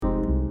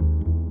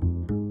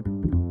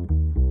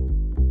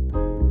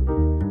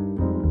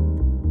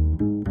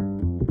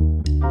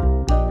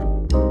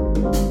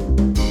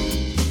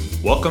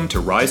Welcome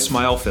to Rise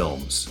Smile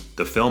Films,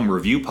 the film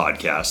review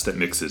podcast that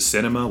mixes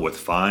cinema with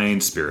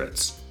fine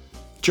spirits.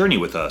 Journey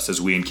with us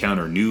as we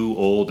encounter new,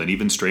 old, and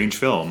even strange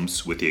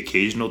films with the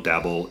occasional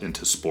dabble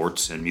into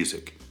sports and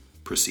music.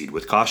 Proceed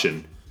with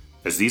caution,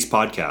 as these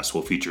podcasts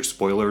will feature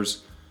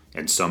spoilers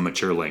and some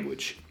mature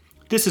language.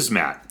 This is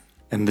Matt.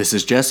 And this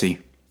is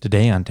Jesse.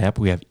 Today on tap,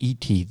 we have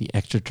E.T. the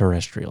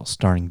Extraterrestrial,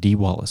 starring Dee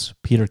Wallace,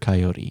 Peter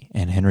Coyote,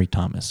 and Henry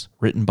Thomas,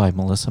 written by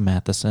Melissa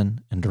Matheson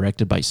and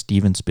directed by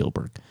Steven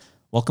Spielberg.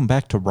 Welcome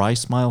back to Rise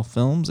Smile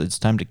Films. It's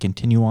time to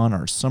continue on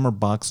our Summer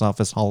Box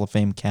Office Hall of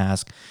Fame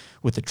cast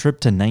with a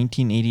trip to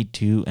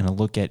 1982 and a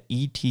look at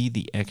E.T.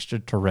 the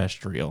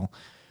Extraterrestrial.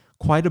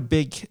 Quite a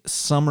big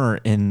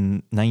summer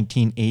in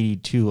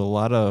 1982. A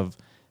lot of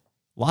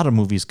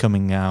movies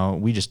coming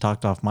out. We just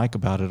talked off mic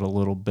about it a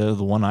little bit.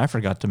 The one I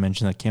forgot to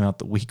mention that came out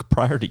the week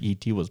prior to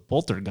E.T. was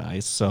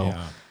Poltergeist.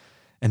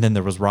 And then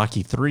there was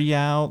Rocky 3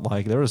 out.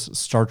 Like, there was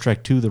Star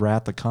Trek 2, The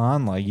Wrath of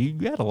Khan. Like, you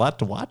had a lot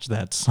to watch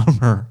that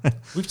summer.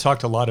 We've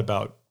talked a lot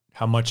about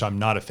how much I'm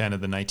not a fan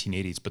of the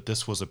 1980s, but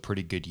this was a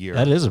pretty good year.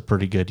 That is a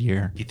pretty good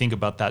year. If you think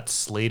about that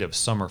slate of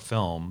summer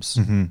films,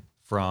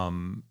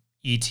 from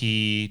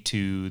E.T.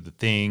 to The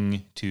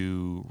Thing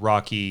to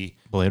Rocky,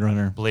 Blade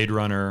Runner.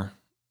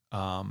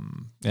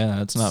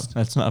 Yeah,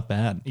 that's not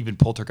bad. Even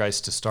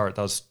Poltergeist to start.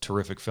 That was a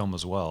terrific film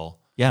as well.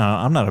 Yeah,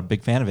 I'm not a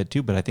big fan of it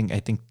too, but I think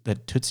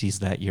that Tootsie's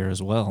that year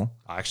as well.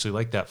 I actually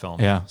like that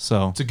film. Yeah,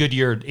 so it's a good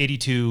year.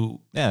 82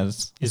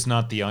 is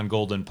not the on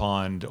Golden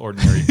Pond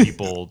ordinary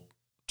people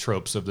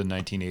tropes of the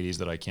 1980s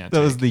that I can't.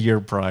 That was the year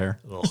prior.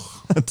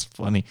 That's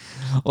funny.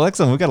 Well,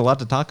 excellent. We've got a lot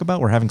to talk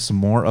about. We're having some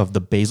more of the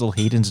Basil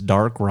Hayden's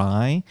Dark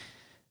Rye.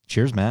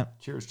 Cheers,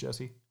 Matt. Cheers,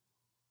 Jesse.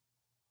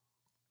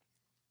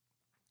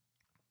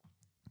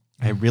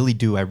 I really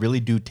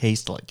do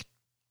taste like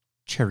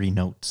cherry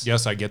notes.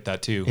 Yes, I get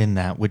that too. In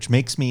that, which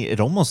makes me, it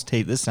almost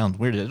tastes, this sounds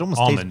weird. It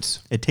almost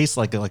almonds. It tastes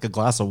like a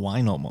glass of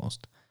wine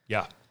almost.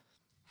 Yeah.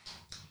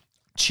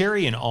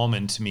 Cherry and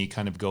almond to me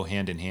kind of go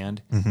hand in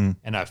hand. Mm-hmm.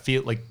 And I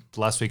feel like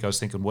last week I was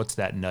thinking, what's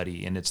that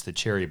nutty? And it's the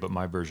cherry, but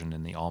my version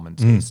in the almond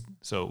taste.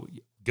 So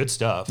good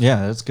stuff.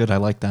 Yeah, that's good. I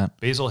like that.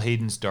 Basil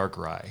Hayden's Dark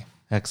Rye.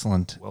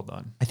 Excellent. Well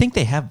done. I think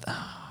they have,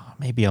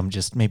 maybe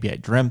I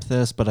dreamt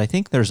this, but I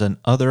think there's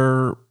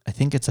I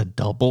think it's a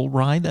double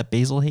rye that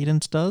Basil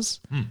Hayden's does.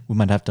 We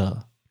might have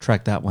to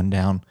track that one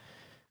down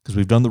because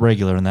we've done the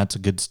regular and that's a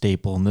good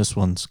staple. And this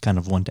one's kind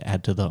of one to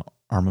add to the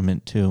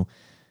armament too.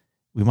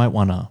 We might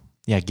want to,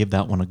 give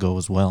that one a go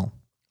as well.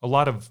 A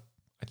lot of,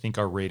 I think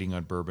our rating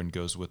on bourbon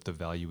goes with the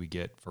value we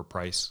get for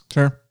price.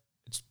 Sure.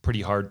 It's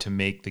pretty hard to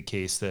make the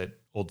case that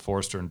Old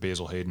Forester and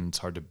Basil Hayden, it's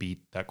hard to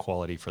beat that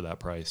quality for that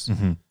price.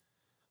 Mm-hmm.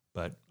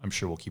 But I'm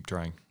sure we'll keep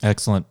trying.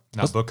 Excellent.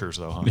 Not Booker's,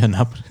 though, huh?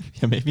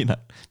 Yeah, maybe not.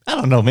 I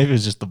don't know. Maybe it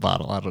was just the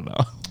bottle. I don't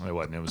know. It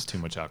wasn't. It was too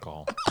much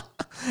alcohol.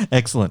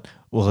 Excellent.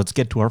 Well, let's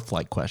get to our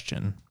flight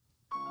question.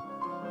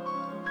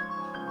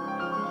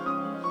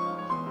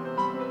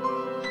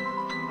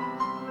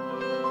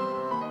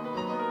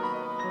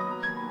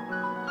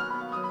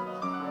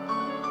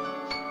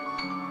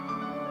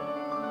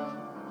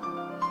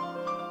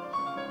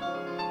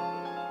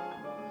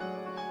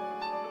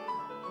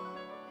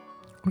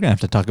 We're going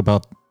to have to talk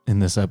about, in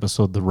this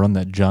episode, the run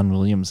that John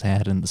Williams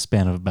had in the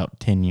span of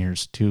about 10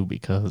 years, too,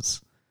 because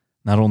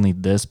not only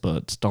this,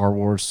 but Star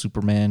Wars,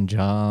 Superman,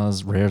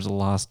 Jaws, Rares of the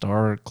Lost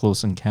Ark,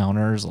 Close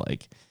Encounters,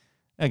 like,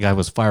 that guy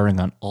was firing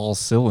on all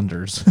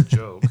cylinders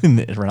Joke.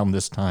 around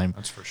this time.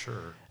 That's for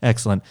sure.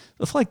 Excellent.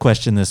 The flight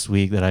question this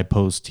week that I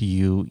posed to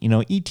you,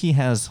 E.T.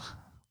 has,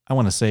 I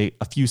want to say,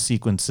 a few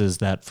sequences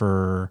that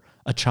for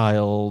a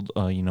child,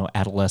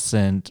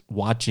 adolescent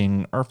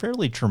watching are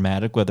fairly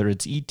traumatic, whether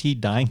it's E.T.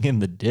 dying in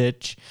the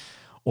ditch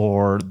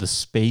or the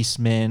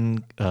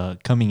spacemen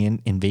coming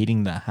in,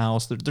 invading the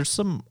house. There's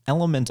some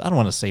elements, I don't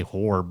want to say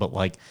horror, but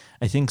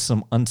I think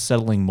some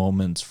unsettling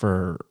moments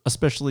for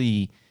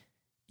especially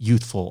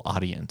youthful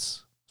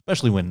audience,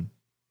 especially when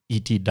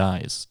E.T.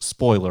 dies.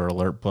 Spoiler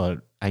alert, but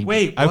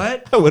Wait,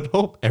 what? I would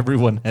hope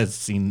everyone has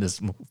seen this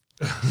movie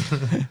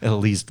at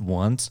least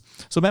once.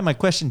 So, Matt, my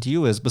question to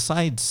you is,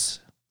 besides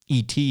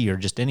E.T. or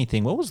just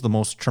anything, what was the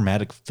most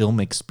traumatic film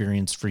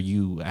experience for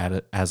you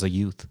as a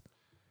youth?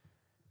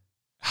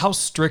 How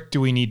strict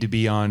do we need to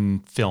be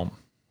on film?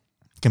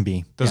 Can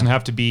be. Doesn't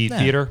have to be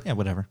theater? Yeah,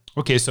 whatever.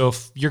 Okay, so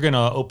if you're going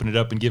to open it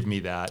up and give me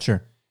that,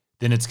 sure,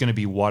 then it's going to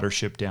be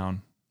Watership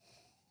Down.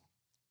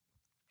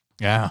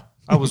 Yeah.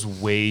 I was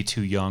way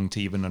too young to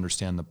even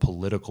understand the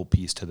political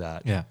piece to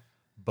that. Yeah.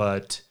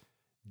 But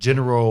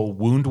General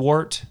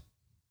Woundwort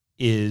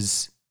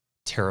is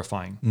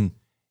terrifying.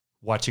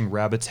 Watching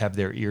rabbits have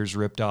their ears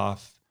ripped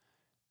off.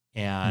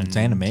 And it's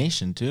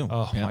animation too.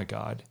 Oh my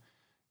God.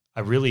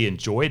 I really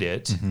enjoyed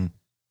it. Mm-hmm.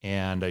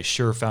 And I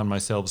sure found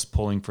myself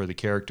pulling for the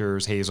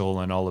characters, Hazel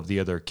and all of the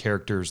other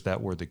characters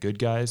that were the good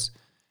guys.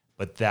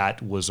 But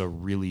that was a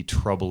really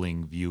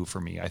troubling view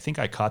for me. I think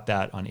I caught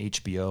that on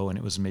HBO and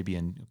it was maybe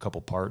in a couple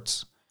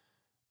parts.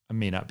 I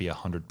may not be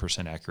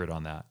 100% accurate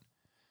on that.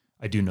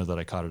 I do know that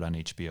I caught it on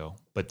HBO,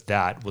 but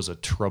that was a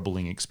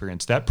troubling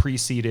experience. That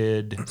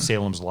preceded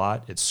Salem's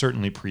Lot. It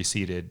certainly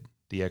preceded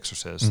The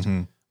Exorcist,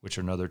 which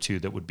are another two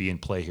that would be in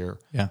play here.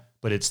 Yeah.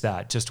 But it's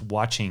that, just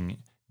watching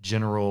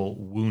General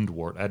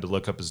Woundwort. I had to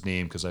look up his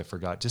name because I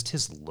forgot. Just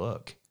his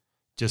look.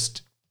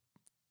 Just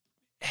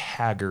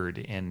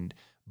haggard and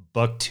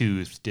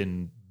buck-toothed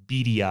and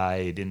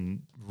beady-eyed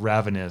and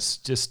ravenous.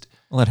 Just...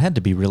 Well, it had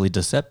to be really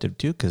deceptive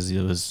too, because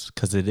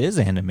it is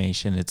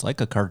animation. It's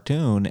like a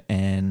cartoon,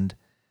 and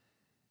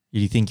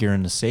you think you're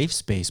in a safe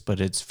space, but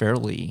it's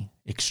fairly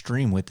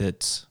extreme with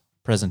its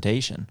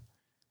presentation.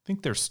 I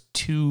think there's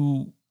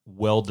two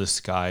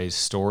well-disguised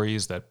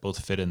stories that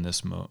both fit in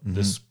this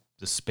this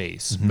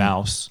space.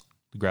 Mouse,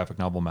 the graphic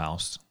novel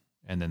Mouse,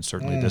 and then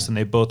certainly this, and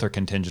they both are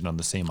contingent on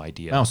the same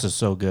idea. Mouse is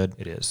so good.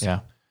 It is.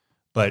 Yeah.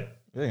 But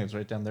I think it's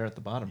right down there at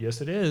the bottom.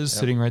 yes, it is,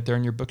 sitting right there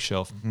on your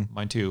bookshelf.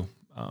 Mine too.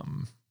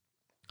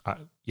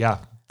 Yeah,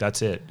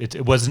 that's it.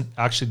 It wasn't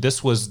actually.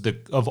 This was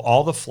of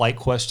all the flight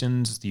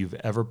questions you've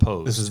ever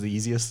posed. This is the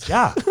easiest.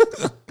 Yeah,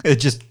 It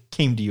just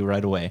came to you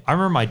right away. I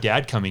remember my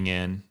dad coming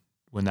in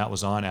when that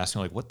was on,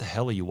 asking like, "What the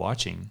hell are you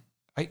watching?"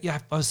 I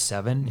was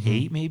 7,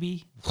 8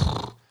 maybe.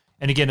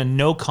 And again,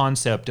 no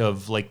concept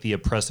of like the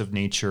oppressive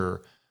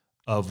nature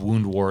of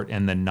Woundwort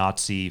and the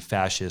Nazi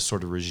fascist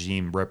sort of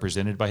regime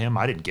represented by him.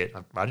 I didn't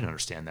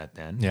understand that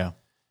then. Yeah.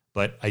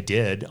 But I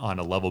did on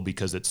a level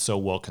because it's so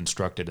well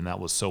constructed and that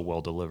was so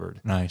well delivered.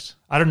 Nice.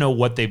 I don't know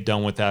what they've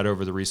done with that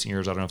over the recent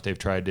years. I don't know if they've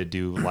tried to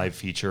do live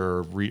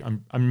feature. I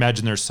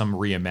imagine there's some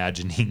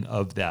reimagining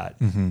of that.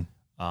 I'm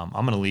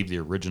going to leave the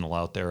original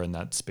out there in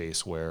that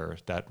space where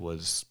that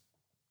was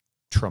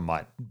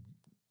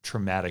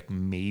traumatic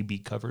maybe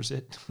covers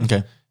it.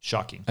 Okay.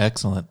 Shocking.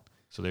 Excellent.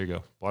 So there you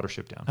go.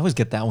 Watership Down. I always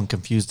get that one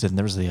confused, and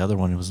there was the other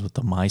one. It was with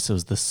the mice. It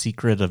was The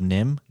Secret of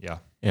Nim. Yeah.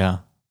 Yeah.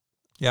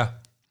 Yeah.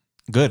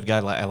 Good.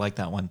 I like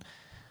that one.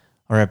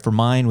 All right. For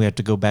mine, we have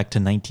to go back to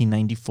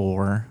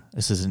 1994.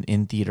 This is an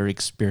in-theater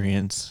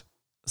experience.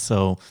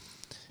 So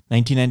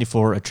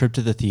 1994, A Trip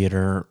to the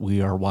Theater.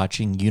 We are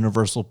watching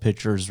Universal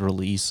Pictures'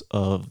 release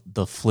of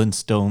the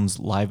Flintstones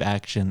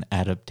live-action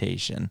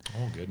adaptation.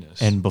 Oh,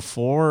 goodness. And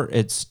before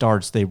it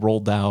starts, they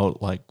rolled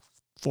out like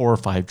 4 or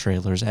 5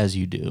 trailers, as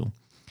you do.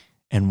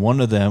 And one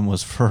of them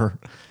was for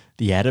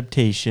the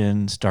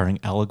adaptation starring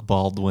Alec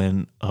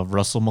Baldwin of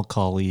Russell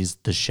Macaulay's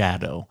The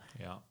Shadow.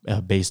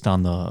 Based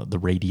on the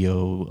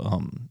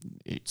radio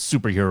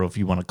superhero, if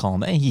you want to call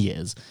him. And he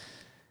is.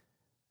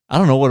 I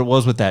don't know what it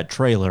was with that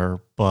trailer,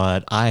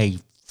 but I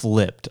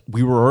flipped.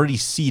 We were already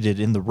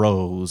seated in the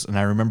rows, and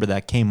I remember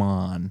that came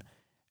on,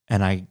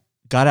 and I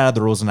got out of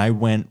the rows, and I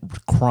went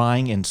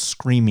crying and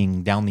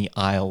screaming down the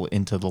aisle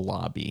into the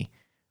lobby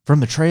from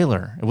the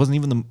trailer. It wasn't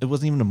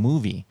even a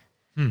movie.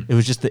 It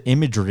was just the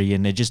imagery,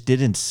 and it just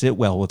didn't sit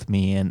well with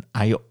me. And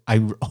I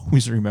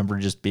always remember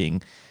just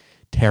being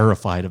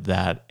terrified of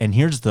that. And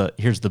here's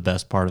the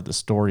best part of the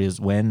story is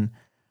when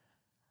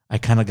I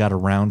kind of got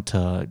around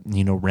to,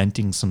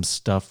 renting some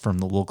stuff from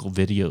the local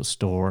video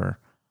store.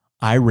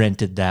 I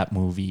rented that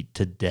movie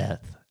to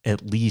death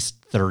at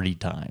least 30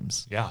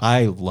 times. Yeah.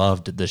 I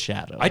loved The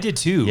Shadow. I did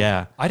too.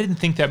 Yeah. I didn't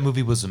think that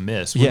movie was a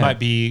miss. We might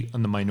be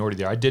in the minority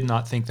there. I did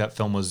not think that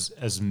film was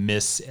as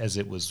miss as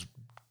it was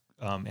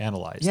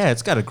analyzed. Yeah,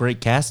 it's got a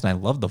great cast, and I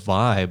love the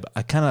vibe.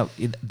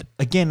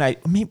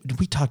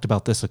 We talked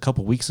about this a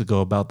couple weeks ago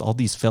about all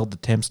these failed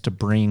attempts to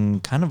bring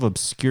kind of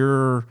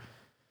obscure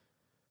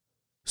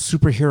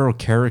superhero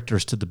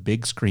characters to the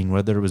big screen,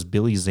 whether it was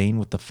Billy Zane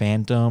with The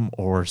Phantom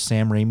or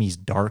Sam Raimi's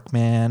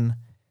Darkman.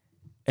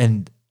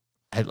 And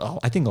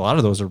I think a lot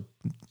of those are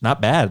not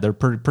bad. They're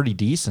pretty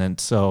decent.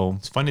 So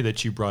it's funny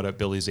that you brought up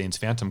Billy Zane's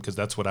Phantom because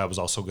that's what I was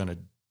also going to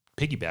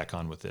piggyback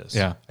on with this.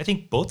 Yeah. I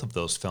think both of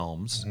those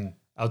films,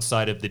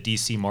 outside of the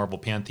DC Marvel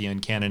Pantheon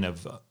canon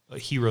of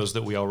heroes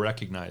that we all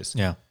recognize,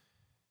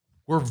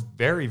 were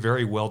very,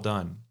 very well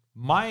done.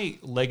 My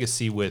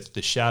legacy with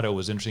The Shadow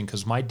was interesting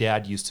because my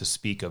dad used to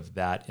speak of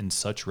that in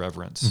such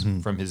reverence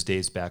from his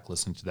days back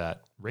listening to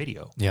that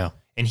radio. Yeah.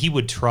 And he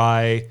would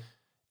try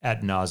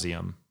ad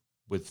nauseum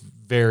with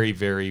very,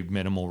 very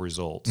minimal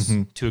results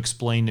to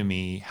explain to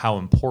me how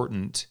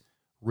important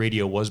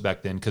radio was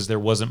back then because there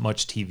wasn't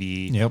much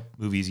TV,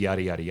 movies,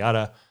 yada, yada,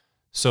 yada.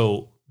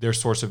 So their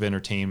source of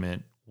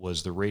entertainment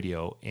was the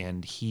radio,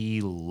 and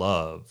he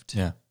loved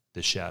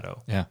The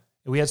Shadow. Yeah.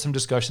 And we had some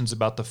discussions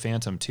about The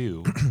Phantom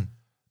too.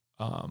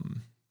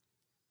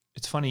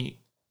 It's funny.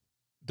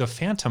 The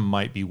Phantom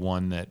might be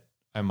one that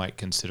I might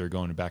consider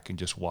going back and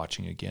just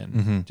watching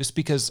again, just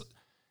because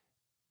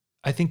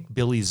I think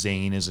Billy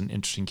Zane is an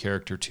interesting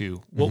character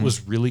too. What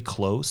was really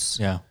close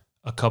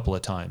a couple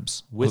of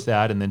times with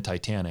that and then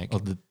Titanic.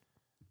 The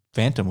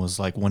Phantom was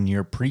like 1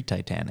 year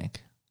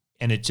pre-Titanic.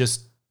 And it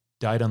just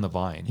died on the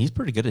vine. He's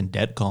pretty good in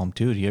Dead Calm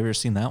too. Have you ever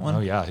seen that one? Oh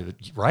yeah.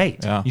 Right.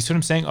 Yeah. You see what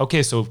I'm saying?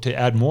 Okay. So to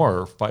add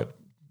more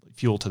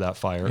fuel to that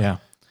fire. Yeah.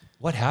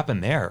 What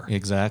happened there?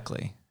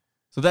 Exactly.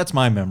 So that's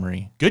my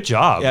memory. Good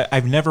job. Yeah,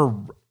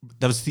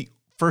 that was the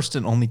first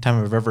and only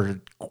time I've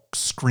ever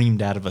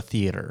screamed out of a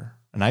theater.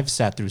 And I've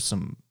sat through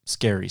some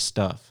scary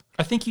stuff.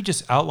 I think you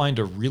just outlined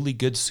a really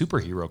good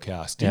superhero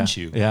cast, didn't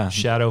you? Yeah.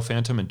 Shadow,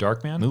 Phantom, and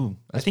Darkman. Ooh,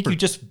 I think you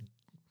just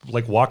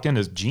walked in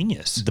as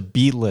genius. The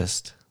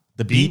B-list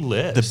The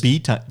B-list.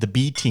 The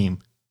B team.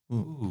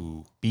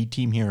 Ooh. B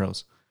team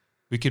heroes.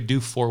 We could do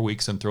 4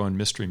 weeks and throw in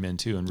Mystery Men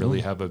too, and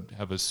really have a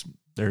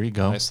there you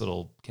go. Nice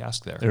little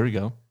cast there. There we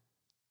go.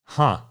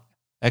 Huh.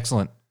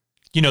 Excellent.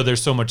 You know,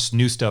 there's so much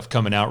new stuff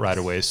coming out right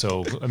away.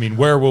 So, I mean,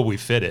 where will we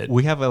fit it?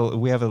 We have at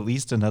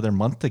least another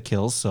month to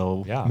kill,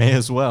 so Yeah. may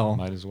as well.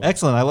 Might as well.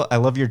 Excellent. I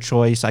love your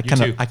choice. I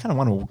kind too. of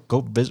want to go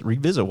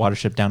revisit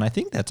Watership Down. I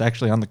think that's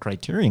actually on the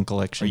Criterion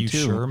Collection. Are you too.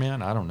 sure,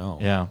 man? I don't know.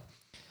 Yeah.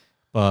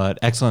 But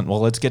excellent. Well,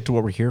 let's get to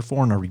what we're here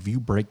for in a review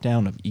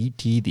breakdown of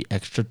E.T. the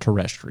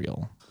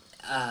Extraterrestrial.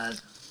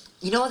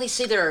 You know how they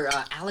say there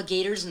are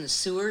alligators in the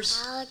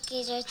sewers?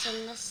 Alligators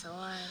in the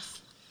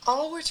sewers.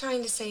 All we're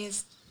trying to say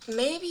is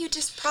maybe you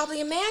just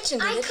probably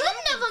imagined it. I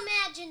couldn't have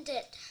imagined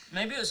it.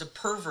 Maybe it was a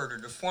pervert or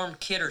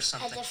deformed kid or A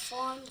something.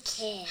 deformed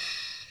kid.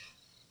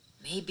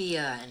 Maybe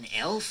an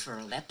elf or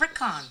a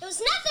leprechaun. It was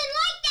nothing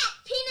like that,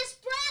 penis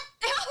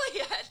breath.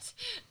 Elliot,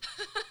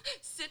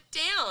 sit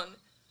down.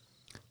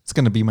 It's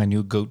going to be my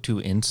new go-to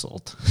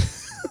insult.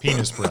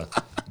 Penis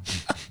breath.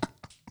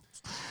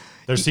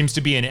 There seems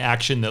to be an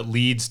action that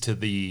leads to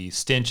the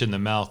stench in the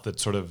mouth that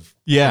sort of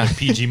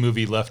PG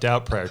movie left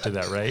out prior to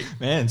that, right?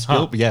 Man,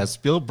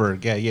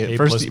 Spielberg. Yeah. A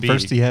First, plus B.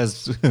 first he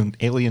has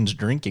aliens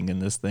drinking in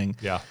this thing.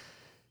 Yeah.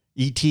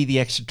 E.T. the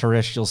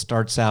Extraterrestrial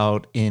starts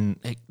out in...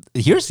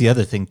 Here's the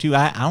other thing, too.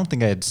 I don't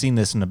think I had seen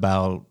this in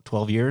about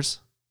 12 years,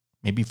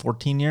 maybe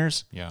 14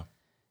 years. Yeah.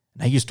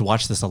 And I used to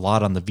watch this a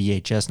lot on the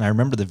VHS, and I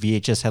remember the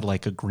VHS had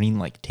like a green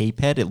like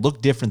tape head. It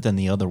looked different than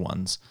the other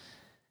ones.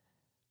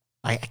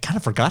 I kind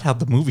of forgot how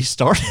the movie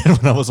started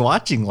when I was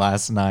watching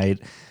last night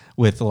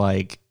with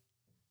like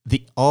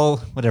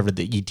whatever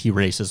the ET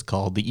race is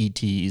called, the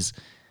ETs,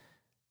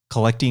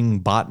 collecting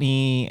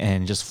botany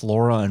and just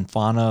flora and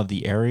fauna of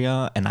the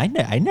area. And I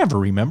never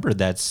remembered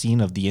that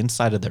scene of the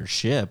inside of their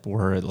ship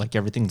where like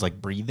everything's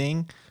like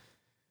breathing.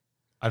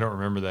 I don't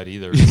remember that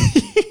either.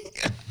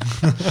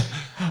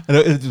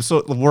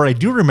 So where I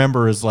do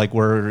remember is like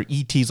where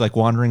E.T.'s like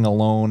wandering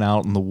alone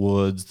out in the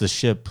woods. The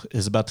ship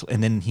is about to,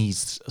 and then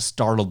he's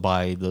startled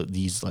by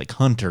these like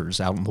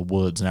hunters out in the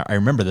woods. And I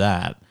remember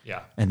that.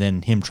 Yeah. And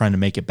then him trying to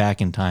make it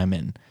back in time.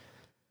 And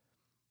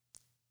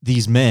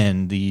these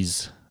men,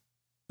 because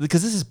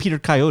this is Peter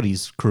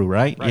Coyote's crew,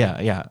 right?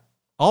 Yeah.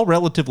 All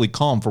relatively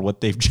calm for what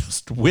they've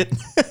just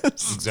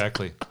witnessed.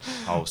 Exactly.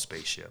 Oh,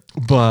 spaceship.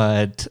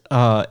 But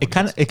it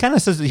kind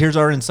of says that here's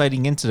our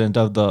inciting incident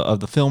of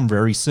the film.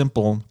 Very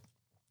simple,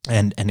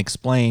 and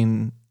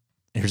explain.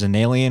 Here's an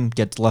alien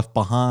gets left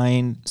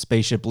behind.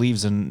 Spaceship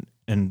leaves, and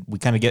we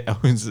kind of get.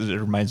 It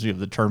reminds me of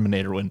the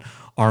Terminator when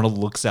Arnold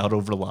looks out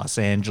over Los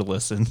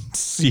Angeles and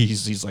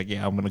sees. He's like,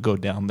 "Yeah, I'm gonna go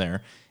down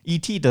there."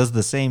 E.T. does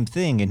the same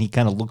thing, and he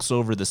kind of looks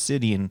over the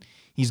city, and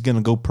he's gonna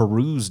go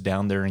peruse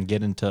down there and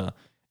get into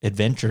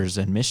adventures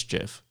and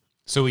mischief.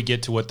 So we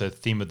get to what the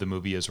theme of the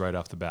movie is right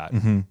off the bat.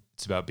 Mm-hmm.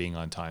 It's about being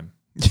on time.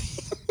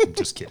 I'm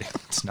just kidding.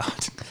 It's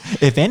not.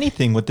 If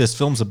anything, what this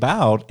film's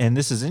about, and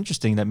this is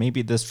interesting that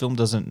maybe this film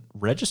doesn't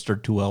register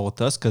too well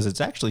with us because it's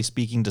actually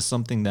speaking to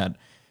something that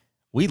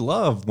we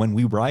love when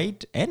we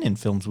write and in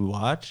films we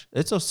watch.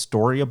 It's a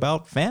story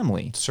about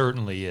family. It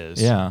certainly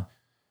is. Yeah.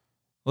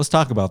 Let's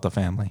talk about the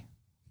family.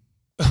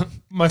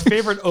 My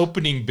favorite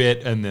opening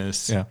bit in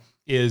this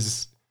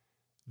is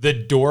the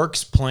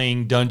dorks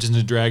playing Dungeons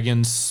and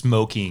Dragons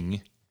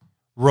smoking,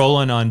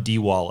 rolling on Dee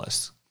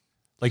Wallace.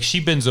 Like she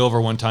bends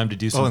over one time to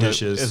do some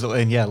dishes.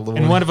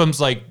 And one of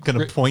them's like going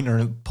to point her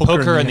and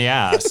poke her in the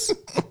ass.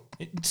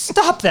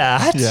 Stop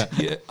that.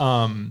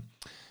 Yeah.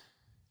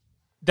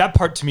 That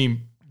part to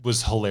me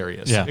was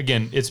hilarious. Yeah.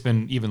 Again, it's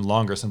been even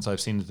longer since I've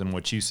seen it than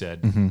what you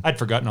said. Mm-hmm. I'd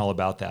forgotten all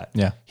about that.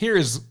 Yeah. Here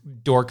is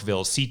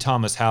Dorkville. C.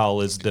 Thomas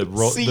Howell is the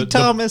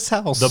Thomas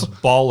Howell, the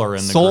baller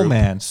in the Soul group.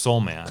 Man.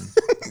 Soul Man.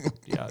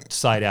 Yeah,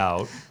 side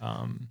out.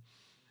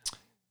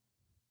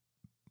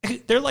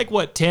 They're like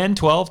what, 10,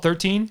 12,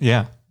 13?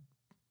 Yeah.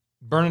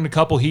 Burning a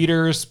couple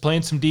heaters,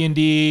 playing some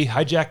D&D,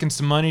 hijacking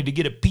some money to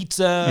get a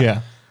pizza.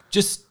 Yeah.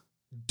 Just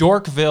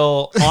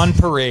Dorkville on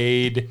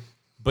parade,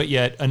 but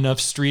yet enough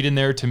street in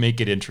there to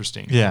make it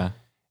interesting. Yeah.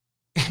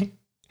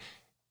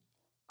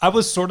 I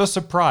was sort of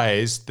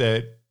surprised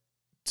that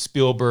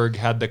Spielberg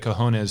had the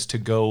cojones to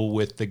go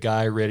with the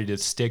guy ready to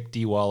stick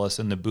Dee Wallace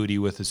in the booty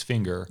with his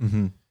finger.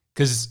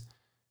 Because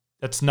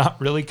that's not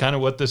really kind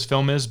of what this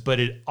film is, but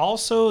it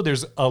also,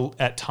 there's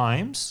at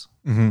times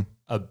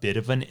a bit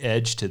of an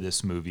edge to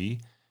this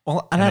movie.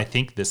 Well, and I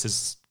think this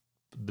is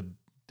the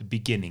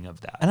beginning of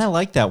that. And I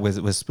like that with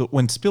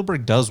when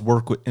Spielberg does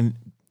work with, and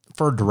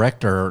for a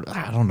director,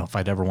 I don't know if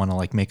I'd ever want to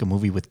like make a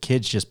movie with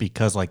kids just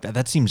because like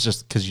that seems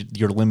just because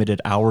you're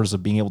limited hours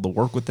of being able to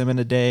work with them in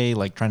a day,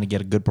 like trying to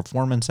get a good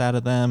performance out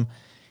of them.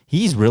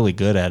 He's really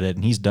good at it,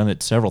 and he's done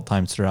it several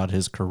times throughout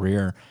his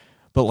career.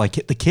 But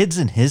like the kids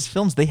in his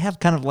films, they have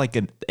kind of like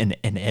an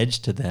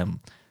edge to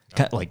them,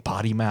 kind of like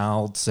potty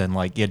mouths and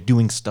like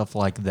doing stuff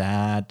like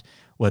that.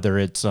 Whether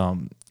it's I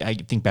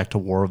think back to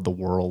War of the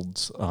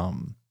Worlds,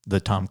 the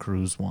Tom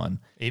Cruise one,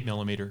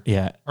 8mm.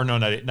 Yeah, or no,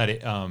 not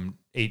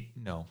eight.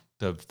 No,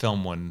 the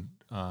film one.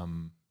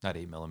 Not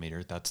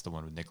 8mm. That's the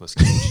one with Nicolas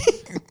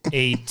Cage.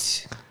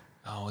 8.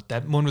 Oh,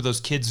 that one where those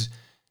kids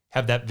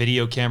have that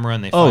video camera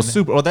and they Oh, find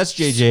super. Oh, that's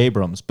J.J.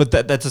 Abrams. But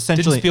that's Didn't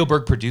essentially...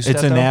 Spielberg produce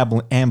It's that, an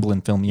though?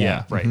 Amblin film, yeah.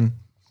 Yeah, right. Mhm.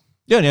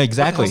 Yeah, What the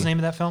exactly. hell's the name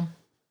of that film?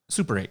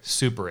 Super 8.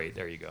 Super 8.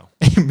 There you go.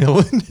 8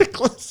 million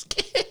Nicolas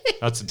Cage.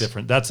 That's a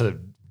different. That's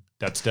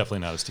definitely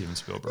not a Steven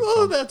Spielberg Oh,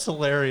 film. that's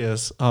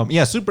hilarious.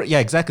 Yeah, super. Yeah,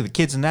 exactly. The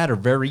kids in that are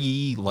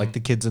very like the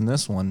kids in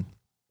this one,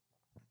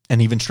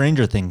 and even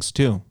Stranger Things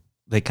too.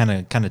 They kind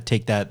of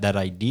take that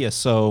idea.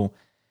 So,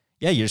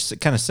 yeah, you're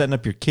kind of setting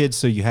up your kids.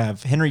 So you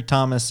have Henry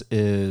Thomas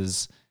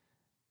is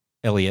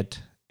Elliot,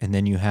 and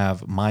then you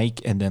have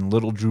Mike, and then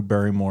little Drew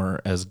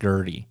Barrymore as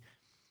Gertie.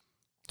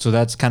 So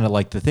that's kind of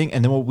like the thing.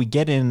 And then what we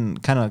get in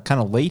kind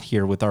of late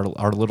here with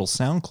our little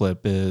sound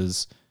clip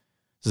is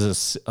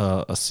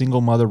a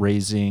single mother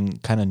raising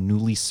kind of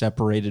newly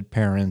separated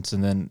parents,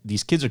 and then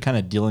these kids are kind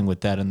of dealing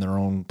with that in their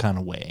own kind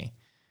of way.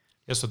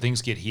 Yeah, so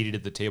things get heated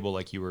at the table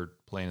like you were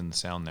playing in the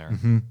sound there.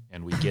 Mm-hmm.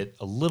 And we get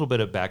a little bit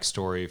of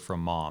backstory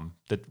from mom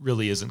that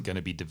really isn't going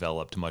to be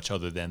developed much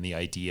other than the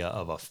idea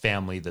of a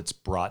family that's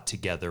brought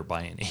together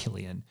by an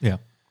alien. Yeah.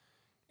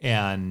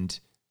 And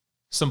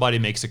somebody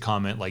makes a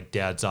comment like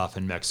dad's off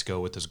in Mexico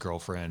with his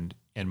girlfriend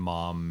and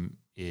mom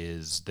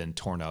is then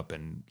torn up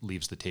and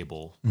leaves the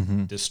table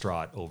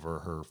distraught over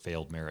her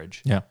failed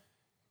marriage. Yeah.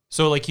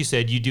 So like you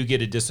said, you do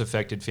get a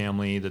disaffected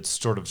family that's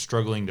sort of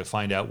struggling to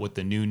find out what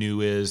the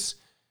new is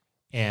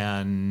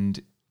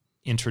and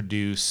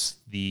introduce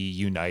the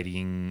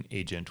uniting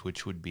agent,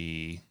 which would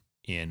be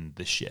in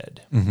the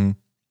shed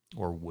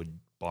or wood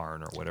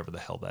barn or whatever the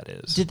hell that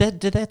is. Did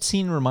that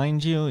scene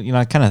remind you? You know,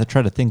 I kind of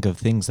try to think of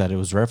things that it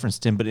was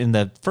referenced in, but in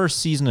the first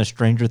season of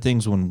Stranger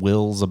Things, when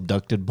Will's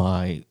abducted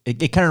by, it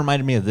kind of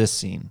reminded me of this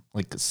scene,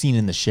 like a scene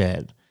in the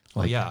shed,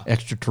 like yeah.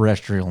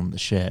 extraterrestrial in the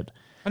shed.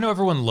 I know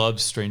everyone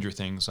loves Stranger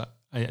Things.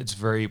 It's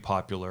very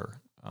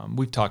popular.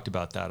 We've talked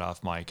about that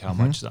off mic, how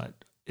much that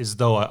is,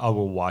 though I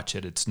will watch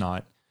it. It's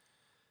not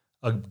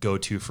a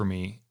go-to for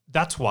me.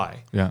 That's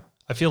why. Yeah.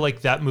 I feel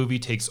like that movie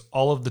takes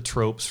all of the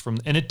tropes from,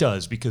 and it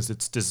does because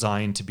it's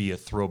designed to be a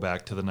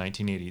throwback to the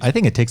 1980s. I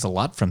think it takes a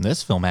lot from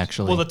this film,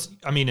 actually. Well, it's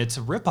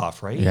a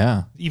ripoff, right?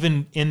 Yeah.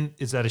 Even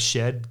is that a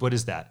shed? What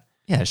is that?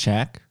 Yeah,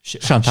 Shaq.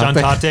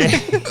 Shantate.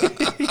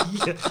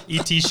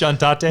 E.T.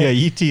 Shantate. Yeah,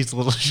 E.T.'s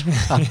little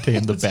Shantate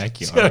in the Go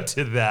backyard.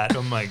 to that.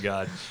 Oh my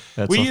God.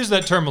 That's We all- use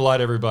that term a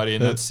lot, everybody,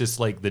 and that's just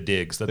like the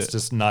digs. That's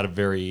just not a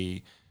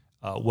very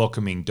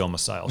welcoming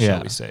domicile, shall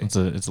Yeah, we say. it's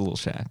a little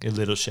shack. A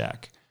little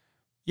shack.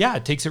 Yeah,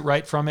 it takes it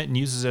right from it and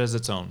uses it as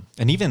its own.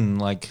 And even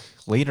like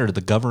later,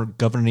 the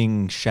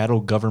governing shadow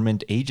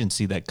government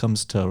agency that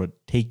comes to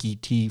take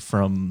E.T.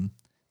 from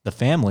the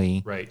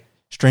family, Right.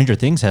 Stranger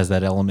Things has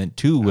that element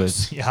too,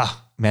 with Yeah.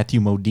 Matthew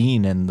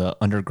Modine and the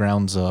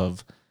undergrounds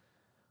of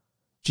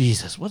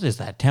Jesus. What is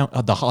that town?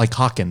 Like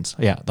Hawkins.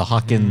 Yeah, the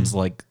Hawkins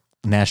like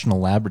National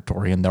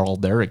Laboratory, and they're all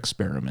their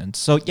experiments.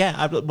 So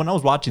yeah, when I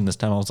was watching this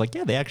time, I was like,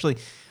 yeah, they actually,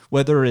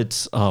 whether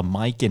it's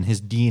Mike and his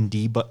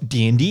D&D, but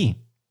D&D.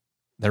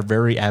 They're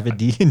very avid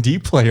D&D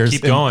players.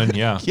 Keep going,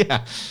 yeah.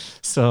 Yeah.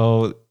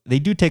 So they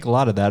do take a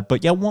lot of that.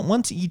 But yeah,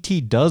 once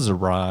E.T. does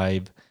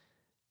arrive,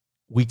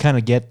 we kind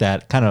of get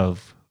that kind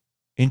of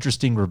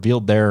interesting reveal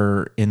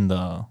there in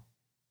the...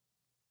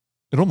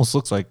 It almost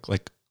looks like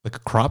a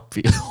crop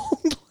field.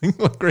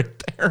 like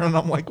right there. And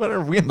I'm like, what,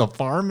 are we in the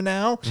farm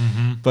now?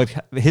 But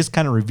his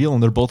kind of reveal,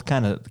 and they're both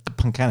kind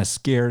of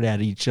scared at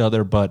each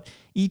other. But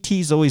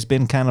E.T.'s always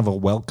been kind of a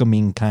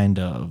welcoming kind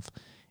of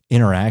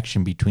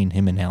interaction between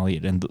him and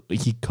Elliot, and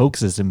he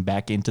coaxes him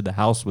back into the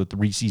house with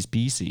Reese's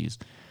Pieces.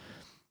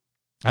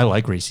 I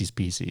like Reese's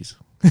Pieces.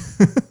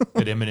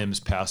 That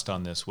M&M's passed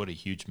on this. What a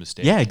huge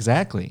mistake. Yeah,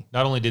 exactly.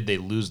 Not only did they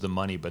lose the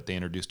money, but they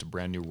introduced a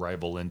brand new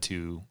rival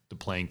into the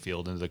playing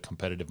field, into the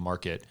competitive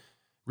market.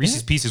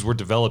 Reese's Pieces were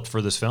developed for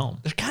this film.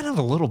 They're kind of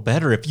a little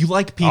better if you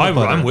like peanut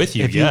butter. I'm with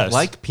you, If yes. you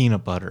like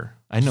peanut butter.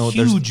 I know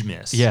Huge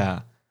miss.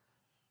 Yeah.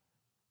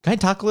 Can I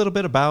talk a little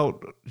bit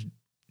about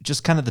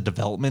just kind of the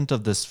development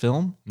of this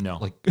film? No.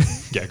 Like,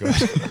 Yeah, go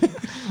ahead.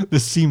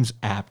 this seems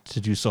apt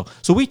to do so.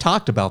 So we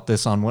talked about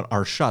this on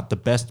our shot, The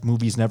Best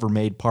Movies Never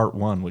Made Part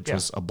 1, which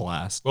was a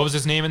blast. What was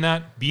his name in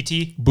that?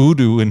 BT?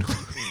 Voodoo and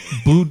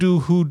Voodoo,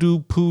 Hoodoo,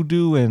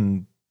 Poodoo,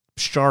 and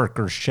Shark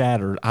or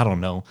Shatter. I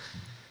don't know.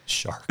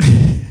 Shark.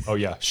 Oh,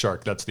 yeah,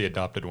 Shark. That's the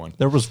adopted one.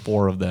 There was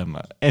 4 of them.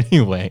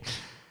 Anyway,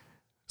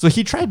 so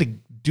he tried to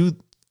do...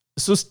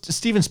 So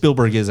Steven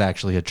Spielberg is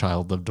actually a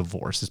child of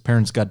divorce. His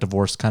parents got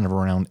divorced kind of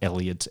around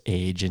Elliot's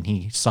age, and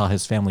he saw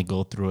his family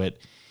go through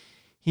it.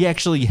 He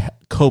actually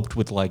coped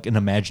with like an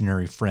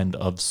imaginary friend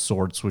of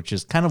sorts, which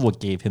is kind of what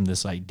gave him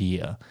this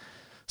idea.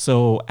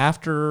 So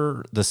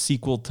after the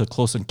sequel to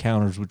Close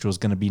Encounters, which was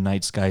going to be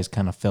Night Skies,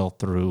 kind of fell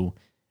through,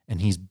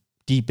 and he's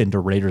deep into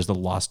Raiders of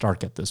the Lost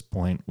Ark at this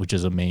point, which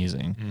is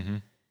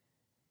amazing.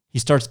 He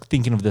starts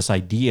thinking of this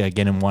idea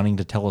again and wanting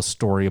to tell a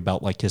story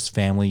about like his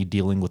family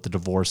dealing with the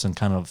divorce and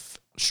kind of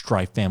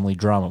strife family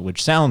drama,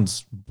 which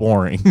sounds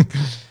boring.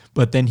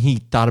 But then he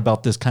thought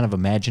about this kind of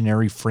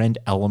imaginary friend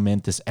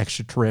element, this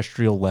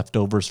extraterrestrial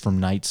leftovers from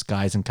night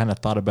skies, and kind of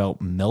thought about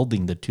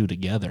melding the two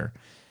together.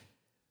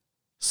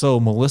 So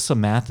Melissa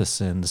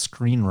Matheson, the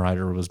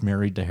screenwriter, was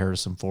married to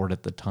Harrison Ford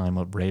at the time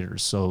of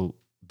Raiders. So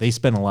they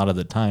spent a lot of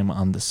the time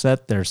on the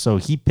set there. So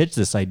he pitched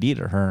this idea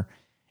to her,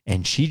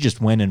 and she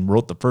just went and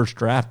wrote the first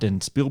draft.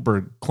 And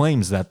Spielberg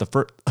claims that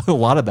a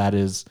lot of that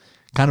is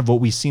kind of what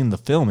we see in the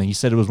film. And he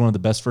said it was one of the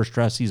best first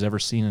drafts he's ever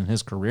seen in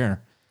his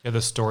career. Yeah,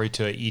 the story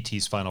to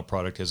E.T.'s final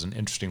product is an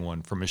interesting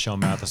one. From Michelle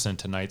Matheson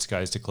to Night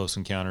Skies to Close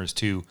Encounters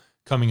to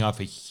coming off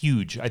a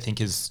huge, I think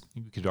you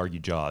could argue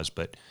Jaws,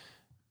 but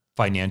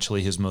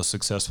financially his most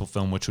successful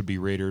film, which would be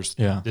Raiders.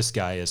 Yeah. This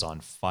guy is on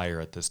fire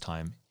at this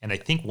time. And I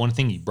think one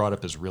thing he brought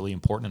up is really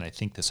important, and I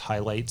think this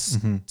highlights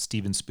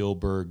Steven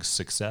Spielberg's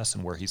success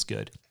and where he's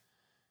good.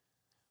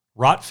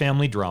 Rot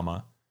family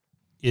drama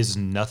is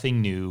nothing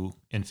new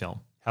in film.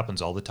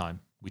 Happens all the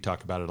time. We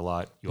talk about it a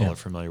lot. You all are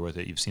familiar with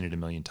it. You've seen it a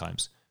million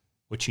times.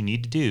 What you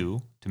need to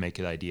do to make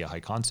an idea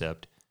high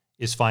concept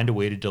is find a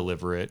way to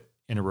deliver it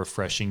in a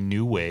refreshing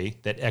new way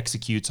that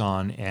executes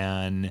on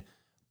an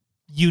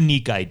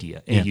unique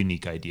idea,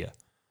 unique idea.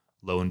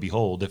 Lo and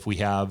behold, if we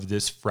have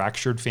this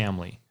fractured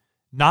family,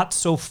 not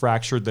so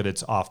fractured that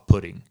it's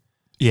off-putting.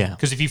 Yeah.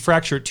 Because if you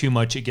fracture it too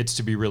much, it gets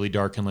to be really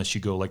dark unless you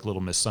go like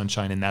Little Miss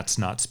Sunshine, and that's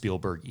not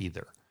Spielberg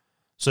either.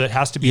 So it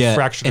has to be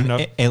fractured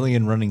enough.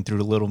 Alien running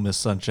through Little Miss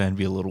Sunshine would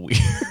be a little weird.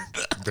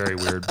 Very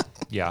weird.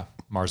 Yeah.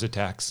 Mars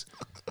Attacks.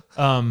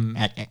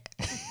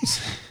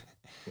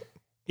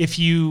 If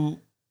you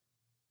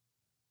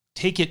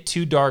take it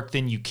too dark,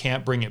 then you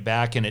can't bring it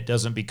back and it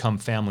doesn't become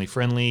family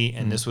friendly.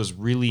 And this was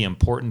really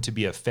important to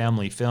be a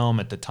family film.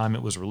 At the time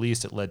it was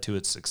released, it led to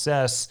its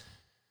success.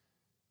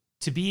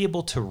 To be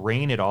able to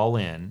rein it all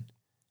in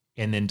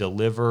and then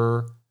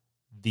deliver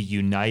the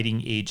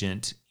uniting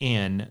agent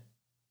in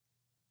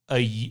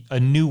a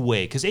new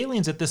way, because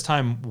aliens at this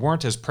time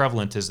weren't as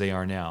prevalent as they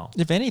are now.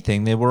 If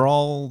anything, they were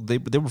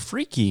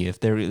freaky.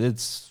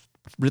 It's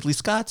Ridley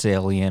Scott's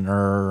Alien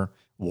or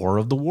War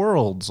of the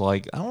Worlds.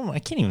 Like, I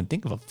can't even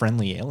think of a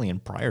friendly alien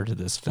prior to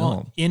this film.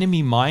 Well,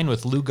 Enemy Mine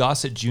with Lou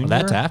Gossett Jr. Well,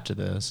 that's after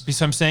this.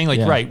 So I'm saying,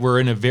 right, we're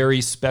in a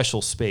very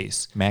special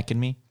space. Mac and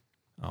Me.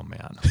 Oh,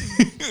 man.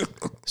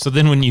 So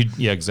then when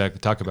exactly,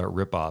 talk about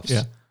ripoffs.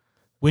 Yeah.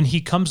 When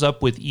he comes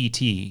up with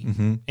E.T.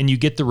 And you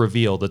get the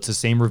reveal, that's the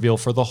same reveal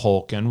for the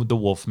Hulk and with the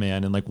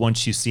Wolfman, and like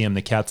once you see him,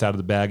 the cat's out of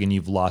the bag and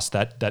you've lost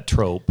that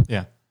trope.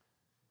 Yeah.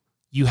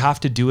 You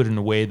have to do it in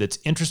a way that's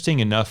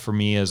interesting enough for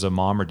me as a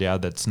mom or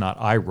dad that's not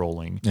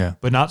eye-rolling,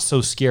 but not so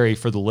scary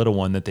for the little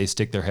one that they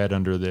stick their head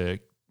under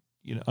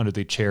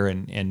the chair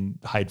and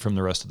hide from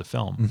the rest of the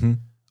film.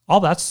 All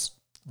that's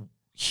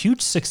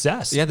huge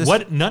success. Yeah,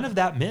 none of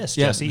that missed,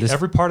 Jesse.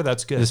 Every part of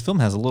that's good. This film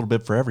has a little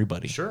bit for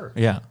everybody. Sure.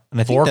 Yeah. And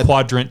I think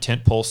 4-quadrant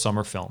tentpole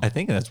summer film. I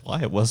think that's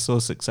why it was so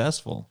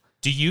successful.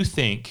 Do you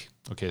think,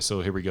 okay, so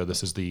here we go.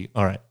 This is the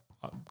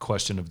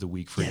question of the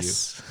week for you.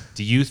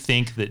 Do you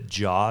think that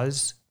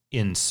Jaws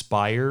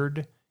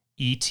inspired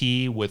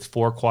E.T. with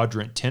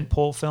 4-quadrant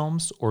tentpole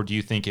films, or do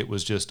you think it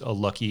was just a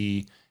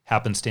lucky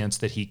happenstance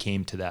that he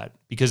came to that?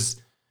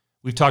 Because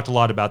we've talked a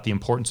lot about the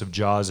importance of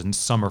Jaws in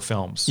summer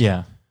films.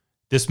 Yeah.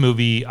 This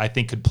movie, I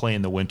think, could play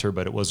in the winter,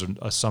 but it wasn't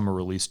a summer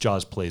release.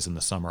 Jaws plays in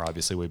the summer,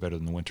 obviously, way better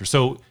than the winter.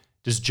 So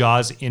does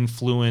Jaws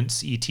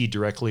influence E.T.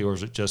 directly, or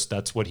is it just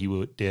that's what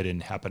he did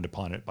and happened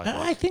upon it by luck?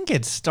 I think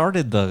it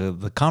started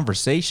the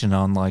conversation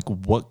on like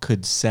what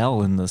could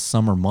sell in the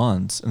summer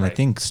months. And I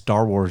think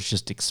Star Wars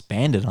just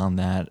expanded on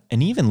that.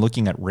 And even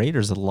looking at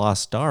Raiders of the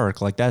Lost Ark,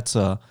 like that's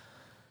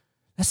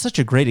such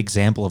a great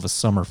example of a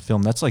summer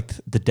film. That's like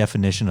the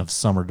definition of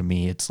summer to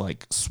me. It's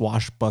like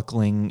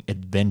swashbuckling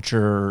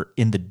adventure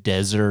in the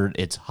desert.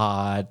 It's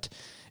hot.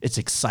 It's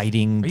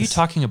exciting. Are you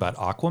talking about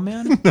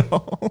Aquaman?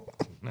 No.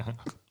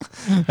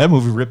 That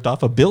movie ripped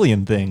off a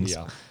billion things.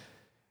 Yeah.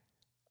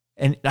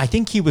 And I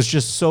think he was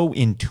just so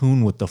in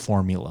tune with the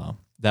formula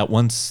that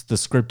once the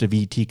script of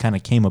E.T. kind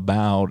of came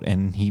about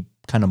and he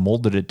kind of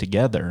molded it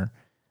together,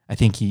 I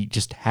think he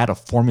just had a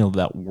formula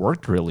that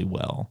worked really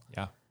well.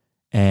 Yeah.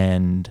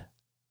 And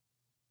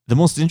the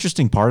most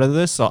interesting part of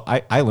this, so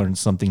I learned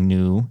something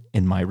new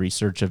in my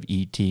research of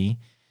E.T.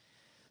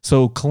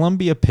 So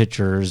Columbia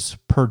Pictures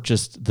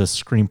purchased the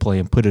screenplay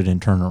and put it in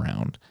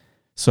Turnaround.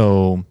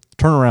 So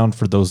Turnaround,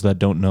 for those that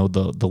don't know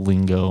the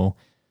lingo,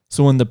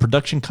 so when the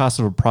production costs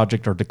of a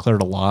project are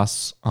declared a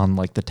loss on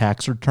like the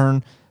tax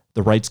return,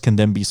 the rights can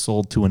then be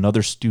sold to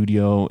another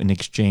studio in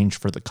exchange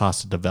for the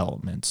cost of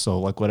development. So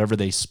like whatever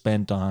they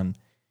spent on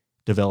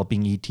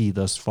developing E.T.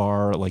 thus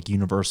far, like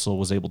Universal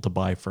was able to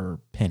buy for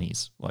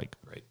pennies, like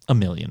 $1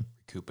 million,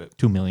 Recoup it.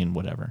 $2 million,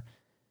 whatever.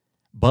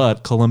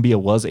 But Columbia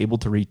was able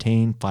to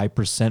retain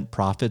 5%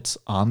 profits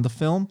on the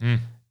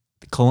film.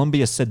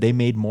 Columbia said they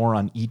made more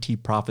on E.T.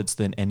 profits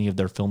than any of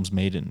their films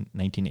made in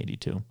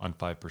 1982. On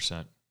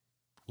 5%.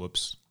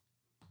 Whoops.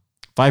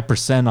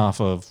 5% off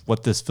of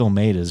what this film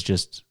made is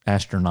just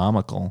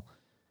astronomical.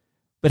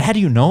 But how do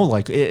you know?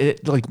 Like,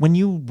 like when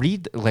you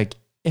read, like,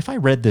 if I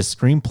read this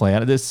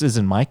screenplay, this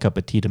isn't my cup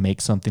of tea to make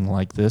something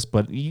like this,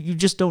 but you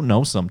just don't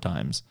know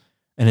sometimes.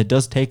 And it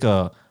does take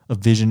a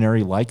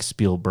visionary like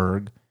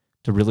Spielberg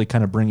to really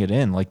kind of bring it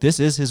in. Like, this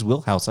is his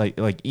wheelhouse.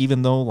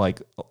 Even though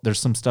like there's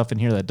some stuff in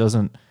here that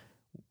doesn't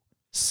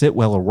sit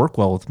well or work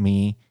well with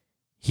me,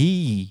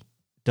 he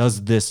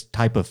does this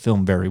type of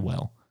film very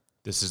well.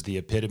 This is the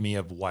epitome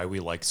of why we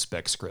like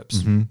spec scripts.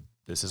 Mm-hmm.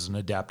 This isn't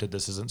adapted.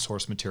 This isn't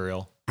source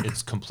material.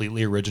 It's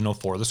completely original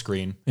for the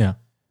screen. Yeah.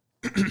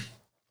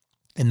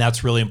 And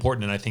that's really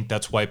important. And I think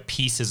that's why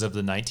pieces of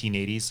the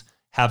 1980s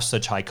have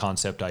such high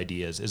concept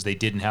ideas, is they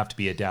didn't have to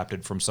be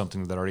adapted from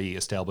something that already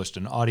established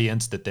an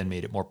audience that then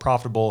made it more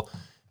profitable,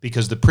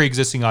 because the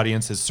pre-existing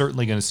audience is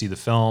certainly going to see the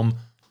film,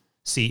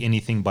 see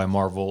anything by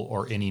Marvel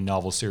or any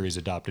novel series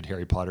adopted,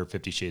 Harry Potter,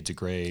 50 Shades of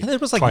Grey, There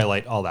was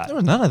Twilight, all that. There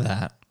was none of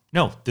that.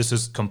 No, this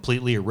is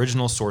completely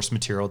original source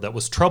material that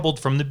was troubled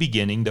from the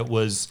beginning, that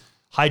was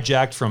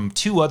hijacked from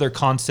two other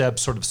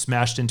concepts, sort of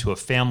smashed into a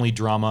family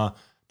drama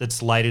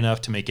that's light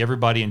enough to make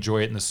everybody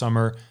enjoy it in the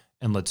summer,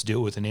 and let's do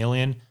it with an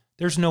alien.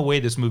 There's no way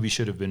this movie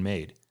should have been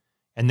made.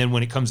 And then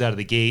when it comes out of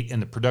the gate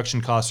and the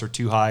production costs are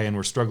too high and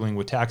we're struggling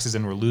with taxes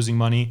and we're losing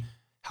money,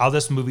 how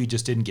this movie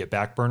just didn't get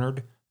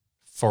backburnered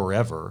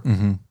forever,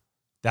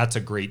 that's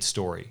a great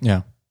story.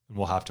 Yeah. And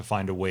we'll have to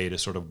find a way to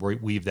sort of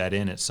weave that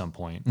in at some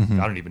point.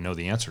 Mm-hmm. I don't even know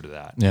the answer to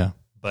that. Yeah.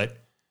 But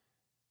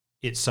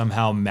it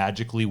somehow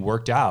magically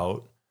worked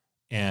out.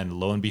 And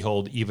lo and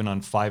behold, even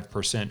on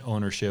 5%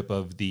 ownership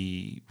of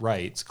the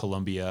rights,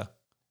 Columbia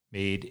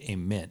made a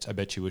mint. I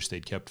bet you wish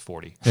they'd kept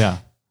 40. Yeah.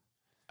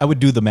 I would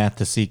do the math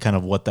to see kind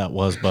of what that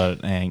was,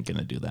 but I ain't going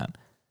to do that.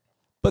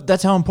 But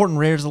that's how important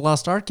Raiders of the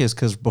Lost Ark is,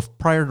 because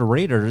prior to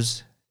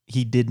Raiders,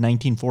 he did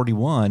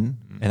 1941,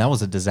 and that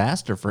was a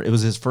disaster. It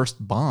was his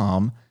first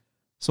bomb.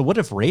 So what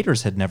if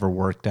Raiders had never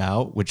worked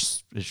out,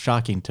 which is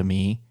shocking to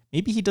me?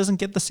 Maybe he doesn't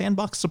get the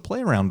sandbox to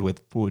play around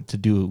with to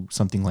do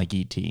something like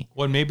E.T.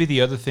 Well, maybe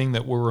the other thing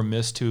that we're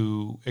remiss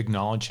to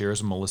acknowledge here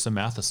is Melissa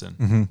Matheson.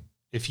 Mm-hmm.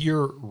 If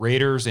you're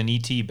Raiders and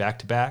E.T.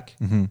 back-to-back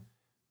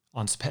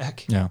on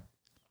spec, Yeah.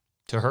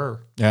 to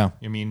her, Yeah.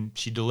 I mean,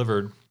 she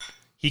delivered.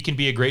 He can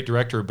be a great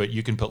director, but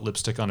you can put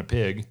lipstick on a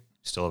pig,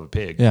 still have a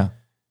pig. Yeah.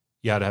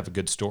 You got to have a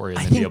good story and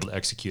I then be think- able to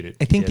execute it.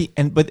 I think He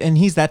did. and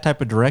he's that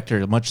type of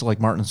director, much like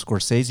Martin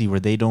Scorsese, where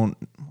they don't.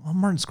 Well,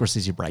 Martin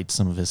Scorsese writes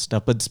some of his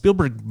stuff, but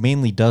Spielberg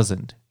mainly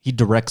doesn't. He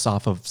directs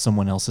off of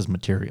someone else's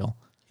material.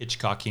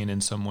 Hitchcockian in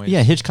some ways.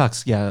 Yeah,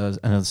 Hitchcock's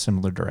another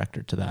similar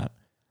director to that.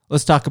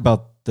 Let's talk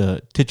about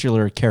the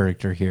titular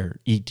character here,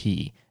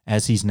 E.T.,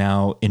 as he's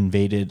now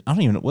invaded. I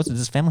don't even know. Does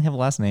his family have a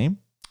last name?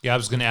 Yeah, I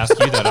was going to ask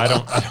you that.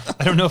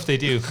 I don't know if they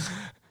do.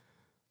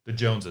 The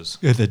Joneses.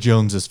 The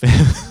Joneses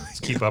family. Let's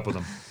keep up with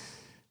them.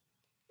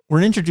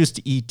 We're introduced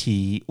to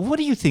E.T. What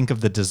do you think of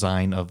the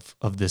design of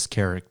this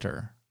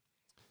character?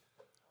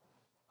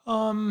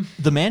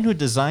 The man who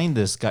designed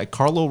this guy,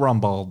 Carlo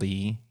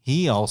Rambaldi,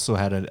 he also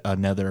had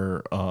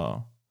another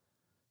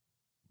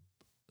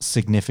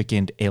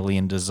significant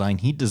alien design.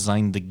 He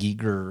designed the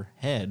Giger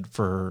head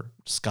for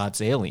Scott's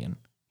Alien.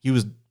 He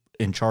was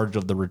in charge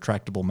of the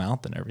retractable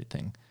mouth and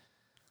everything.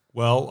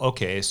 Well,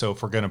 okay, so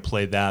if we're going to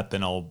play that,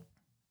 then I'll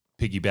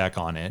piggyback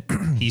on it.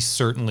 He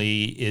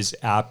certainly is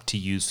apt to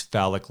use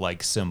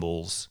phallic-like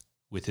symbols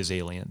with his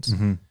aliens.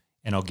 Mm-hmm.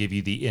 And I'll give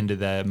you the end of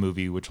that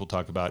movie, which we'll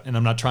talk about. And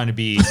I'm not trying to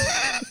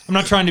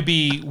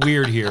be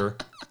weird here,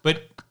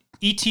 but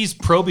E.T.'s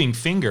probing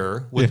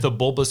finger with the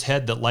bulbous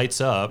head that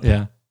lights up,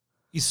 Yeah.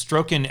 he's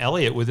stroking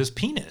Elliot with his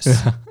penis.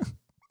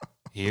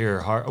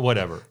 Here,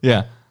 whatever.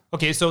 Yeah.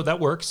 Okay, so that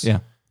works. Yeah.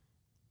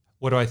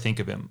 What do I think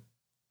of him?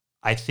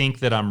 I think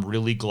that I'm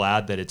really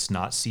glad that it's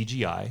not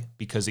CGI,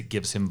 because it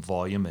gives him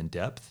volume and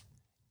depth.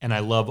 And I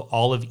love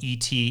all of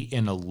E.T.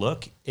 in a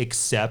look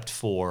except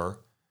for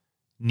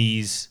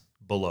knees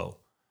below,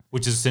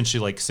 which is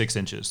essentially like 6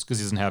 inches, because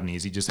he doesn't have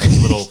knees. He just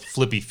has little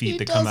flippy feet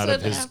that come out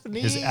of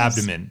his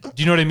abdomen. Do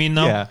you know what I mean,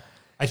 though? Yeah.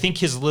 I think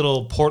his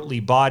little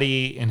portly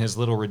body and his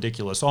little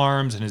ridiculous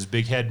arms and his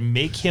big head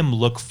make him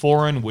look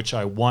foreign, which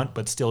I want,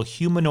 but still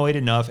humanoid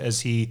enough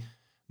as he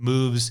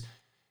moves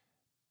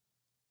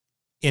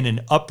in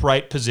an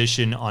upright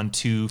position on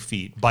 2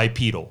 feet,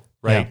 bipedal,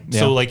 right? Yeah,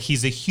 So yeah. like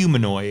he's a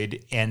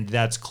humanoid, and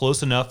that's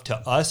close enough to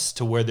us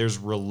to where there's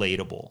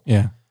relatable.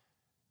 Yeah.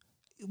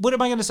 What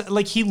am I going to say?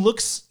 Like he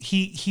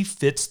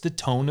fits the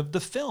tone of the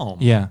film.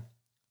 Yeah.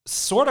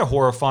 Sort of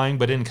horrifying,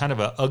 but in kind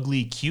of a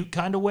ugly, cute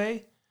kind of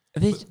way.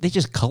 They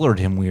just colored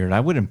him weird. I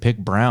wouldn't pick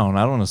brown.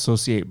 I don't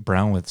associate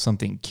brown with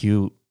something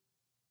cute.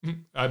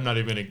 I'm not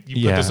even going to,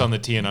 Yeah. put this on the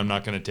tee and I'm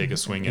not going to take a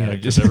swing at Yeah, it,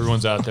 because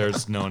everyone's out there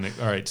is knowing it.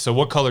 All right. So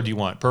what color do you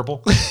want?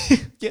 Purple?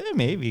 Yeah,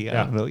 maybe.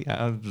 I don't know.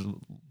 Yeah,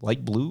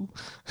 light blue.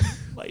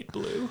 Light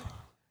blue.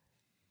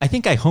 I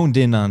think I honed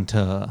in onto.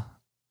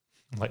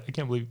 I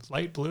can't believe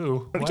light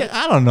blue. What?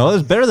 I don't know.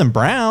 It's better than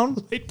brown.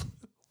 Light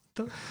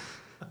blue.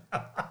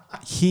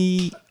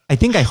 I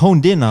think I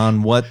honed in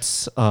on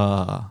what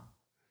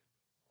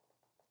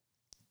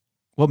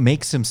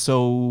makes him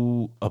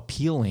so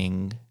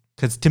appealing.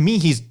 Because to me,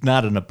 he's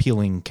not an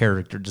appealing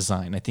character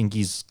design. I think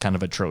he's kind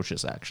of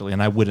atrocious, actually,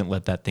 and I wouldn't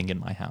let that thing in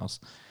my house.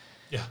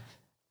 Yeah.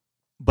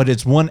 But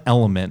it's one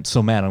element.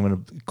 So, Matt, I'm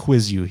going to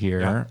quiz you here.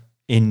 Yeah.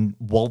 in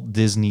Walt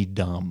Disney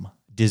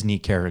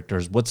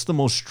characters, what's the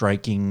most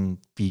striking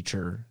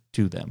feature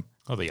to them?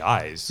 Oh, the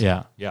eyes.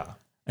 Yeah. Yeah.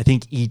 I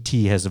think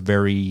E.T. has a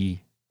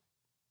very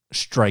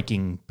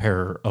striking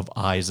pair of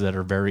eyes that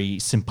are very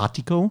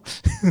simpatico.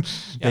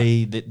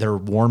 They're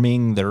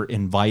warming, they're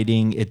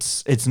inviting.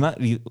 It's not,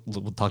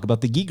 we'll talk about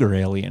the Giger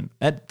alien.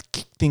 That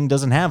thing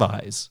doesn't have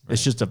eyes. Right.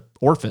 It's just a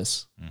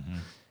orifice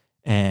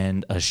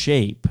and a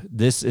shape.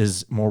 This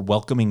is more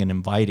welcoming and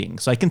inviting.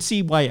 So I can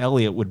see why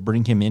Elliot would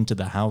bring him into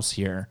the house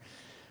here.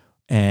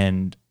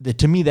 And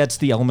to me, that's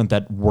the element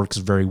that works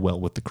very well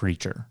with the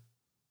creature.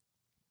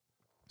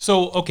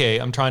 So, okay,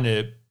 I'm trying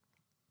to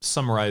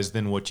summarize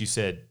then what you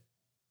said.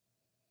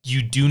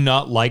 You do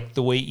not like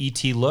the way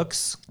E.T.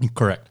 looks?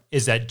 Correct.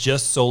 Is that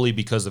just solely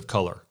because of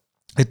color?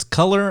 It's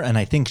color and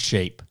I think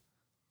shape.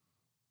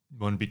 You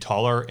want to be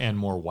taller and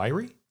more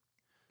wiry?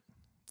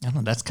 I don't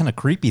know. That's kind of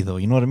creepy, though.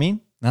 You know what I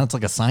mean? Now it's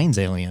like a signs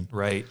alien.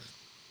 Right.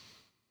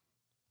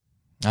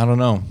 I don't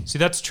know. See,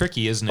 that's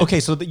tricky, isn't it? Okay,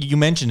 so you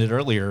mentioned it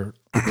earlier,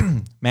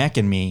 Mac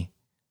and me.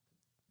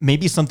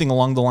 Maybe something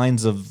along the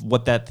lines of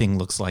what that thing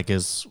looks like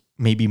is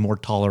maybe more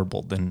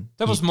tolerable than...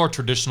 That was more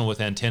traditional with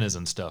antennas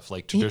and stuff,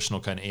 like traditional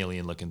kind of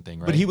alien-looking thing,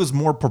 right? But he was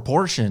more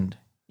proportioned.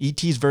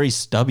 E.T.'s very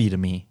stubby to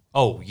me.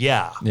 Oh,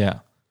 yeah. Yeah.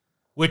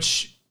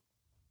 Which...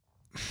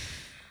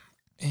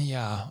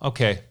 Yeah,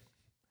 okay.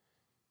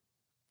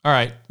 All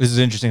right. This is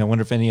interesting. I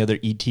wonder if any other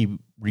E.T.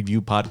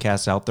 review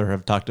podcasts out there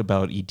have talked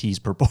about E.T.'s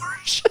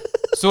proportion.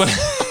 So...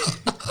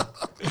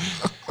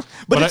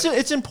 But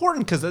it's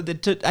important because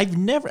I've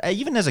never,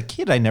 even as a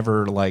kid, I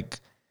never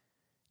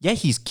yeah,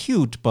 he's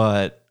cute,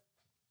 but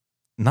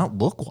not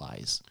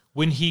look-wise.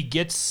 When he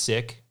gets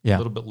sick a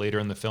little bit later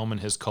in the film and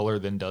his color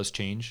then does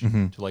change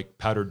to like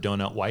powdered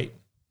donut white,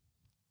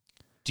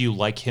 do you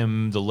like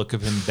him, the look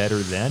of him better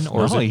then?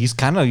 Or no, he's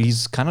kind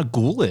of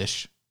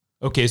ghoulish.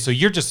 Okay, so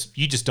you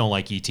just don't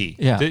like E.T.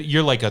 Yeah.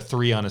 You're like a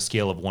 3 on a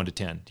scale of 1 to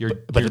 10.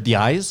 But the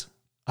eyes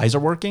are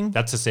working.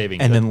 That's a saving.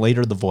 And then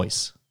later the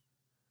voice.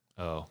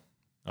 Oh,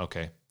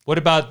 okay. What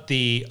about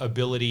the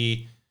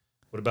ability?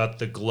 What about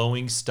the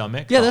glowing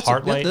stomach? Yeah, the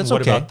heart light. That's and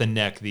what okay. about the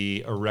neck?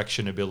 The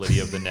erection ability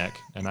of the neck.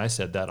 And I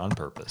said that on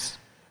purpose.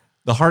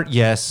 The heart,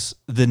 yes.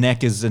 The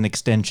neck is an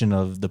extension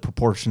of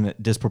the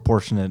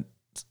disproportionate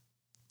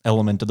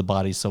element of the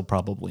body, so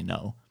probably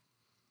no.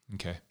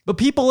 Okay. But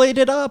people ate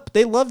it up.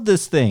 They loved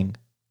this thing.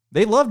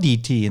 They loved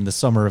E.T. in the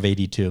summer of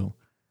 '82.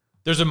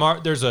 There's a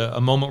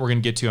moment we're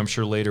going to get to, I'm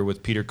sure, later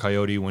with Peter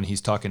Coyote when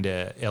he's talking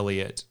to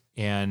Elliot,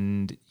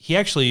 and he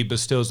actually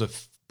bestows a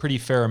pretty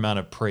fair amount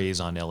of praise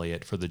on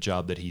Elliot for the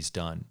job that he's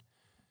done.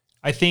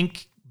 I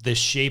think the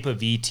shape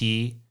of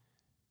E.T.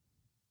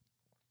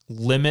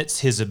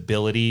 limits his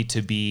ability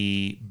to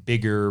be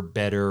bigger,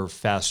 better,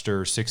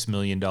 faster, $6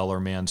 million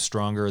man,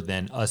 stronger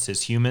than us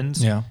as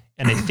humans. Yeah.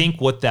 And I think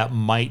what that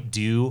might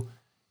do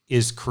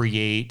is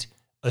create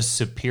a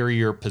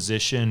superior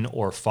position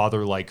or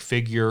father-like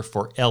figure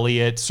for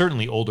Elliot,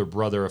 certainly older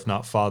brother, if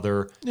not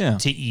father,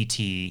 to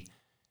E.T.,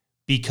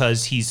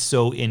 because he's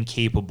so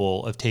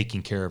incapable of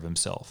taking care of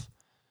himself.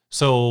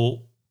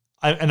 So,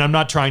 I'm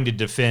not trying to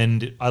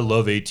defend, I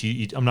love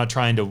E.T. I'm not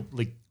trying to,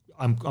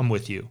 I'm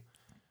with you.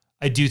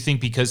 I do think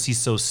because he's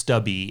so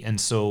stubby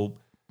and so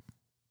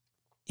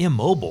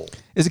immobile.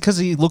 Is it because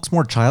he looks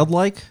more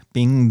childlike,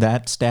 being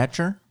that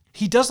stature?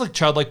 He does look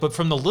childlike, but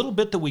from the little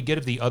bit that we get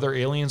of the other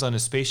aliens on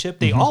his spaceship,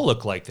 they all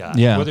look like that.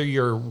 Yeah. Whether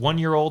you're 1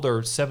 year old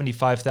or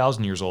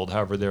 75,000 years old,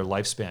 however their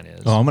lifespan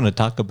is. Oh, I'm going to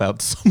talk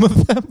about some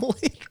of them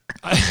later.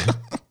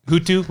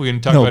 Hutu? We're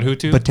going to talk about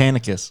Hutu?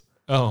 Botanicus.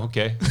 Oh,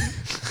 okay.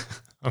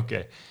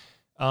 Okay.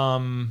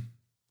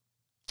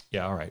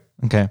 Yeah, all right.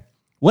 Okay.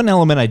 One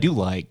element I do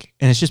like,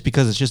 and it's just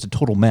because it's just a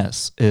total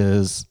mess,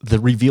 is the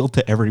reveal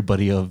to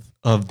everybody of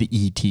the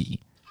E.T.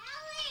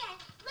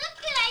 Elliot, look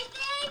what I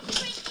made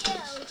for you.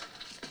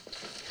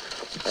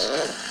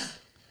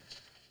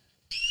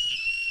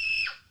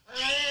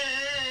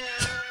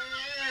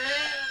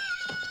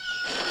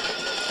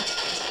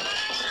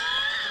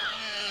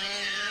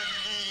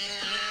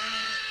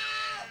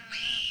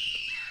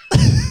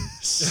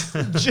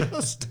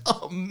 Just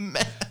a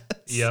mess.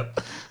 Yep.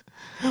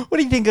 What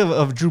do you think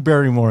of Drew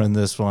Barrymore in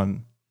this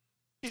one?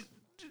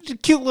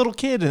 Cute little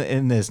kid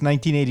in this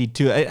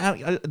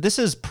 1982. This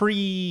is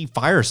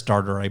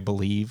pre-Firestarter, I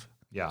believe.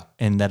 Yeah.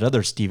 And that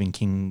other Stephen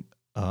King,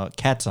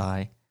 Cat's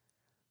Eye.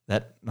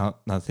 That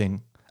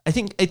nothing. I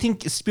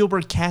think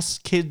Spielberg casts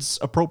kids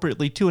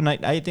appropriately too, and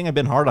I think I've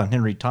been hard on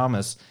Henry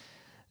Thomas.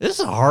 This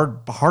is a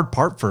hard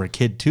part for a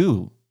kid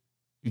too.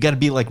 You got to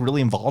be like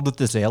really involved with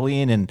this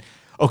alien. And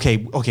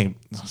okay,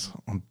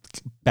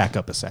 back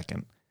up a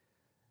second.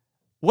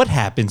 What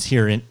happens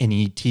here in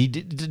E.T.?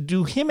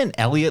 Do him and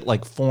Elliot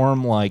like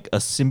form like a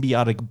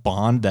symbiotic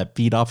bond that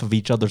feed off of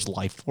each other's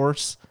life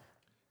force?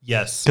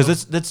 Yes.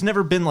 Because that's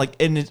never been like,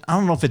 and I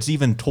don't know if it's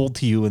even told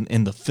to you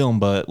in the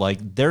film, but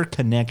like their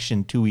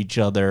connection to each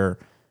other,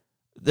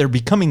 they're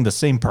becoming the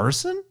same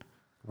person?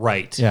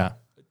 Right. Yeah.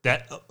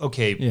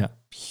 Okay. Yeah.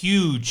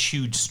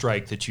 Huge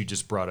strike that you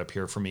just brought up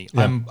here for me.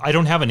 Yeah. I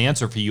don't have an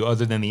answer for you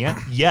other than the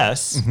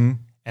yes.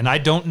 And I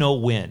don't know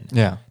when.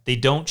 Yeah. They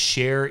don't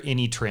share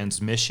any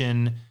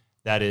transmission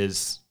that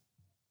is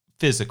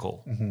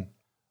physical.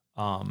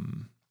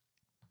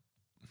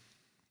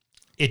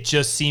 It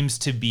just seems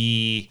to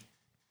be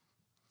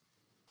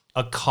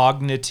a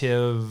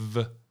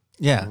cognitive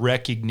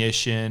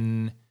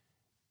recognition,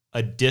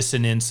 a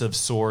dissonance of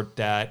sort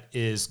that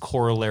is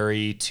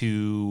corollary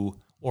to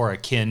or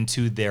akin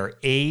to their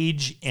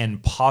age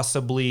and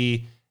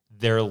possibly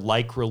their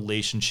like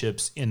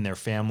relationships in their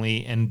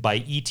family. And by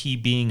E.T.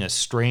 being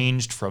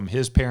estranged from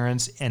his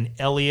parents and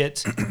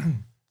Elliot,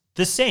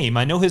 the same.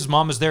 I know his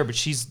mom is there, but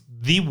she's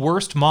the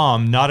worst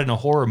mom, not in a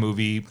horror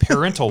movie,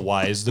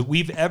 parental-wise, that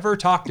we've ever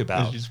talked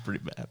about. She's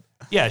pretty bad.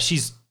 Yeah,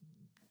 she's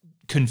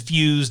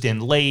confused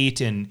and late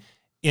and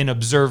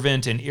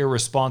inobservant and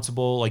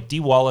irresponsible. Like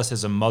Dee Wallace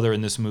as a mother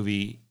in this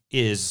movie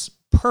is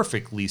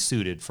perfectly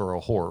suited for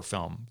a horror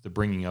film, the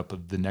bringing up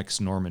of the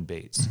next Norman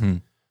Bates.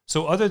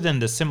 So other than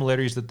the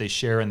similarities that they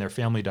share in their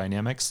family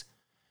dynamics,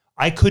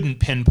 I couldn't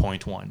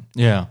pinpoint one.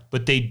 Yeah.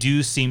 But they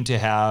do seem to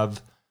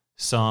have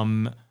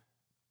some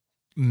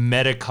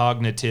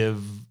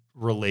metacognitive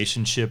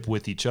relationship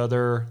with each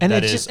other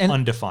that is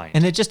undefined.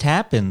 And it just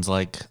happens.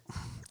 Like,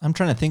 I'm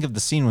trying to think of the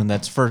scene when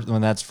that's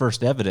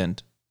first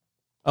evident.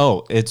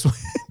 Oh, it's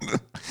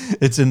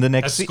it's in the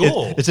next scene.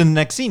 School. It's in the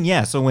next scene.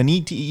 Yeah. So when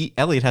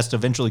Elliot has to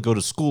eventually go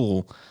to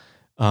school,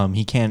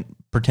 he can't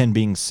pretend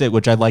being sick,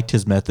 which I liked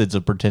his methods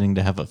of pretending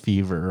to have a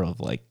fever, of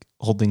like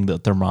holding the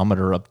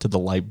thermometer up to the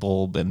light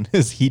bulb and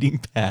his heating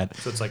pad.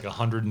 So it's like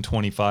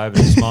 125,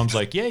 and his mom's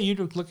like, "Yeah, you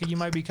look like you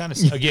might be kind of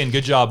sick." Again,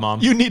 good job,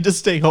 Mom. You need to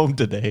stay home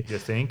today. You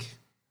think?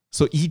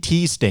 So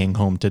E.T.'s staying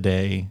home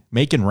today,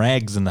 making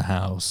rags in the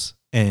house.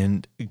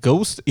 And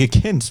Ghost,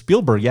 again,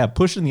 Spielberg,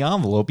 pushing the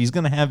envelope. He's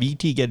going to have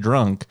E.T. get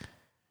drunk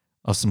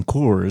of some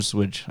Coors,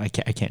 which I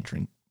can't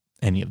drink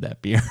any of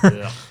that beer.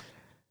 Yeah.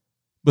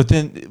 But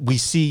then we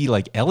see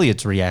like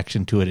Elliot's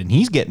reaction to it, and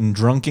he's getting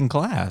drunk in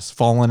class,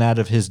 falling out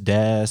of his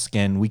desk.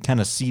 And we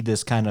kind of see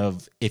this kind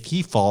of, if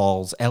he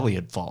falls,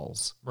 Elliot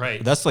falls.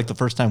 Right. That's like the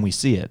first time we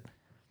see it.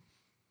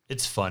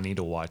 It's funny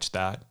to watch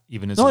that,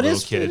 even as a little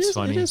kid. It's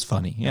funny. It is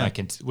funny, yeah.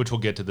 Which we'll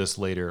get to this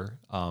later.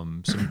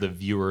 Some of the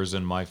viewers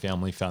in my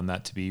family found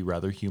that to be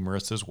rather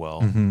humorous as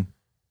well. Mm-hmm.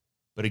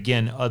 But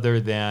again,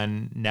 other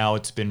than now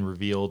it's been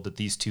revealed that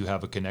these two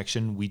have a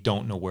connection, we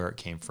don't know where it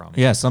came from.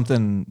 Yeah,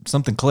 something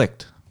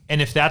clicked.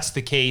 And if that's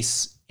the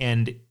case,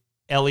 and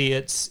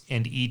Elliot's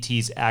and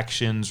E.T.'s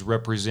actions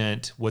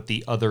represent what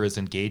the other is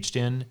engaged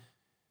in,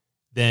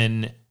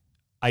 then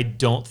I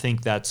don't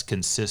think that's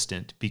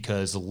consistent,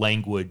 because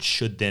language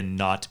should then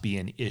not be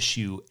an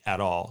issue at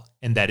all.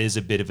 And that is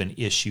a bit of an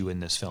issue in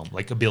this film,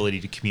 like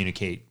ability to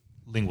communicate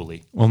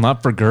lingually. Well,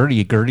 not for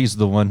Gertie. Gertie's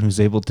the one who's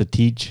able to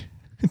teach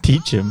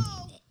him.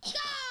 Oh,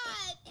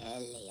 God!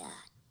 Elliot.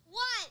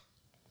 What?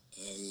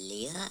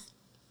 Elliot.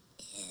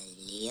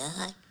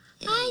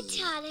 I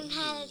taught him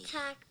how to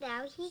talk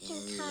now. He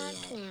can talk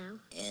now.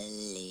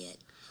 Elliot.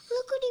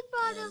 Look what he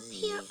brought up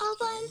here all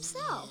by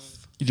himself.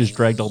 You just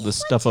dragged all this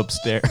stuff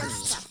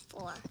upstairs.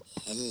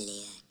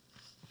 Elliot.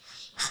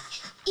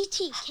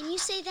 E.T., can you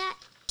say that?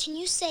 Can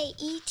you say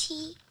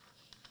E.T.?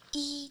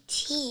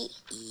 E.T.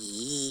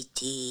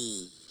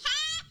 E.T.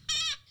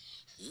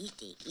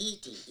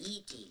 E.T.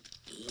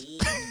 E.T.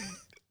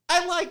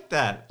 I like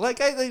that. Like,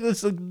 I think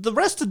the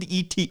rest of the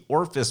E.T.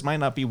 orifice might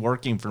not be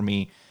working for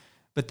me,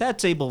 but that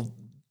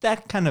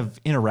kind of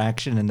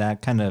interaction and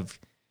that kind of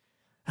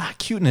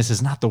cuteness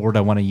is not the word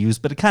I want to use,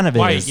 but it kind of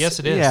is. Yes,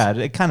 it is. Yeah,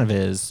 it kind of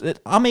is.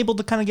 I'm able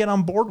to kind of get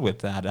on board with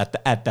that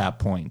at that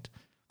point.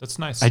 That's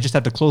nice. I just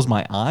have to close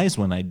my eyes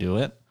when I do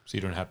it. So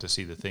you don't have to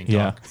see the thing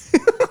Yeah. talk.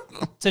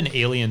 It's an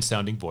alien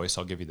sounding voice,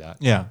 I'll give you that.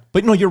 Yeah.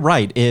 But no, you're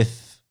right.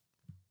 If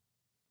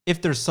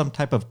there's some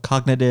type of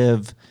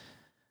cognitive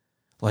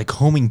like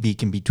homing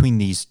beacon between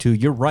these two,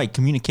 you're right.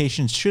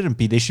 Communications shouldn't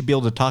be. They should be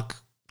able to talk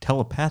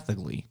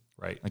telepathically.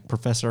 Right. Like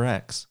Professor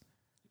X.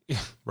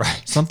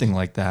 Right. Something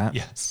like that.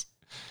 Yes.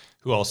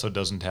 Who also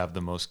doesn't have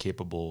the most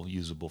capable,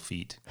 usable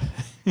feet.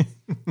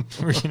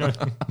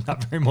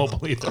 Not very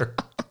mobile either.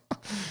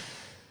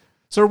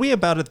 So are we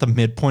about at the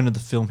midpoint of the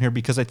film here?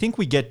 Because I think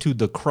we get to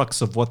the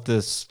crux of what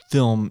this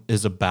film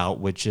is about,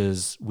 which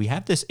is we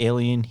have this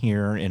alien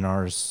here in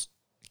ours.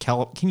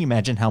 Can you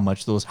imagine how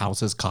much those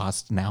houses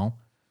cost now?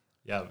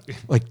 Yeah.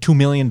 Like $2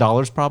 million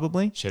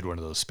probably? She had one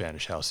of those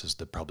Spanish houses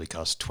that probably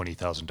cost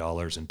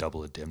 $20,000 in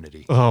double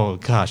indemnity. Oh,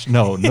 gosh.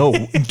 No.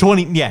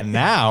 20. Yeah,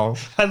 now.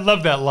 I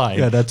love that line.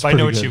 Yeah, that's I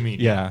know pretty what good. you mean.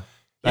 Yeah.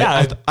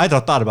 Yeah. I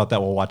thought about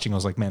that while watching. I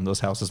was like, man, those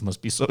houses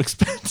must be so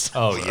expensive.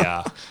 Oh,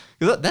 yeah.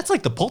 That's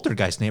like the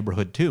Poltergeist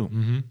neighborhood, too.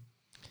 Mm-hmm.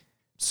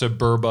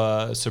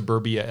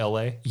 Suburbia,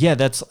 LA. Yeah,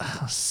 that's...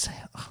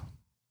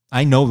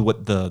 I know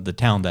what the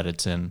town that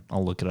it's in.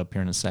 I'll look it up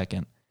here in a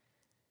second.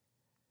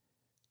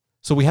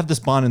 So we have this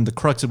Bond in the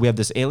crux. We have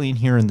this alien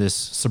here in this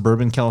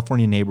suburban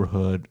California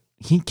neighborhood.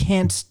 He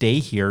can't stay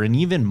here. And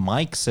even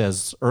Mike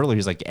says earlier,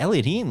 he's like,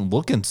 Elliot, he ain't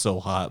looking so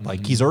hot.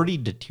 Like, he's already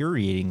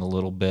deteriorating a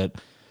little bit.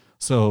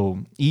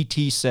 So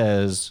E.T.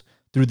 says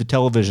through the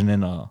television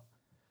in a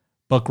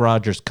Buck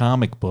Rogers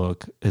comic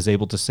book is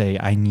able to say,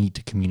 I need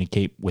to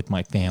communicate with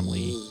my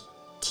family.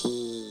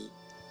 E.T.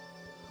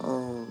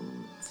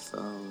 home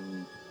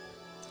phone.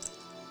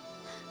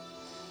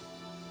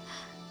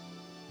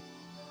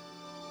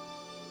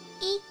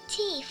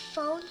 E.T.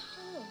 phone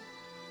home.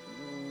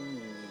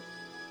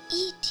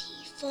 E.T.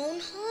 phone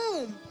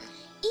home.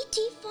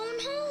 E.T. phone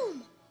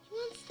home. He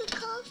wants to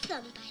call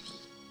somebody.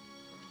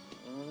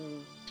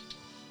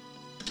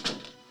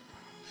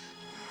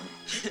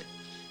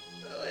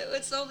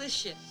 What's all this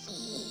shit?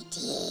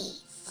 E.T.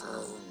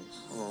 phone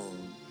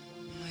home.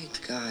 My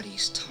God,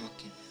 he's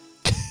talking.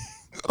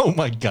 Oh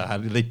my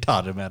God, they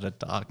taught him how to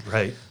talk.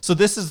 Right. So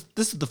this is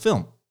the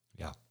film.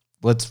 Yeah.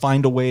 Let's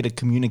find a way to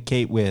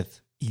communicate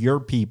with your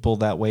people.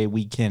 That way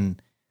we can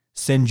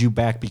send you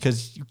back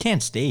because you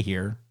can't stay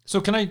here. So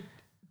let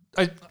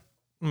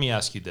me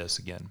ask you this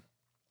again.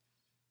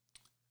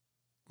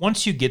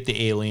 Once you get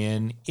the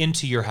alien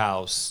into your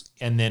house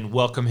and then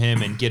welcome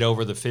him and get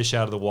over the fish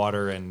out of the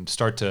water and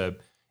start to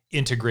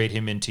integrate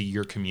him into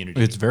your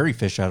community. It's very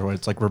fish out of water.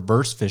 It's like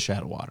reverse fish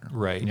out of water.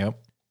 Right. Yep.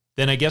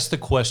 Then I guess the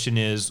question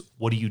is,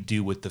 what do you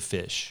do with the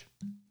fish?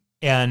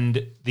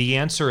 And the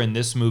answer in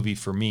this movie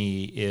for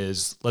me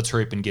is, let's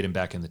hurry up and get him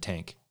back in the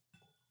tank.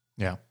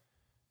 Yeah.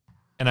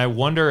 And I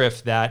wonder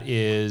if that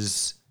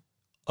is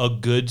a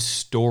good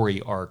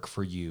story arc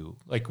for you.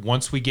 Like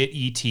once we get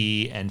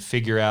E.T. and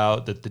figure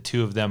out that the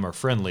two of them are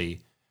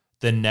friendly,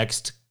 the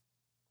next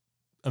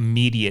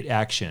immediate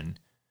action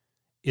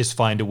is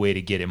find a way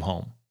to get him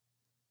home.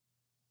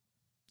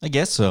 I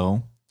guess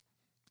so.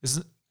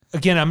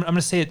 Again, I'm going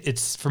to say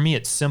it's for me,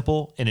 it's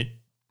simple and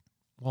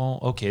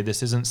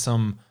this isn't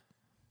some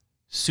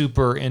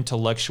super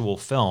intellectual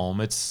film.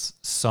 It's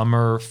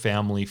summer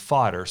family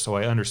fodder. So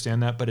I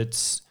understand that, but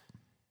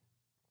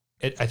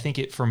I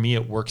think for me,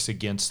 it works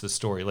against the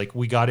story. Like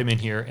we got him in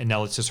here and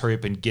now let's just hurry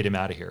up and get him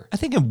out of here. I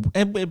think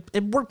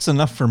it works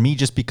enough for me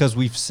just because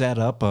we've set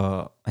up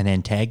an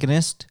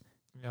antagonist,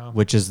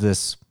 which is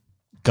this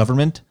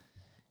government.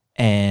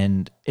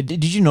 And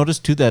did you notice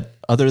too that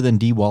other than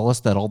Dee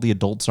Wallace, that all the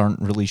adults aren't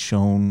really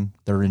shown?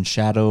 They're in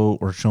shadow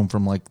or shown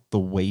from like the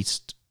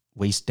waist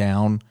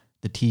down,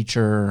 the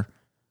teacher,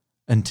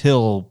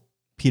 until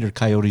Peter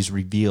Coyote's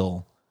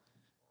reveal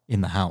in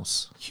the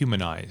house.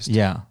 Humanized.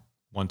 Yeah.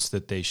 Once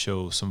that they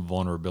show some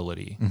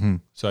vulnerability. Mm-hmm.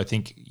 So I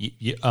think,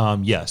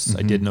 yes,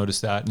 I did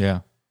notice that. Yeah.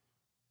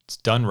 It's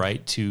done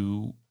right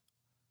to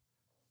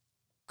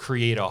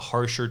create a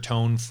harsher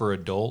tone for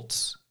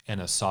adults and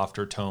a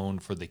softer tone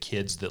for the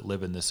kids that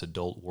live in this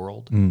adult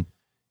world. Mm.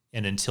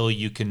 And until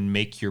you can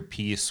make your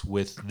peace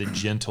with the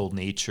gentle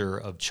nature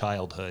of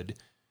childhood,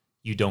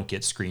 you don't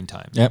get screen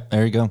time. Yep.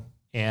 There you go.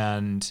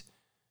 And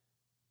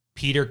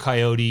Peter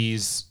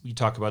Coyote's, you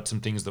talk about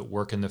some things that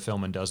work in the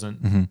film and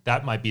doesn't.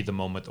 That might be the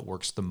moment that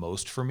works the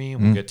most for me.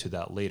 And we'll get to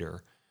that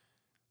later.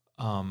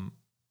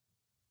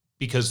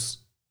 Because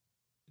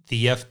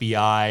the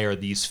FBI or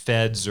these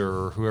feds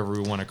or whoever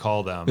we want to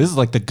call them. This is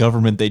like the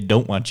government they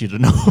don't want you to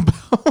know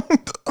about.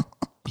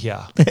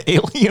 Yeah. The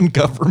alien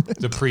government.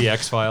 The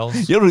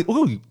pre-X-Files. Yeah.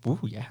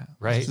 Yeah.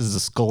 Right. This is a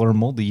Sculler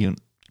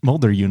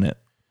Mulder unit.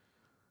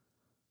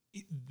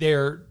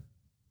 They're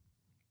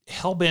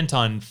hell-bent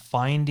on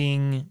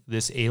finding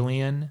this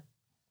alien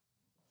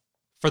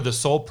for the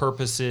sole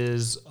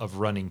purposes of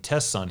running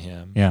tests on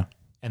him. Yeah.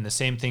 And the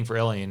same thing for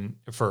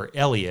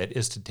Elliot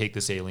is to take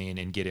this alien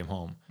and get him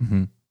home.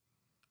 Mm-hmm.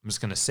 I'm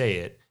just going to say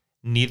it.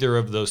 Neither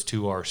of those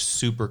two are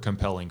super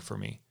compelling for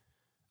me.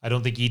 I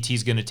don't think E.T.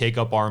 is going to take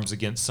up arms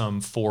against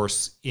some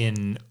force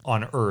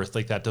on Earth.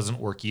 Like that doesn't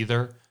work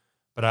either.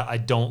 But I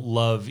don't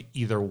love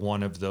either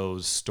one of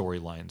those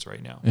storylines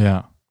right now.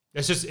 Yeah.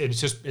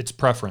 It's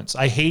preference.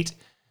 I hate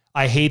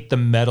the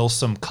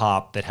meddlesome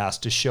cop that has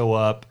to show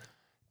up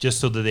just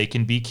so that they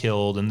can be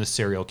killed in the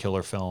serial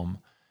killer film.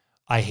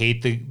 I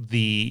hate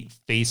the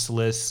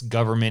faceless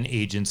government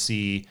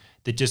agency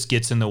that just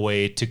gets in the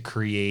way to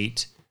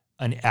create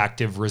an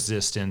active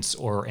resistance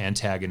or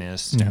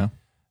antagonist. Yeah.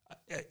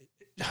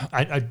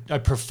 I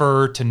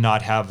prefer to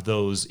not have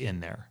those in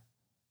there.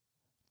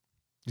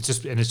 It's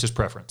just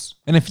preference.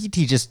 And if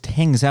E.T. just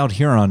hangs out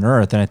here on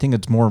Earth, and I think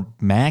it's more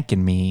Mac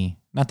and me,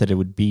 not that it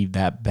would be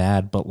that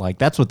bad, but like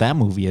that's what that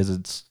movie is.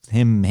 It's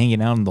him hanging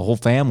out and the whole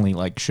family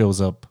like shows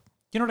up.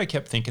 You know what I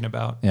kept thinking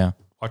about? Yeah.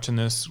 Watching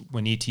this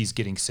when E.T.'s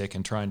getting sick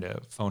and trying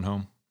to phone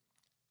home.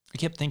 I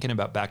kept thinking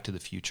about Back to the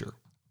Future.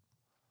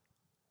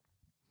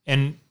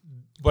 And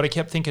what I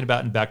kept thinking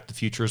about in Back to the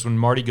Future is when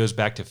Marty goes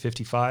back to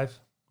 55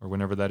 or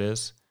whenever that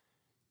is,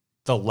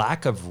 the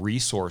lack of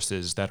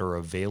resources that are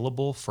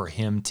available for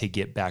him to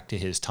get back to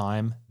his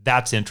time,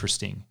 that's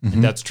interesting. Mm-hmm.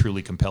 And that's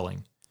truly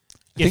compelling.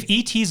 If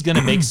E.T.'s going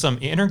to make some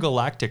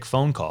intergalactic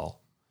phone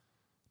call,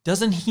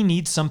 doesn't he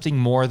need something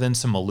more than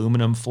some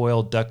aluminum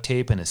foil, duct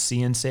tape, and a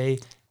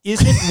CNC?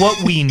 Isn't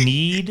what we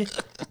need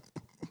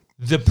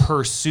the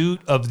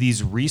pursuit of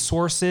these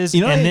resources?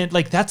 And then,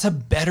 like, that's a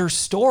better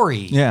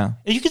story. Yeah.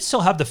 And you could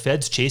still have the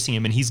feds chasing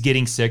him, and he's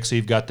getting sick, so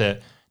you've got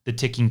the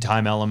ticking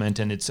time element,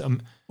 and it's...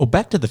 Well,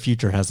 Back to the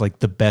Future has, like,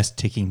 the best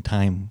ticking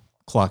time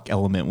clock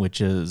element,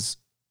 which is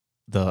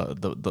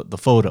the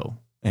photo,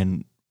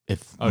 and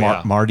if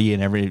yeah. Marty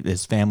and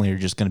his family are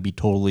just going to be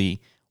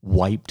totally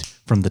wiped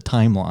from the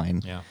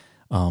timeline, Yeah.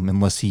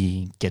 Unless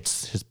he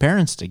gets his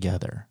parents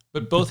together.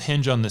 But both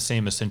hinge on the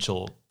same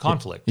essential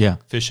conflict. Yeah.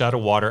 Fish out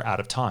of water, out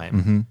of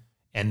time.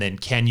 And then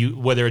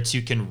whether it's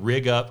you can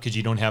rig up because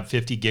you don't have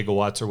 50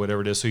 gigawatts or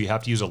whatever it is, so you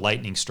have to use a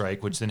lightning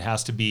strike, which then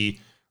has to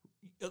be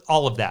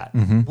all of that.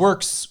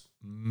 Works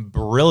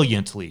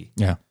brilliantly.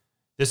 Yeah.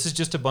 This is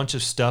just a bunch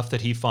of stuff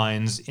that he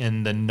finds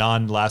in the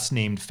non-last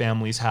named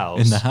family's house.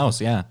 In the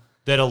house, yeah.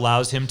 That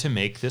allows him to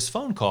make this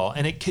phone call.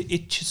 And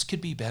it just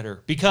could be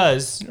better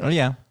because Oh,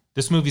 yeah.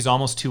 this movie's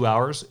almost 2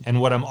 hours. And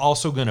what I'm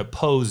also going to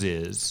pose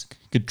is...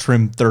 Could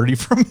trim 30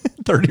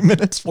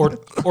 minutes from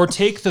or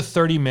take the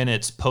 30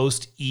 minutes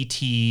post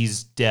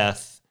E.T.'s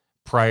death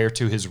prior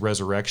to his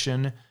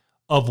resurrection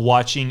of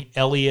watching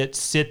Elliot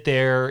sit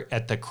there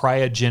at the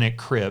cryogenic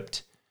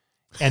crypt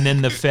and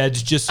then the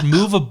feds just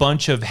move a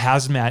bunch of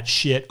hazmat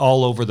shit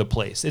all over the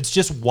place. It's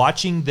just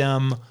watching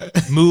them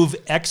move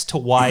X to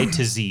Y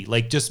to Z,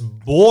 like just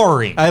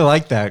boring. I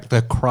like that.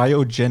 The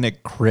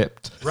cryogenic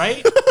crypt.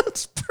 Right?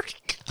 That's pretty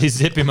good. They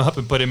zip him up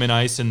and put him in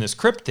ice in this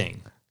crypt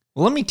thing.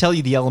 Well, let me tell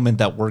you the element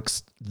that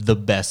works the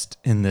best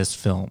in this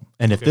film.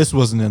 And if this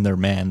wasn't in there,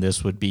 man,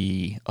 this would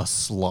be a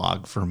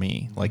slog for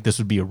me. Like, this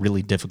would be a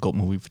really difficult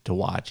movie to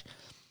watch.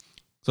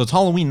 So it's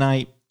Halloween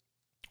night.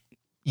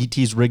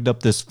 E.T.'s rigged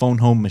up this phone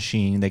home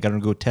machine. They got to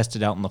go test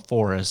it out in the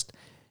forest.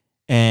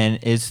 And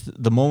it's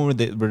the moment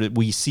that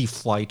we see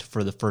flight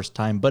for the first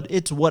time, but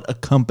it's what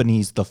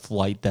accompanies the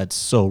flight that's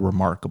so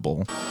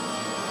remarkable.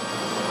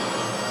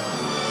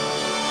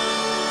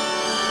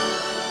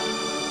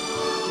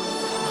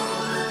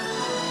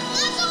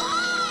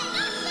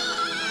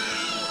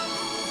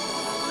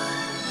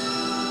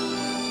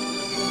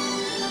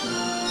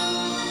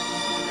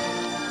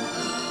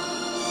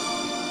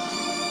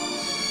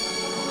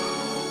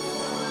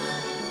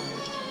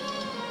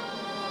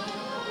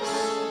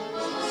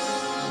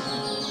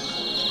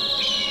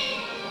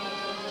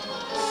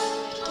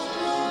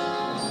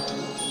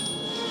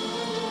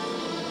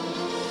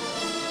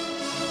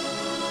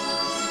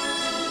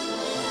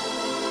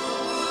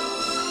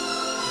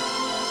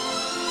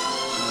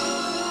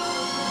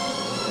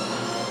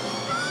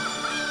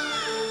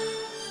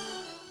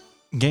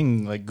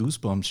 Getting like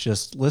goosebumps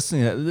just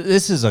listening.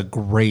 This is a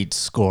great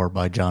score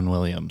by John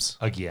Williams.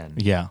 Again.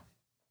 Yeah.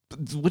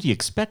 What do you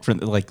expect from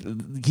like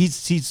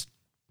he's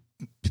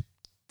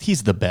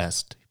the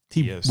best.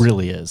 He Yes.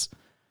 really is.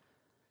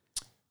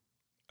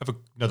 I have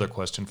another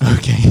question for you.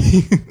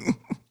 Okay.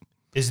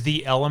 Is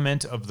the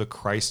element of the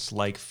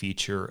Christ-like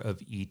feature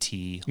of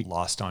E.T.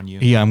 lost on you?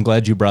 Yeah, I'm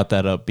glad you brought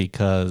that up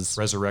because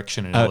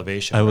Resurrection and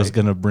elevation. I was right?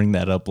 going to bring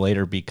that up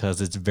later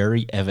because it's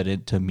very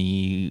evident to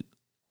me.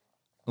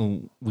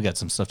 We got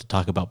some stuff to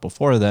talk about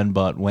before then,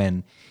 but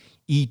when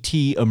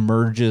E.T.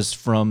 emerges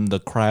from the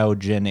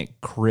cryogenic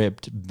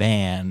crypt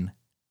van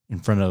in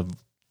front of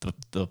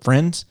the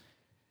friends,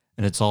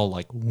 and it's all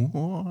like,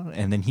 whoa,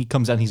 and then he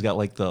comes out and he's got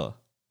like the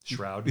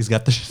Shroud. he's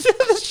got the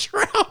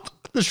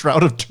the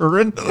shroud of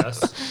Turin.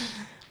 Yes.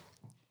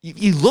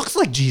 He looks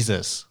like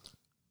Jesus.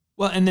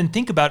 Well, and then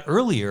think about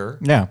earlier,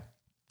 Yeah.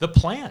 the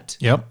plant.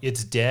 Yep.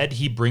 It's dead.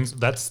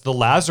 That's the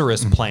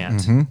Lazarus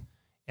plant. Mhm.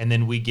 And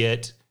then we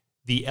get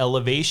the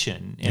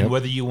elevation. And Yep.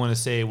 whether you want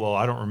to say, well,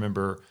 I don't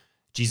remember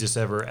Jesus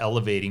ever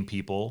elevating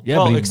people. Yeah,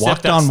 well, but he except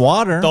walked that's on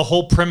water. The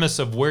whole premise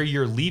of where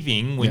you're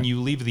leaving when Yeah.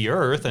 you leave the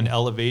earth, an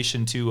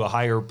elevation to a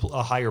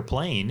higher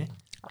plane.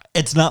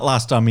 It's not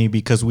lost on me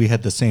because we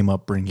had the same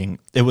upbringing.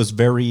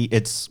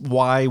 It's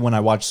why when I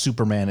watch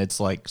Superman, it's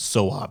like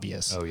so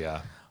obvious. Oh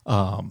yeah.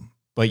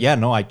 But yeah,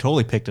 no, I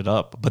totally picked it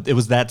up. But it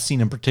was that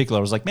scene in particular.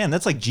 I was like, man,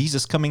 that's like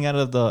Jesus coming out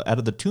of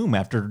the tomb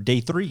after day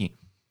 3.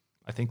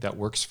 I think that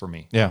works for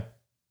me. Yeah.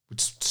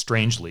 Which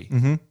strangely.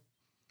 Mm-hmm.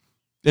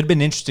 It'd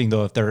been interesting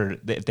though if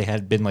they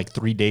had been like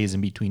 3 days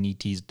in between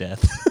ET's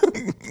death.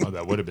 Oh,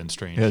 that would have been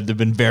strange. It'd have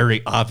been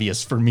very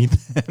obvious for me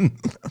then.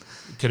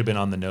 It could have been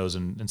on the nose,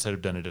 and instead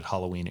of done it at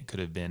Halloween, it could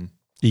have been.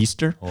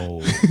 Easter.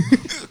 Oh.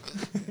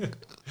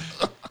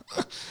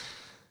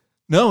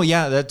 No,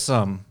 yeah, that's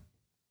no,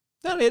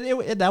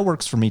 that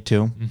works for me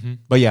too. Mm-hmm.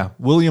 But yeah,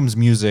 Williams'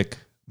 music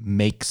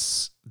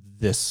makes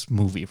this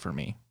movie for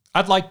me.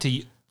 I'd like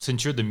to,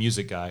 since you're the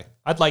music guy,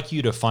 I'd like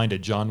you to find a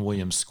John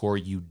Williams score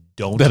you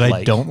don't That like.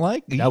 I don't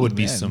like. That would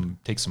be Man.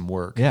 take some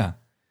work. Yeah.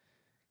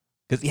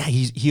 Because yeah,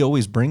 he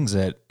always brings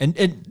it,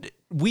 and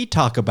we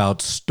talk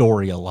about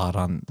story a lot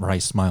on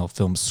Rice Smile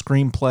Films.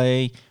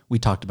 Screenplay. We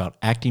talked about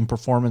acting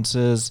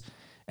performances,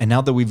 and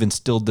now that we've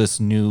instilled this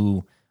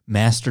new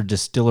master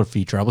distiller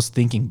feature, I was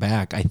thinking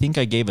back. I think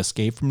I gave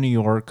Escape from New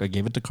York. I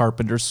gave it to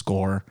Carpenter's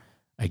score.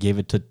 I gave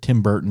it to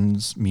Tim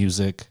Burton's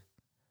music.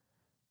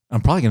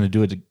 I'm probably going to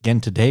do it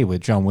again today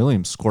with John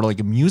Williams' score.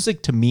 Like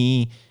music to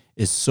me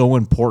is so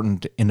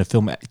important in a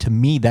film. To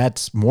me,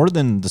 that's more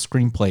than the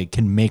screenplay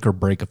can make or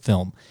break a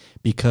film,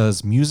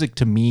 because music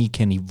to me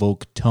can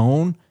evoke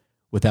tone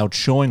without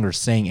showing or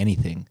saying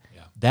anything.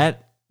 Yeah.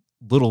 That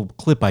little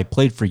clip I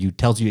played for you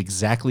tells you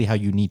exactly how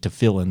you need to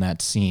feel in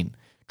that scene.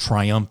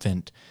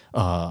 triumphant,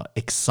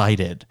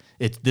 excited.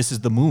 This is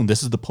the moon.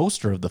 This is the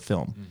poster of the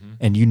film.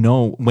 And you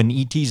know, when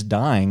E.T.'s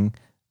dying,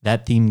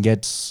 that theme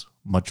gets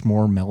much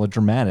more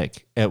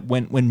melodramatic.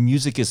 When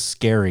music is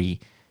scary,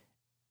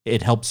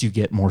 it helps you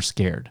get more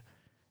scared.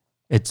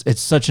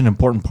 It's such an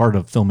important part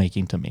of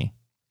filmmaking to me.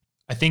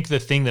 I think the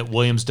thing that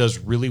Williams does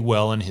really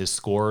well in his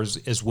scores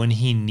is when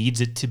he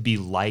needs it to be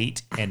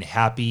light and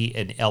happy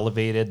and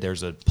elevated,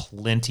 there's a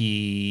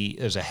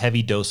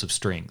heavy dose of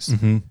strings.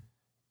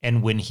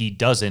 And when he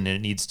doesn't, and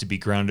it needs to be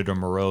grounded or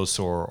morose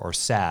or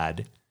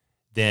sad,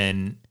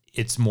 then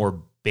it's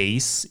more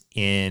bass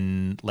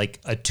in like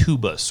a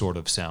tuba sort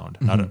of sound,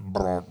 not a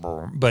brr,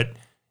 brr. But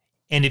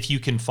if you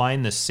can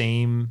find the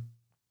same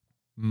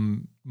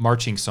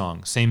marching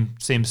song, same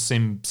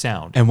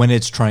sound. And when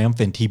it's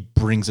triumphant, he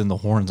brings in the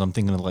horns. I'm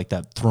thinking of like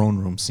that throne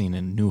room scene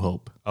in New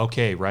Hope.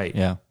 Okay, right.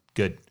 Yeah.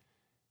 Good.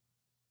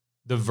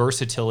 The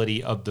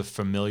versatility of the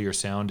familiar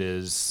sound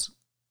is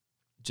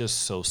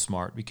just so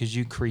smart because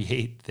you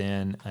create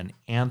then an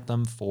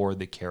anthem for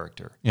the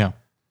character. Yeah.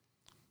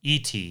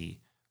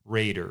 E.T.,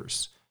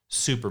 Raiders,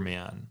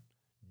 Superman,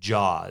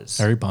 Jaws.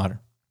 Harry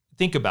Potter.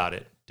 Think about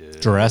it.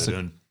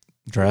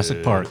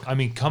 Jurassic Park. I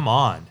mean, come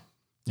on.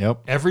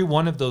 Yep. Every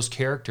one of those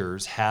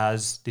characters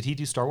has... Did he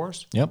do Star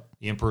Wars? Yep.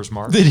 The Emperor's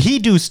Mark? Did he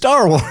do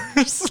Star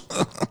Wars?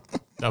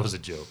 That was a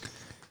joke.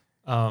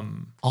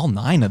 All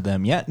 9 of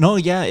them. Yeah. No,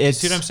 yeah.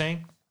 See what I'm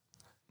saying?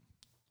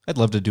 I'd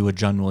love to do a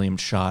John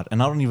Williams shot.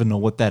 And I don't even know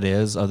what that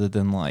is other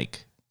than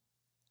like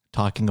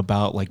talking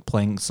about like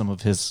playing some of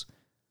the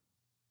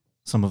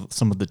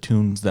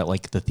tunes that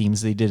like the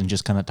themes they did and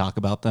just kind of talk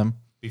about them.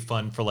 Be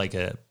fun for like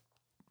a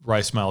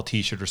Rice Smile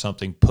t-shirt or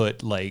something.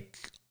 Put like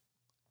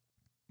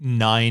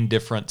 9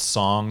 different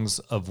songs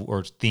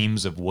or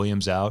themes of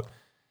Williams out,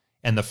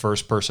 and the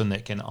first person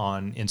that can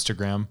on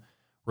Instagram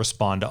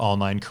respond to all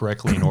 9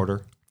 correctly in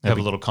order. Have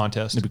a little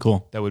contest. That'd be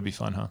cool. That would be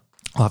fun, huh?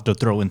 I'll have to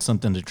throw in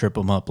something to trip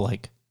them up,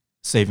 like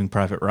Saving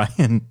Private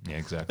Ryan. Yeah,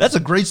 exactly. That's a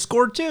great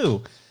score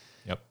too.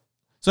 Yep.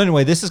 So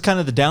anyway, this is kind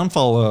of the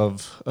downfall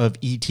of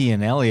E.T.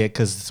 and Elliot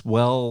because,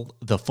 well,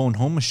 the phone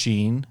home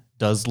machine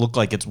does look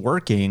like it's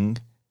working.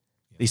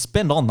 They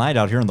spend all night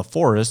out here in the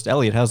forest.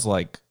 Elliot has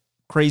like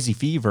crazy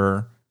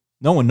fever.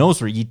 No one knows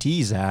where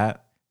E.T.'s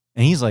at.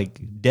 And he's like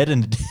dead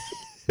in the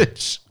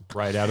ditch.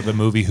 Right out of the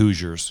movie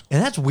Hoosiers.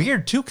 And that's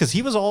weird too because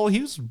he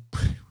was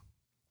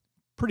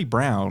pretty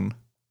brown.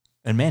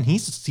 And man,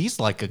 he's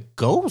like a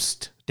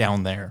ghost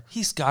down there.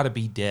 He's got to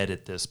be dead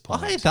at this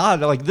point. I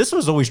thought like this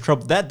was always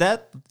trouble.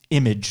 That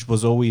image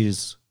was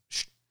always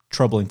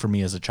troubling for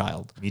me as a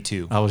child. Me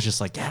too. I was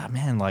just like, yeah,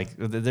 man, like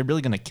they're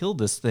really gonna kill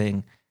this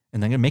thing,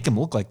 and they're gonna make him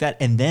look like that.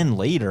 And then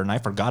later, and I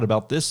forgot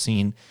about this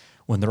scene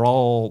when they're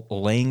all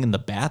laying in the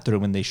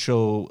bathroom and they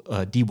show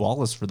Dee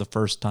Wallace for the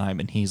first time,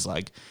 and he's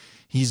like,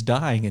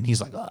 dying, and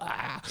he's like,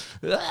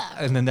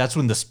 and then that's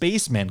when the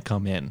spacemen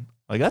come in.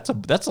 Like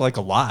that's like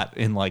a lot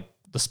in like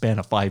the span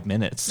of 5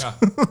 minutes.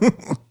 Yeah.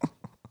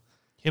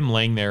 Him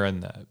laying there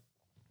in the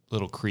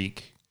little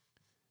creek,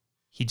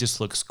 he just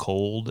looks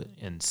cold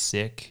and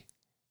sick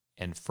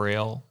and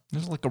frail.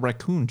 There's like a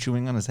raccoon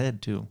chewing on his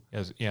head too.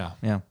 Yeah.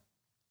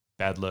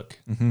 Bad look.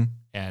 Mm-hmm.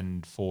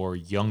 And for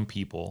young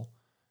people,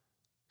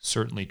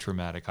 certainly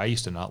traumatic. I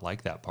used to not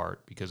like that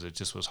part because it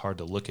just was hard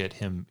to look at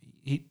him.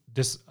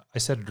 I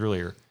said it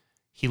earlier.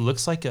 He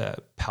looks like a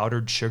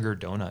powdered sugar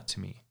donut to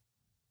me.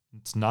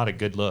 It's not a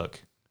good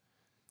look.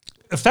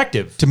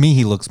 Effective. To me,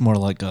 he looks more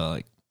like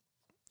a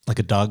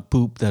dog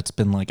poop that's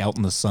been like out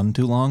in the sun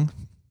too long.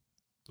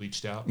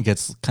 Bleached out. It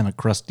gets kind of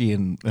crusty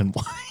and You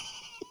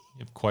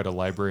have quite a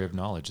library of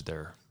knowledge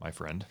there, my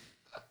friend.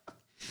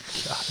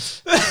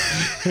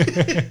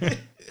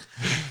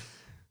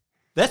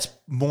 That's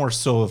more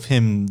so of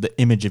him, the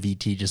image of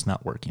E.T. just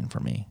not working for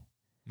me.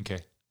 Okay.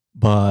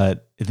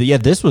 But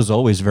this was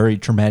always very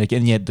traumatic.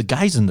 And yet the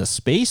guys in the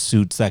space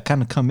suits that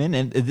kind of come in,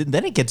 and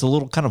then it gets a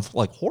little kind of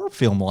like horror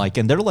film-like,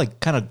 and they're like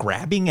kind of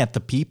grabbing at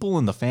the people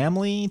in the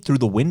family through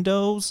the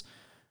windows.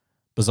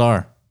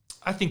 Bizarre.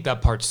 I think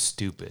that part's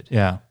stupid.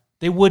 Yeah.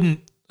 They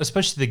wouldn't,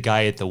 especially the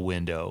guy at the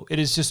window. It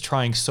is just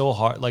trying so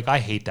hard. Like, I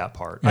hate that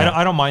part. Yeah.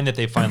 I don't mind that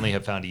they finally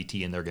have found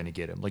E.T. and they're going to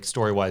get him. Like,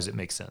 story-wise, it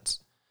makes sense.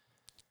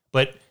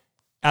 But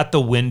at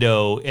the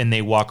window and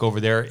they walk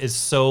over there is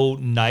so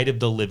Night of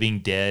the Living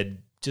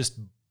Dead, just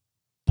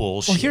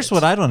bullshit. Well, here's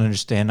what I don't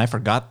understand. I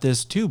forgot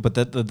this too, but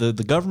that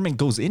the government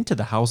goes into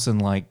the house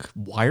and like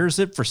wires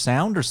it for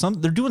sound or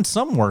something. They're doing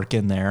some work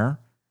in there.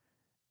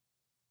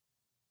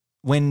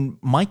 When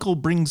Michael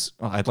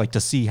I'd like to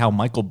see how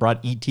Michael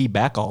brought E.T.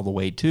 back all the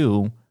way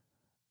too.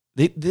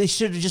 They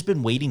should have just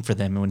been waiting for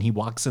them when he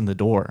walks in the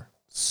door.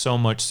 So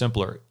much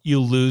simpler. You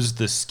lose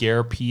the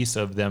scare piece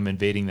of them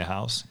invading the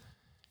house,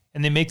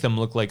 and they make them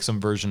look like some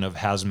version of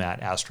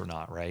hazmat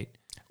astronaut, right?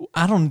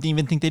 I don't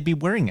even think they'd be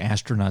wearing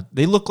astronaut.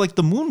 They look like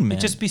the moon men.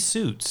 It'd just be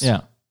suits.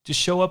 Yeah. Just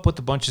show up with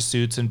a bunch of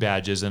suits and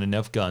badges and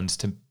enough guns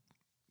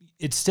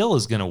it still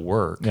is going to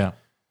work. Yeah.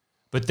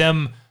 But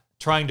them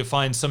trying to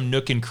find some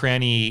nook and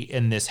cranny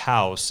in this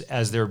house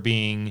as they're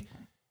being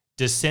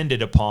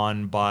descended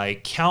upon by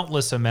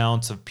countless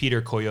amounts of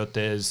Peter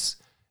Coyotes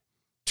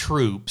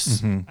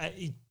troops.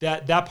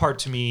 That part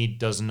to me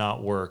does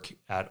not work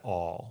at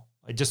all.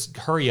 I just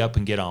hurry up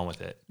and get on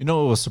with it. You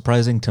know what was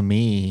surprising to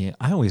me?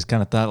 I always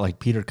kind of thought like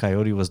Peter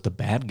Coyote was the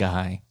bad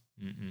guy.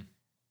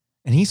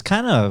 And he's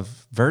kind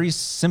of very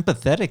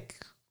sympathetic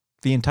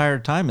the entire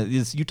time.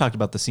 You talked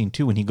about the scene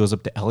too when he goes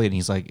up to Elliot and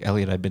he's like,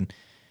 Elliot, I've been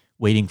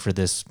waiting for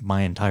this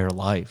my entire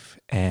life.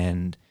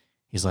 And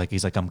he's like,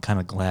 I'm kind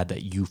of glad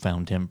that you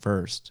found him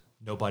first.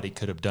 Nobody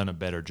could have done a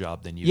better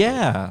job than you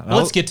Yeah. did. Well,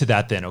 let's get to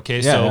that then,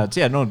 okay? No,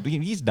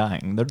 he's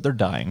dying. They're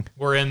dying.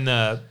 We're in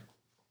the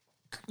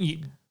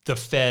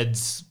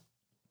Fed's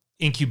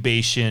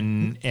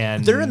incubation,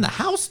 and They're in the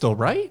house though,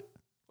 right?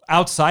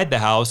 outside the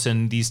house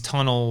and these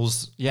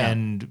tunnels Yeah.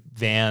 and I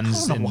vans.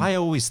 don't know and why I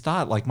always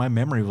thought like my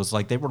memory was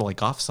like they were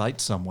like off-site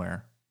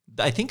somewhere.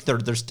 I think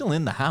they're still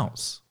in the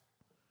house.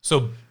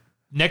 So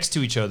next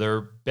to each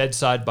other,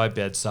 bedside by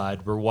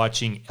bedside, we're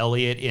watching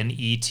Elliot and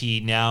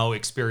E.T. now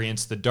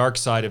experience the dark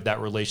side of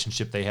that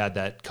relationship they had,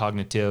 that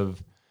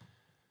cognitive,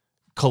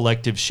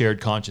 collective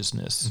shared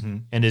consciousness.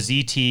 And as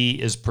E.T.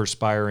 is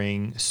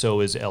perspiring,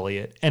 so is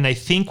Elliot. And I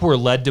think we're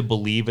led to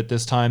believe at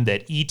this time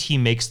that E.T.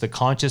 makes the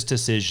conscious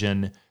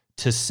decision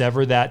to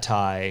sever that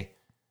tie,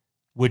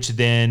 which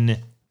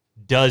then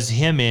does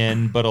him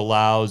in, but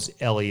allows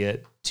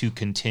Elliot to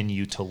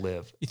continue to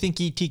live. You think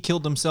E.T.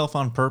 killed himself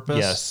on purpose?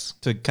 Yes.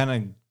 To kind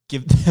of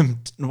give them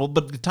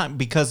but the time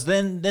because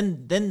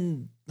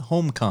then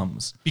home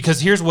comes.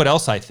 Because here's what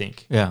else I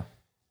think. Yeah.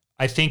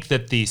 I think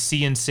that the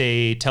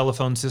CNC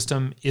telephone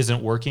system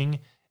isn't working.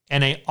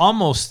 And I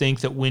almost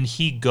think that when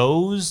he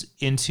goes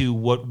into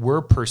what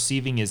we're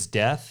perceiving as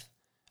death,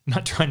 I'm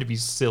not trying to be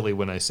silly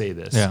when I say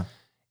this. Yeah.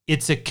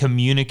 It's a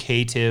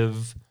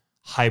communicative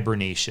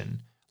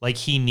hibernation. Like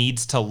he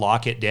needs to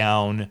lock it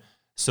down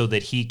so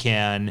that he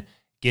can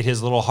get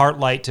his little heart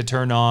light to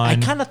turn on. I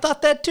kind of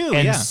thought that too.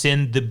 And Yeah.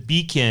 send the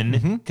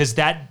beacon, because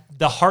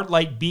the heart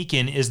light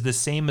beacon is the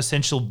same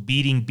essential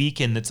beating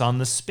beacon that's on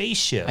the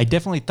spaceship. I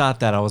definitely thought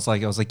that. I was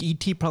like,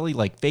 E.T. probably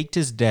like faked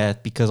his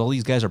death because all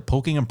these guys are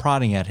poking and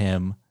prodding at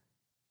him.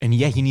 And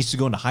yeah, he needs to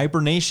go into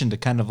hibernation to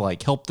kind of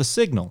like help the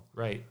signal.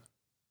 Right.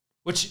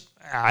 Which,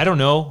 I don't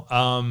know.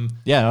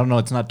 Yeah, I don't know.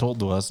 It's not told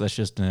to us. That's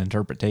just an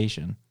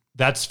interpretation.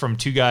 That's from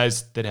two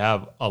guys that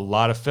have a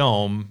lot of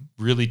film,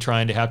 really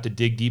trying to have to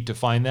dig deep to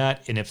find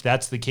that. And if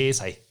that's the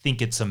case, I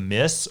think it's a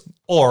miss,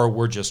 or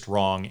we're just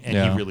wrong and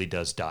Yeah. he really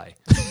does die.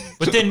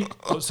 But then,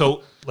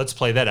 so let's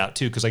play that out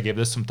too, because I gave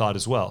this some thought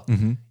as well.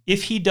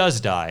 If he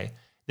does die,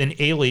 then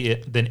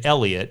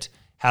Elliot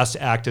has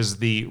to act as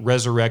the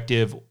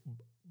resurrective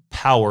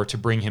power to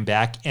bring him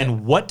back.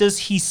 And what does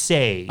he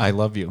say? I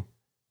love you.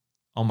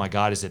 Oh my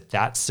God, is it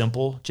that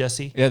simple,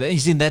 Jesse? Yeah, you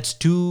see, that's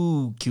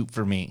too cute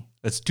for me.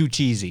 That's too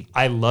cheesy.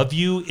 I love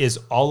you is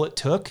all it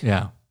took?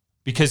 Yeah.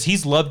 Because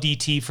he's loved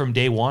E.T. from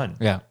day one.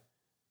 Yeah.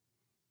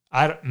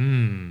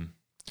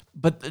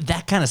 But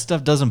that kind of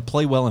stuff doesn't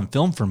play well in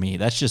film for me.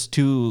 That's just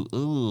too,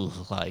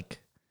 like.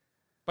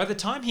 By the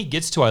time he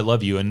gets to I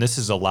love you, and this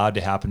is allowed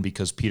to happen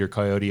because Peter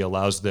Coyote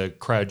allows the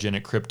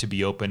cryogenic crypt to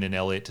be open and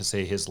Elliot to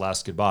say his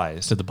last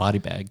goodbyes To the body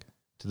bag.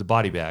 to the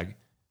body bag,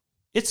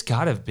 it's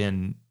got to have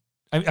been,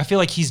 I feel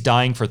like he's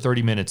dying for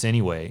 30 minutes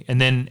anyway.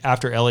 And then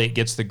after Elliot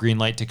gets the green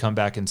light to come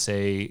back and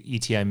say,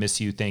 E.T., I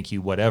miss you, thank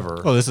you,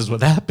 whatever. Oh, this is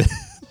what happened.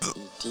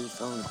 E.T.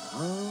 phone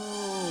home.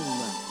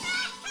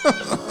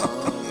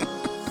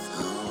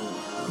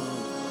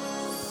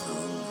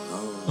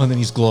 And then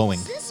he's glowing.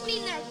 Does this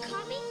mean they're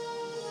coming?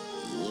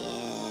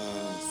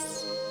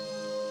 Yes.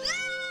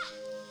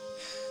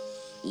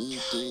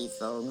 E.T.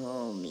 phone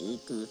home.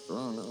 E.T.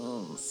 phone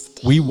home.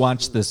 We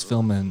watched this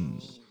film in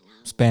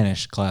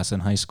Spanish class in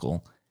high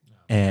school,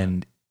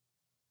 and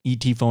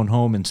E.T. phone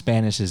home in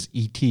Spanish is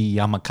E.T.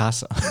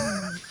 Yamakasa.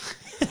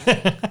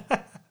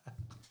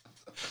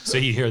 So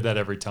you hear that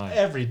every time.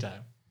 Every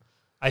time.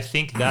 I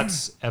think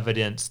that's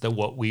evidence that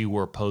what we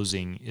were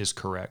posing is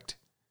correct.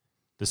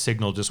 The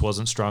signal just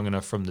wasn't strong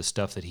enough from the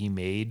stuff that he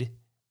made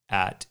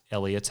at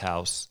Elliot's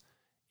house,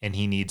 and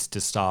he needs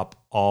to stop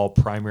all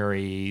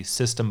primary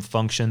system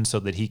function so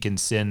that he can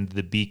send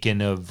the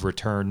beacon of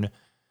return.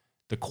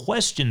 The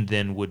question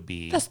then would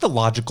be... That's the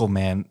logical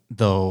man,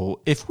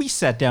 though. If we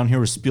sat down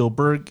here with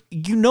Spielberg,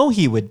 you know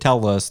he would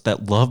tell us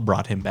that love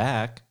brought him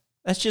back.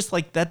 That's just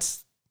like,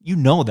 that's...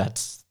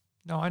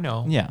 No, I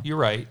know. Yeah. You're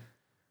right.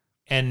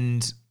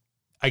 And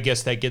I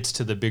guess that gets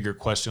to the bigger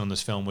question on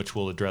this film, which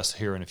we'll address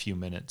here in a few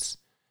minutes,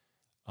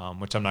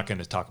 which I'm not going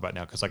to talk about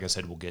now because, like I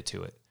said, we'll get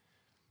to it.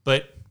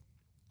 But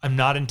I'm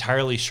not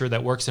entirely sure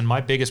that works. And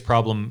my biggest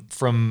problem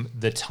from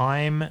the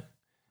time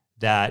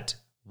that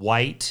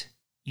white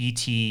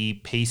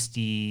E.T.,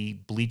 pasty,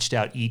 bleached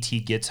out E.T.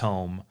 gets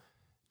home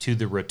to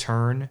the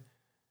return,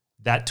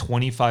 that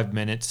 25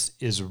 minutes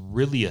is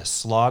really a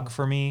slog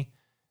for me.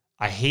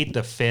 I hate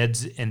the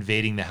feds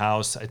invading the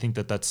house. I think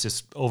that that's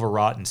just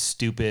overwrought and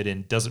stupid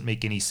and doesn't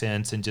make any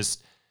sense and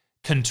just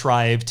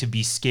contrived to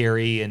be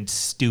scary and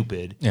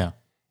stupid. Yeah.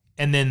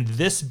 And then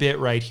this bit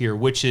right here,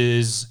 which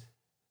is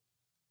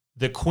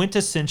the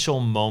quintessential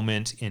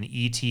moment in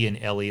E.T.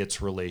 and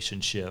Elliot's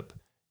relationship,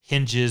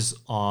 hinges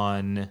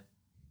on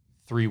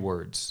 3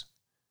 words.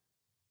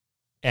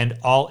 And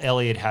all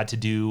Elliot had to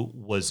do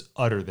was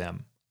utter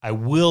them. I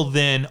will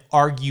then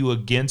argue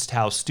against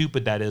how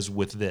stupid that is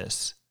with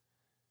this.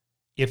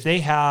 If they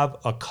have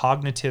a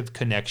cognitive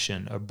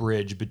connection, a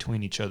bridge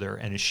between each other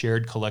and a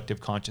shared collective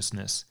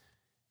consciousness,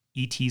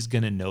 E.T.'s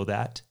going to know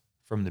that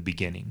from the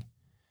beginning.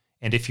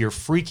 And if you're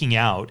freaking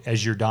out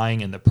as you're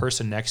dying and the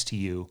person next to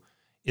you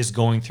is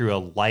going through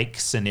a like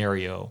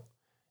scenario,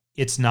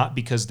 it's not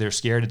because they're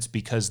scared, it's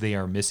because they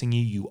are missing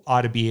you. You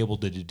ought to be able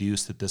to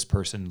deduce that this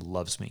person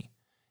loves me.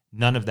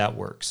 None of that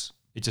works.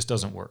 It just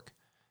doesn't work.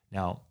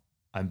 Now,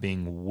 I'm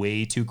being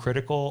way too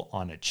critical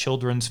on a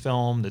children's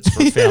film that's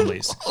for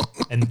families.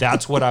 And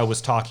that's what I was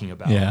talking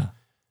about. Yeah.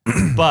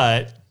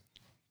 But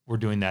we're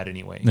doing that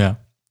anyway. Yeah.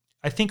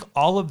 I think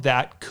all of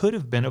that could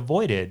have been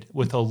avoided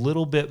with a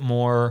little bit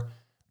more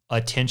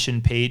attention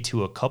paid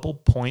to a couple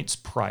points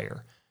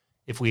prior.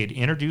 If we had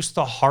introduced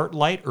the heart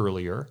light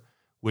earlier,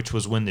 which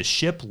was when the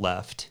ship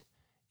left,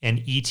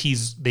 and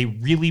E.T.'s,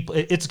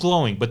 it's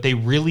glowing, but they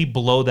really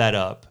blow that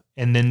up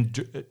and then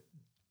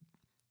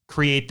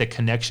create the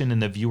connection in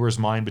the viewer's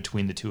mind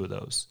between the two of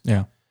those.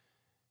 Yeah.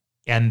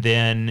 And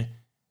then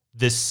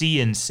the see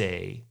and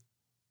say,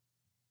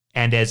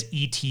 and as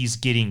E.T.'s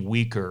getting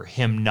weaker,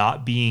 him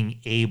not being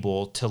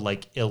able to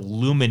like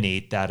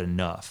illuminate that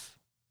enough,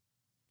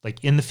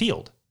 like in the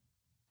field,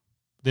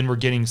 then we're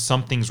getting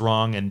something's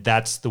wrong, and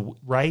that's the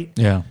right.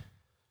 Yeah.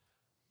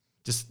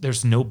 Just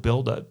there's no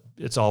build up.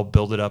 It's all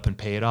build it up and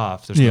pay it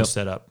off. There's no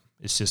setup.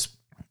 It's just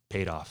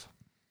paid off.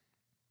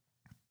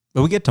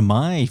 But we get to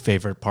my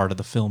favorite part of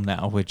the film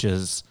now, which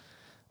is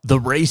the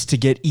race to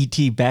get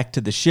E.T. back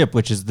to the ship,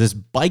 which is this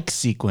bike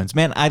sequence.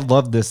 Man, I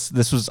love this.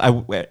 This was,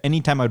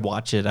 anytime I'd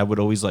watch it, I would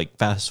always like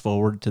fast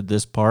forward to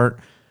this part.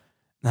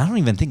 And I don't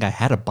even think I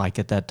had a bike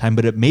at that time,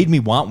 but it made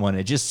me want one.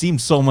 It just seemed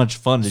so much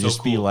fun to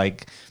just be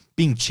like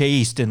being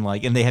chased and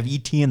they have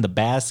E.T. in the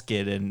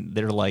basket, and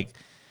they're like,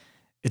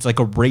 it's like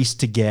a race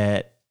to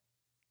get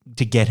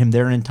him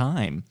there in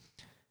time.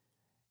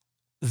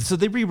 So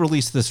they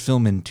re-released this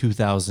film in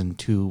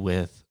 2002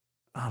 with,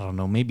 I don't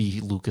know,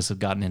 maybe Lucas had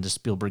gotten into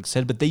Spielberg's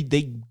head, but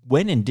they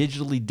went and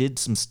digitally did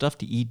some stuff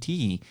to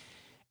E.T.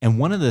 And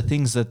one of the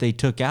things that they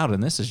took out,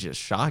 and this is just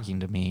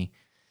shocking to me,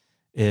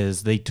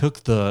 is they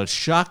took the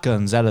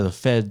shotguns out of the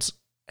Fed's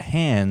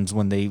hands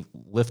when they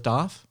lift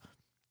off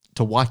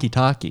to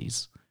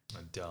walkie-talkies.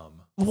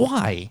 Dumb.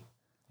 Why?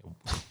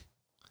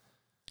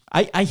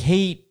 I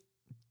hate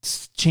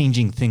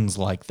changing things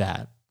like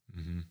that.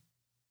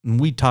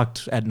 We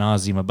talked ad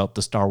nauseum about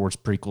the Star Wars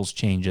prequels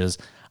changes.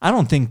 I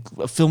don't think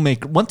a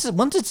filmmaker, once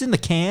it's in the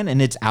can and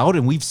it's out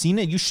and we've seen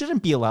it, you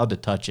shouldn't be allowed to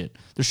touch it.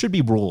 There should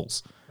be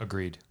rules.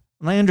 Agreed.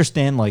 And I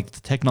understand like the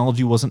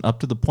technology wasn't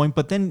up to the point,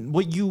 but then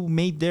what you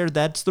made there,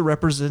 that's the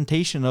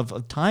representation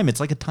of time.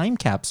 It's like a time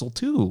capsule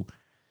too.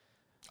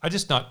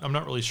 I'm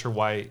not really sure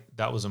why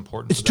that was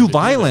important. It's too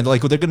violent.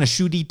 Like, they're going to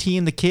shoot E.T.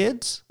 and the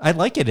kids. I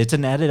like it. It's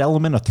an added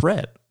element of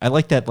threat. I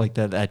like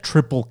that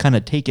triple kind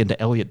of take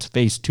into Elliot's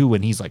face too,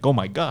 when he's like, "Oh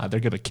my God, they're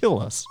going to kill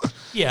us."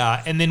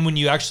 Yeah, and then when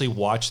you actually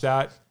watch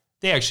that,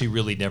 they actually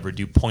really never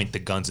do point the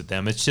guns at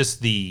them. It's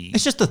just the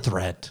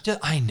threat.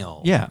 I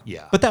know. Yeah.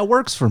 But that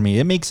works for me.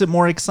 It makes it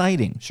more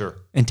exciting. Sure.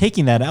 And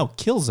taking that out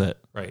kills it.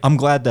 Right. I'm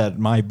glad that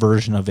my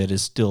version of it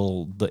is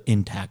still the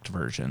intact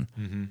version.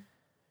 Mm-hmm.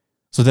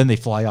 So then they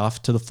fly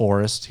off to the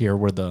forest here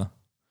where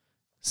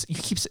you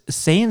keep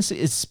saying,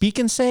 it's speak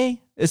and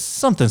say? It's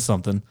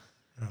something.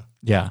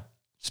 Yeah.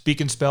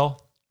 Speak and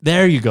spell?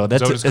 There you go.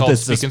 That's it's called.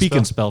 Speak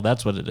and spell.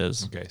 That's what it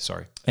is. Okay,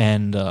 sorry.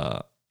 And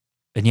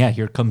yeah,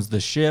 here comes the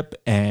ship,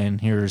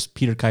 and here's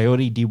Peter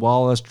Coyote, Dee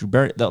Wallace, Drew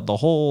Barry,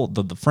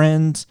 the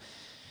friends,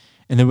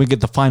 and then we get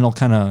the final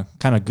kind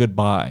of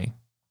goodbye.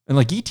 And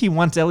like E.T.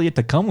 wants Elliot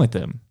to come with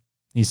him.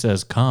 He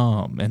says,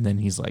 "Come," and then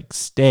he's like,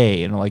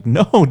 "Stay." And I'm like,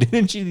 "No,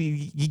 didn't you?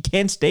 He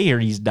can't stay here.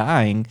 He's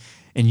dying,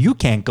 and you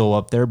can't go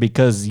up there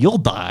because you'll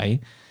die."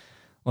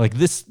 Like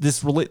this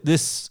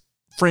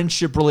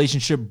friendship,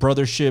 relationship,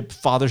 brothership,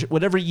 fathership,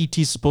 whatever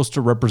E.T. is supposed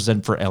to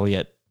represent for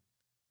Elliot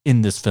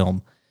in this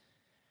film,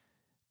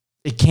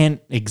 it can't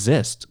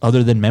exist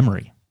other than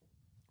memory.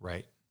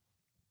 Right.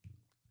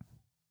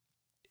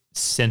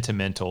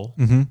 Sentimental.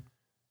 Mm-hmm.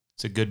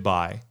 It's a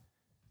goodbye.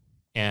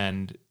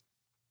 And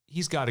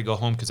he's got to go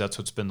home because that's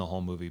what's been the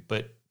whole movie.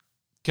 But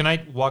can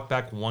I walk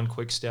back one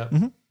quick step?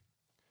 Mm-hmm.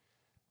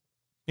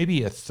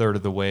 Maybe a third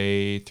of the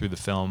way through the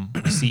film,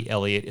 we see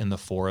Elliot in the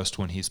forest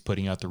when he's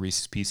putting out the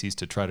Reese's Pieces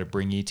to try to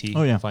bring E.T.,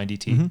 find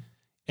E.T. Mm-hmm.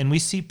 And we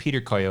see Peter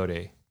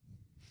Coyote,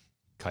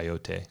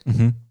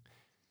 mm-hmm.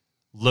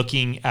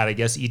 looking at, I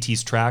guess,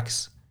 E.T.'s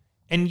tracks.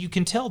 And you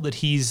can tell that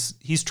he's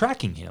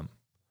tracking him.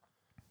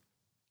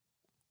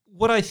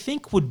 What I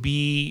think would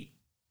be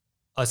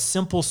a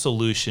simple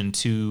solution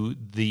to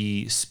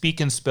the speak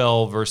and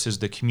spell versus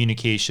the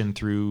communication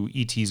through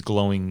E.T.'s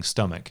glowing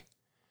stomach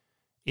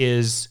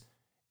is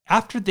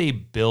after they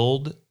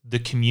build the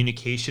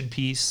communication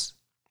piece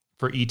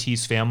for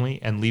E.T.'s family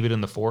and leave it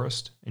in the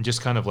forest and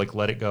just kind of like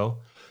let it go,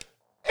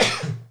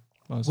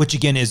 which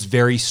again is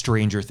very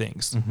Stranger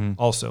Things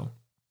also.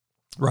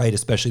 Right,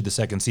 especially the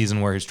second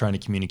season where he's trying to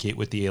communicate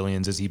with the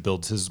aliens as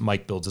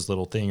Mike builds his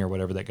little thing or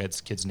whatever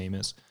that kid's name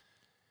is.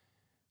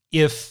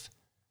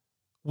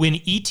 When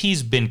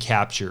E.T.'s been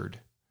captured,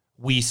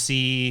 we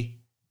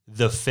see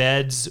the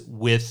feds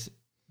with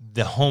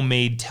the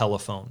homemade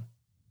telephone.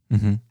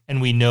 Mm-hmm.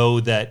 And we know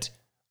that,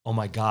 oh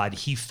my God,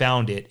 he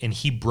found it and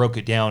he broke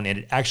it down and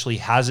it actually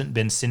hasn't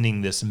been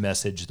sending this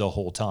message the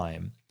whole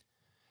time.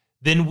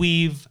 Then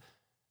we've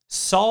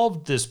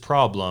solved this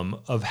problem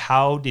of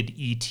how did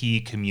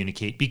E.T.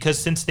 communicate? Because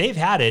since they've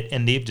had it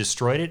and they've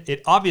destroyed it,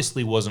 it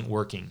obviously wasn't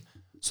working.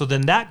 So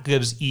then that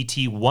gives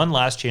E.T. one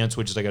last chance,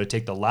 which is I got to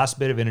take the last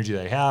bit of energy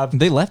that I have.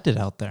 They left it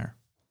out there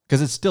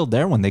because it's still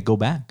there when they go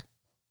back.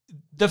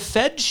 The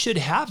feds should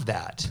have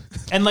that.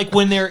 And like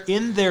when they're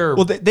in their...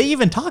 Well, they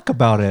even talk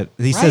about it.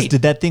 He says,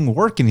 did that thing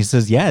work? And he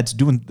says, yeah, it's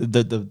doing...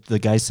 The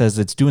guy says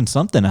it's doing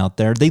something out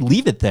there. They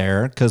leave it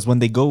there because when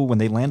they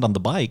land on the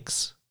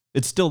bikes...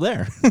 It's still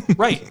there.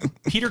 Right.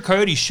 Peter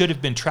Coyote should have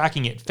been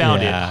tracking it,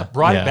 found it,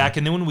 brought it back.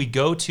 And then when we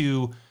go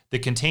to the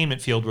containment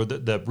field or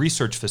the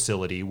research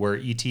facility where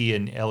E.T.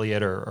 and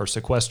Elliot are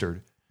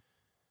sequestered,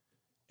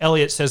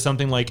 Elliot says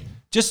something like,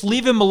 just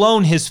leave him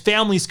alone. His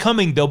family's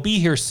coming. They'll be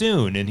here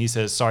soon. And he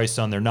says, sorry,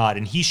 son, they're not.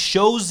 And he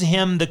shows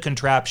him the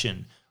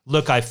contraption.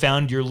 Look, I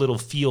found your little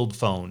field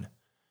phone.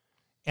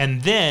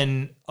 And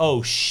then,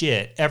 oh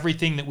shit,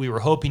 everything that we were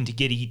hoping to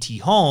get E.T.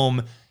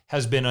 home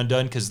has been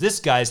undone because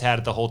this guy's had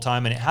it the whole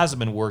time and it hasn't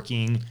been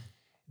working.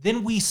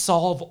 Then we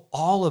solve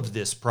all of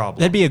this problem.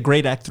 That'd be a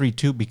great Act 3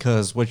 too,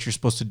 because what you're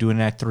supposed to do in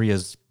Act 3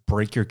 is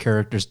break your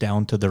characters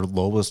down to their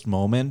lowest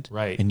moment.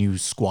 Right. And you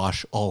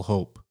squash all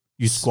hope.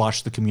 You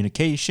squash the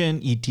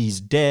communication. E.T.'s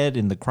dead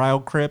in the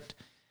cryo crypt.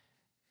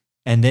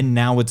 And then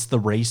now it's the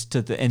race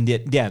to the end.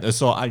 Yeah,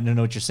 so I don't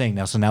know what you're saying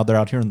now. So now they're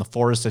out here in the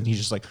forest and he's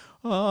just like,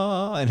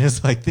 and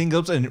his like thing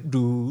goes and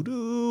do.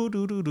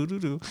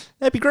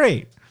 That'd be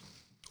great.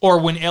 Or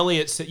when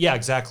Elliot said, yeah,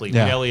 exactly.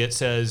 When Elliot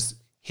says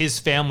his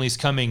family's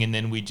coming, and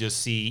then we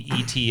just see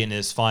E.T. in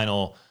his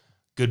final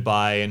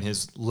goodbye and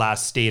his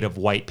last state of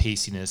white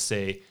pastiness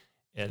say,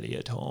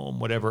 Elliot home,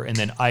 whatever. And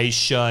then eyes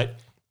shut.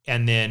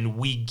 And then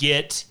we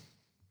get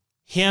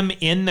him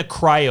in the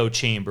cryo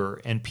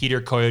chamber. And Peter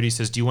Coyote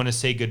says, do you want to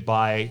say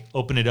goodbye?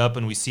 Open it up.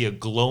 And we see a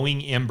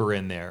glowing ember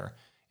in there.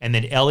 And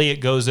then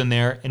Elliot goes in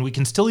there, and we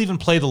can still even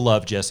play the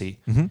love, Jesse.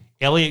 Mm-hmm.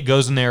 Elliot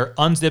goes in there,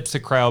 unzips the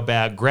cryo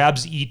bag,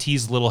 grabs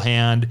E.T.'s little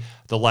hand.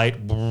 The light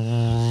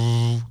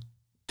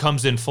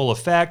comes in full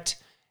effect.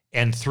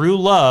 And through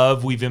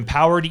love, we've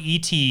empowered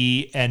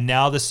E.T., and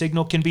now the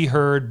signal can be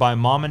heard by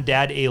Mom and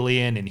Dad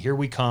Alien, and here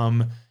we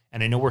come.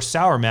 And I know we're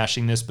sour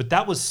mashing this, but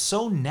that was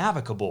so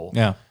navigable.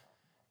 Yeah.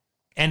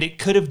 And it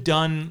could have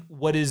done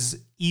what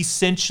is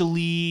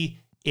essentially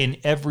in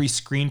every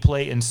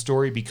screenplay and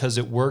story because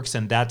it works,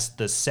 and that's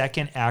the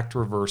second act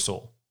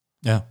reversal.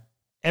 Yeah.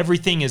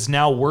 Everything is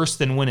now worse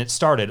than when it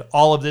started.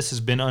 All of this has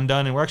been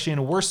undone, and we're actually in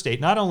a worse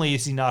state. Not only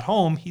is he not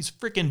home, he's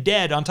freaking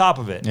dead on top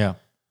of it. Yeah.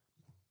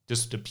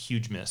 Just a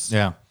huge miss.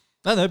 Yeah.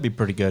 That'd be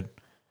pretty good.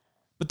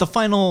 But the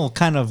final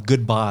kind of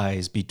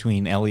goodbyes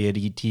between Elliot,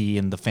 E.T.,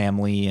 and the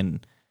family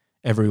and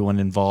everyone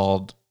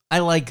involved, I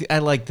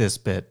like this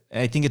bit.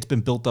 I think it's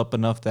been built up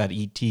enough that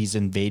E.T.'s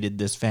invaded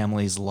this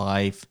family's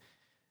life.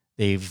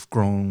 They've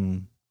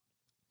grown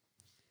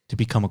to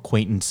become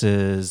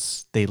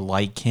acquaintances. They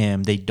like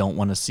him. They don't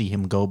want to see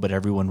him go, but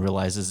everyone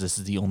realizes this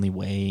is the only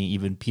way.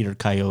 Even Peter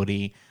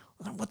Coyote.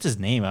 What's his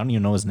name? I don't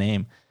even know his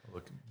name.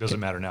 Look, doesn't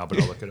matter now, but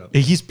I'll look it up.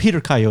 He's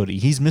Peter Coyote.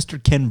 He's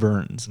Mr. Ken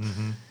Burns.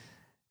 Mm-hmm.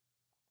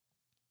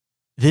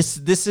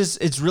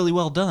 It's really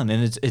well done,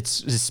 and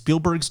it's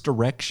Spielberg's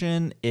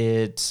direction.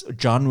 It's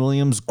John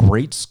Williams'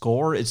 great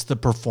score. It's the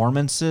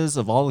performances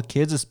of all the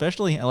kids,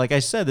 especially like I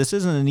said, this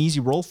isn't an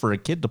easy role for a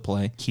kid to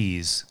play.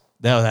 Keys.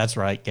 No, that's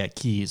right. Yeah,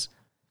 Keys.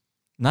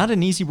 Not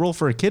an easy role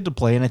for a kid to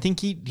play, and I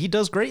think he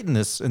does great in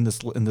this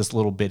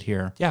little bit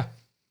here. Yeah.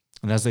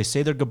 And as they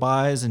say their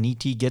goodbyes, and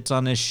E.T. gets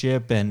on his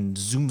ship and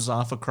zooms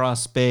off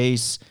across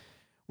space,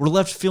 we're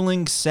left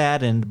feeling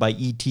saddened by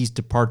E.T.'s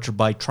departure,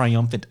 by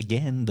triumphant.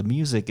 Again, the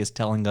music is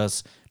telling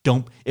us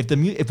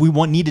if we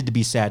needed to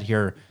be sad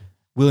here,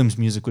 Williams'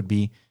 music would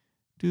be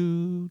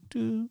do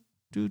do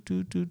do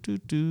do do do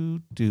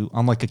do do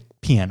on like a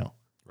piano.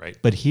 Right.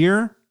 But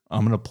here,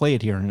 I'm gonna play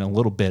it here in a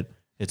little bit.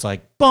 It's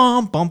like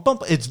bum bum bum.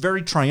 It's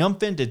very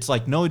triumphant. It's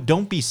like, no,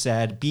 don't be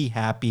sad, be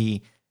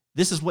happy.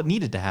 This is what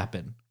needed to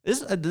happen.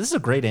 This is a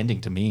great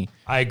ending to me.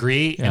 I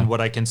agree. Yeah. And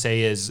what I can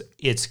say is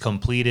it's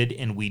completed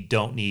and we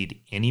don't need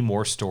any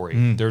more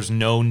story. There's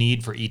no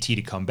need for E.T.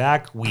 to come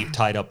back. We've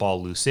tied up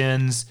all loose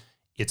ends.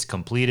 It's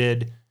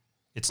completed.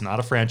 It's not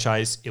a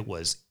franchise. It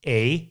was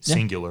a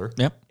singular,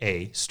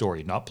 a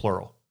story, not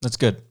plural. That's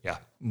good. Yeah.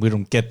 We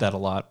don't get that a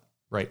lot.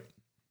 Right.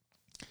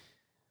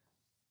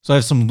 So I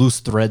have some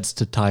loose threads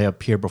to tie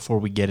up here before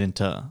we get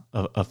into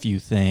a few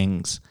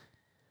things.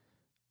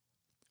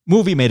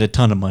 Movie made a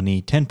ton of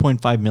money,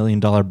 $10.5 million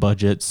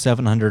budget,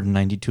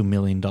 $792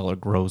 million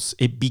gross.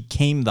 It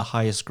became the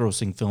highest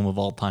grossing film of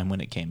all time when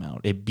it came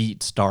out. It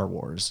beat Star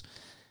Wars.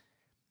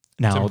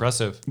 Now, It's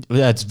impressive.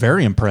 That's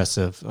very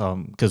impressive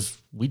because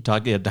we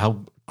talked about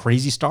how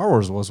crazy Star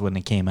Wars was when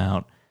it came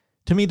out.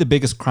 To me, the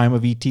biggest crime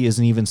of E.T.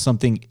 isn't even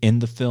something in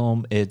the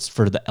film. It's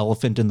for the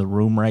elephant in the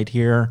room right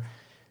here.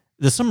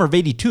 The summer of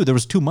 82, there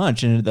was too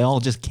much, and they all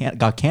just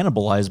got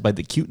cannibalized by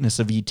the cuteness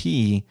of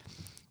E.T.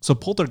 So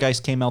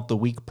Poltergeist came out the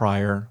week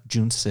prior,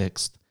 June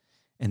 6th,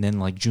 and then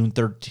like June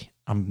 13th,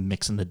 I'm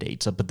mixing the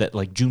dates up, but that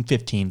like June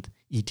 15th,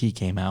 E.T.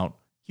 came out.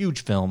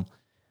 Huge film.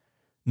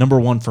 Number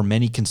one for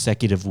many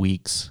consecutive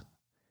weeks.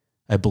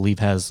 I believe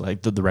has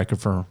like the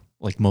record for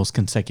like most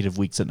consecutive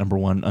weeks at number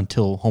one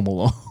until Home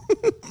Alone.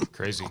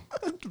 Crazy.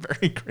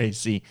 Very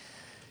crazy.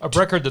 A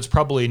record that's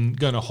probably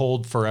going to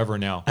hold forever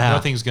now.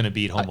 Nothing's going to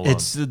beat Home Alone.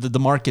 It's the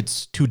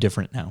market's too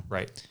different now.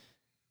 Right.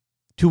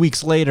 2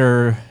 weeks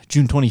later,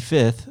 June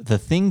 25th, The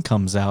Thing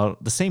comes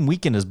out the same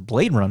weekend as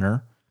Blade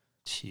Runner.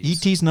 Jeez.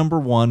 E.T.'s number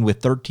one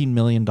with $13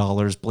 million.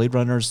 Blade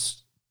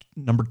Runner's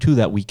number two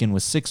that weekend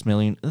was $6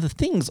 million. The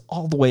Thing's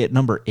all the way at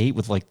number 8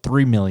 with like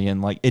 $3 million.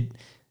 Like it,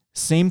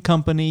 same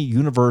company,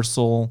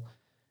 Universal,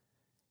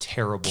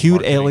 Terrible.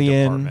 cute marketing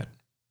alien, department.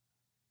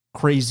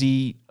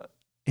 crazy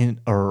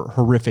or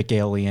horrific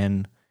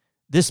alien.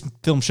 This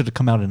film should have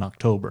come out in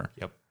October.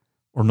 Yep.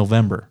 Or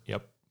November.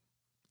 Yep.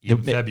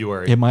 Even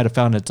February. It might have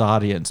found its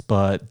audience,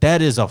 but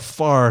that is a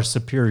far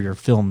superior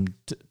film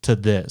to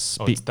this.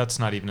 That's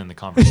not even in the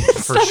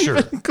conversation for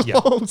sure.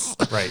 Close.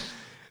 Yeah. Right.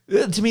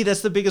 To me,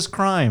 that's the biggest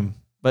crime.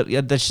 But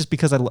yeah, that's just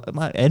because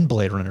and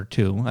Blade Runner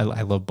too.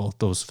 I love both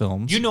those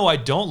films. You know I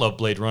don't love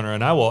Blade Runner,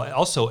 and I will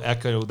also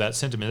echo that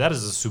sentiment. That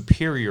is a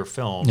superior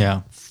film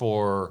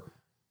for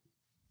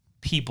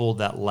people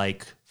that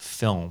like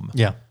film.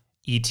 Yeah.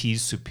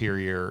 E.T.'s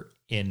superior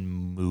in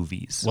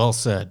movies. Well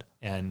said.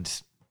 And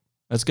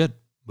that's good.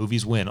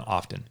 Movies win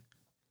often,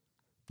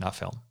 not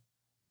film.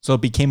 So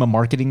it became a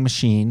marketing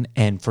machine,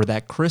 and for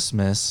that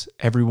Christmas,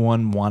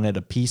 everyone wanted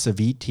a piece of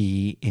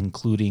E.T.,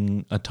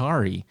 including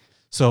Atari.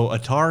 So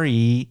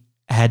Atari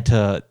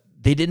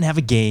they didn't have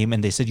a game,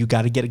 and they said, you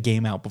got to get a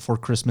game out before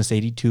Christmas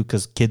 82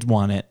 because kids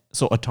want it.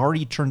 So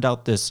Atari turned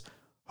out this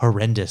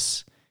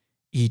horrendous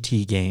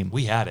E.T. game.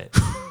 We had it.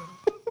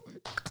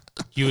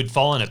 You would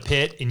fall in a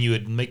pit, and you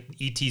would make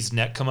E.T.'s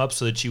neck come up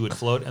so that you would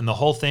float, and the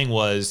whole thing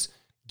was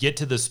get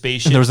to the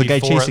spaceship and there was a guy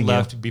before chasing it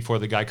left, you. before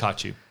the guy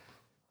caught you.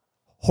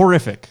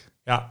 Horrific.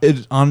 Yeah.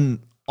 On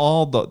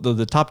all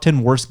the top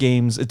 10 worst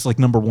games, it's like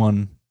number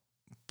one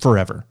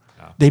forever.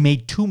 Yeah. They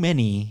made too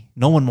many.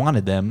 No one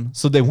wanted them.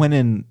 So they went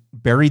and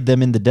buried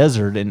them in the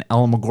desert in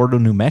Alamogordo,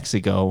 New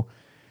Mexico.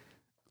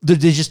 They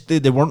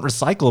weren't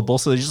recyclable.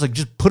 So they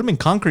just put them in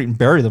concrete and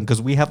bury them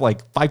because we have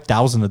like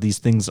 5,000 of these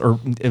things, or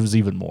it was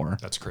even more.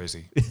 That's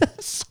crazy.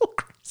 So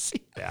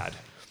crazy. Bad.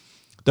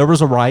 There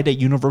was a ride at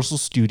Universal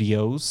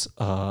Studios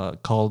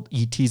called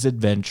E.T.'s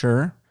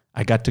Adventure.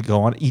 I got to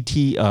go on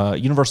E.T.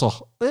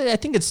 Universal. I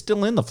think it's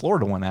still in the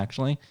Florida one,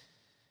 actually.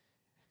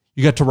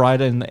 You got to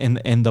ride in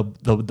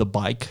the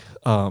bike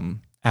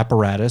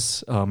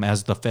apparatus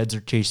as the feds are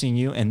chasing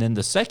you. And then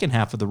the second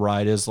half of the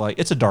ride is like,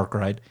 it's a dark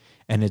ride.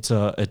 And it's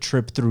a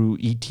trip through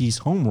E.T.'s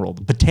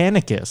homeworld,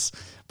 Botanicus.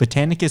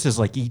 Botanicus is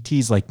like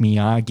E.T.'s like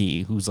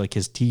Miyagi, who's like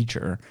his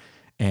teacher.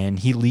 And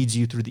he leads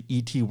you through the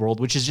E.T. world,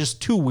 which is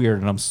just too weird.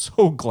 And I'm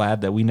so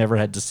glad that we never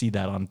had to see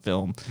that on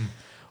film.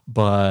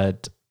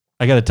 But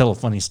I got to tell a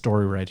funny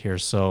story right here.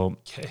 So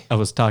I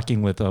was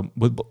talking with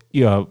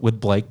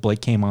Blake.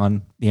 Blake came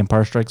on the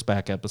Empire Strikes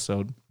Back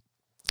episode.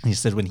 He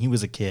said when he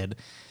was a kid,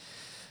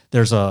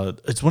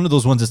 it's one of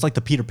those ones. It's like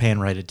the Peter Pan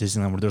ride at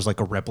Disneyland where there's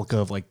like a replica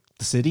of like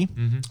the city.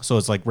 Mm-hmm. So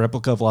it's like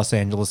replica of Los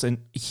Angeles. And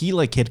he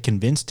like had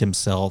convinced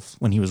himself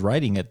when he was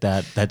writing it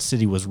that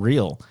city was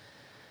real.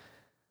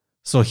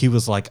 So he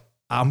was like,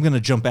 I'm going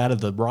to jump out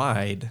of the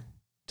ride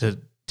to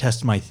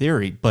test my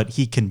theory. But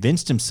he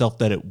convinced himself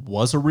that it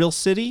was a real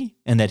city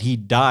and that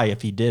he'd die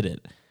if he did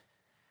it.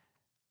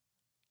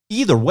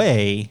 Either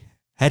way,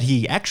 had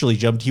he actually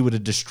jumped, he would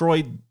have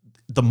destroyed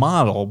the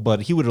model,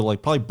 but he would have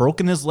like probably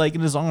broken his leg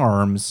and his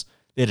arms.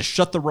 They had to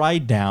shut the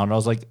ride down. I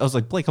was like,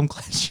 Blake, I'm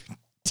glad you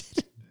did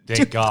it.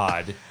 Thank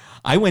God.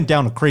 I went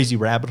down a crazy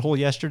rabbit hole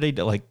yesterday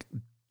to like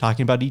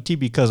talking about ET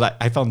because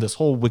I found this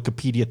whole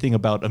Wikipedia thing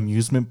about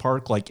amusement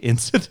park like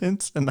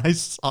incidents, and I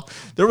saw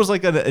there was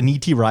like an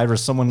ET ride where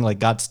someone like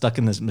got stuck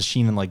in this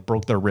machine and like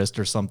broke their wrist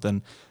or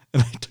something,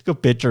 and I took a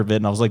picture of it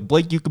and I was like,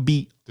 Blake, you could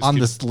be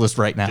this list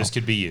right now. This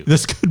could be you.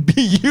 This could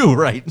be you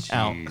right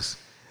now. Jeez.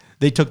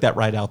 They took that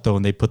ride out though,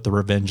 and they put the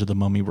Revenge of the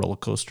Mummy roller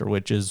coaster,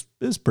 which is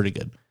pretty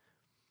good.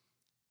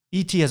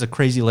 ET has a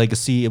crazy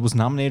legacy. It was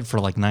nominated for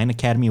like 9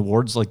 Academy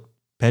Awards, like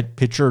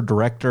Picture,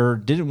 Director.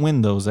 Didn't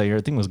win those that year.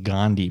 I think it was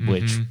Gandhi,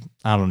 which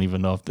I don't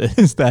even know if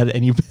is that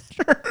any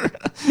better.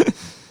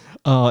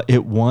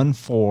 It won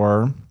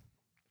for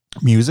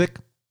music,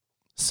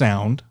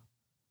 sound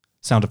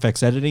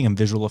effects editing, and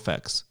visual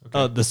effects.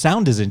 Okay. The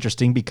sound is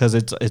interesting because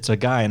it's a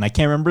guy, and I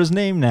can't remember his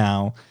name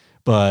now,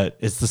 but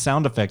it's the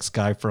sound effects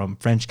guy from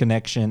French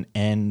Connection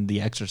and The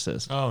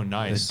Exorcist. Oh,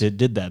 nice.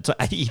 Did that. So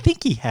I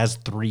think he has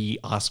 3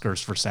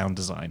 Oscars for sound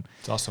design.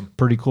 It's awesome.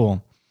 Pretty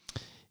cool.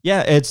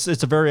 Yeah, it's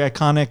a very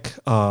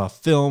iconic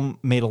film,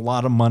 made a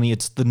lot of money.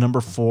 It's the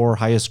number 4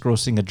 highest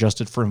grossing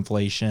adjusted for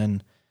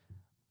inflation.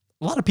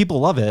 A lot of people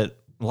love it.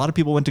 A lot of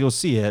people went to go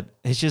see it.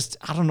 It's just,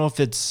 I don't know if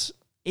it's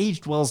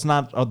aged well is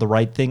not the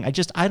right thing.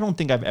 I don't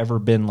think I've ever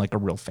been like a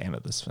real fan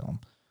of this film.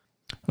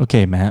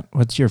 Okay, Matt,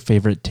 what's your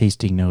favorite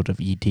tasting note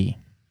of E.T.?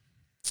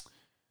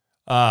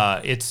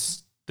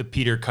 It's the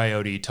Peter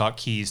Coyote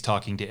Keys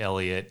talking to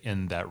Elliot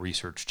in that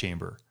research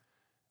chamber.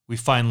 We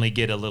finally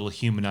get a little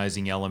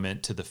humanizing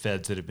element to the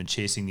feds that have been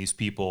chasing these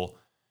people.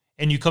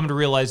 And you come to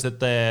realize that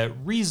the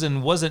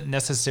reason wasn't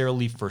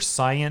necessarily for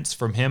science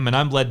from him. And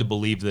I'm led to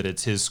believe that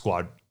it's his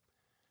squad.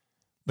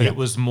 But it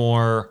was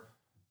more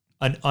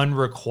an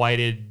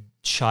unrequited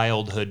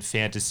childhood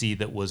fantasy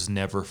that was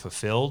never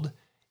fulfilled.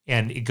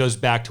 And it goes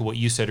back to what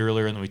you said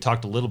earlier and we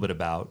talked a little bit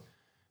about,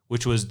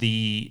 which was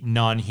the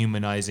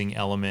non-humanizing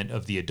element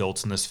of the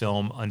adults in this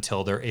film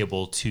until they're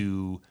able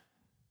to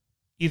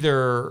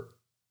either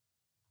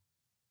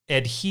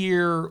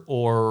adhere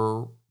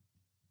or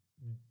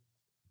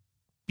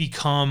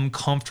become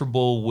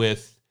comfortable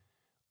with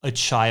a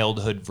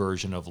childhood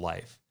version of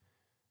life.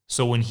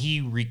 So when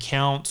he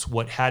recounts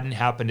what hadn't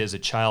happened as a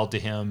child to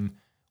him,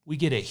 we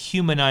get a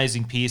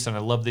humanizing piece, and I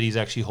love that he's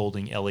actually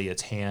holding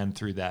Elliot's hand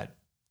through that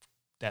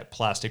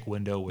plastic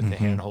window with the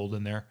handhold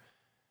in there.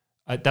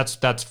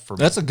 That's for me.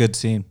 That's a good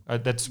scene.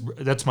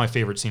 That's my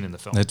favorite scene in the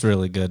film. That's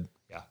really good.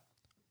 Yeah.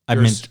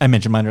 I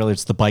mentioned mine earlier.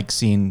 It's the bike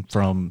scene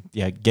from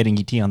getting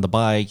E.T. on the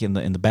bike in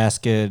the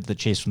basket, the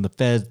chase from the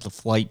feds, the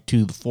flight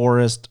to the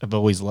forest. I've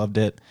always loved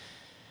it.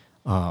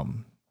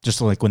 Just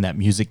like when that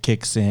music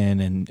kicks in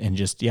and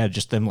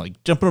just them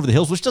like jumping over the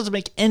hills, which doesn't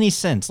make any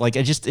sense. Like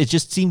it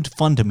just seemed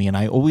fun to me, and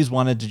I always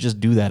wanted to just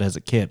do that as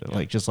a kid,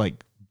 like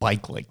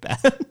bike like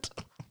that,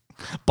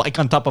 bike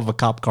on top of a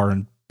cop car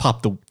and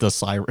pop the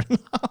siren.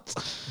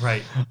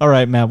 Right. All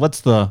right, Matt.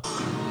 What's the?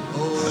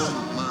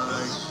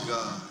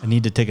 I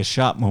need to take a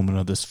shot moment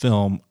of this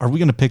film. Are we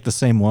going to pick the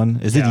same one?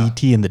 Is it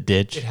E.T. in the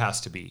ditch? It has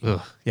to be.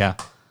 Ugh, yeah.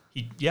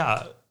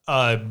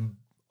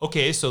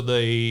 Okay, so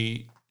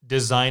the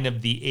design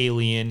of the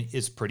alien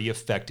is pretty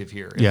effective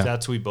here. If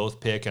that's what we both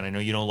pick, and I know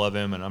you don't love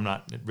him, and I'm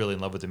not really in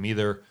love with him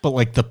either. But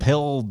like the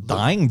pale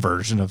dying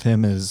version of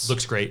him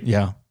looks great.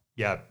 Yeah.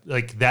 Yeah,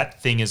 like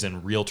that thing is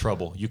in real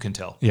trouble. You can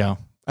tell. Yeah.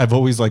 I've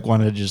always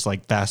wanted to just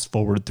fast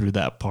forward through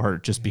that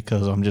part just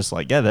because I'm just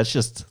that's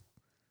just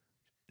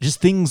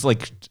things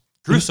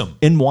gruesome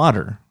in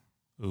water.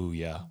 Ooh,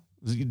 yeah.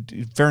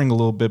 Faring a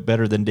little bit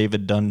better than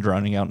David Dunn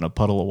drowning out in a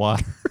puddle of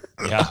water.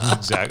 Yeah,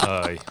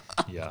 exactly.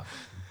 Yeah.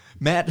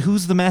 Matt,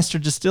 who's the master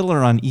distiller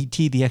on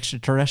E.T. the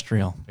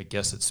Extraterrestrial? I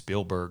guess it's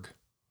Spielberg.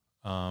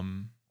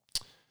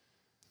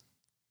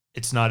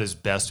 It's not his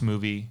best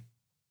movie,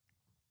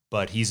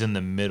 but he's in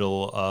the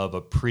middle of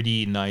a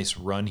pretty nice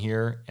run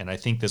here, and I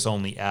think this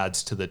only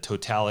adds to the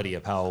totality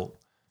of how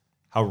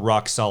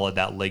rock solid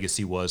that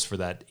legacy was for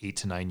that 8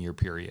 to 9 year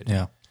period.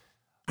 Yeah.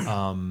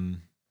 I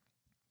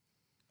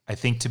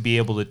think to be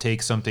able to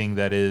take something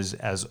that is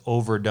as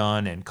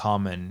overdone and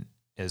common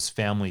as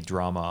family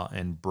drama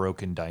and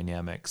broken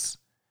dynamics,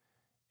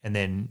 and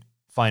then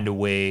find a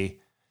way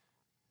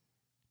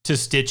to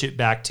stitch it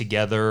back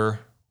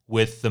together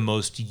with the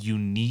most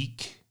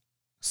unique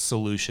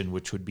solution,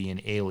 which would be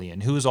an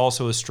alien who is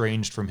also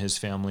estranged from his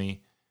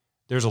family.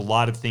 There's a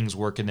lot of things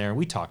working there, and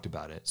we talked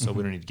about it, so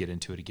we don't need to get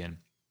into it again.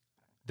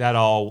 That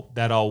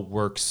all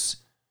works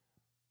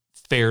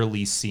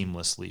fairly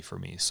seamlessly for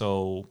me.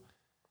 So,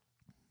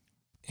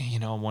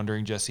 I'm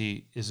wondering,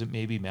 Jesse, is it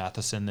maybe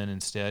Matheson then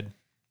instead?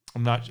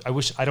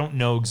 I don't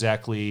know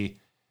exactly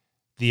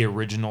the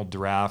original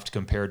draft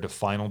compared to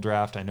final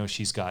draft. I know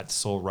she's got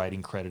sole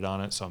writing credit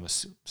on it, so maybe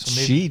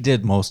she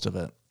did most of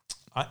it.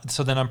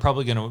 So then I'm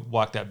probably going to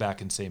walk that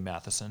back and say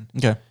Matheson.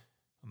 Okay.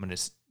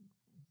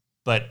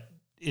 But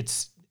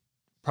it's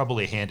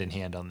probably hand in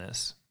hand on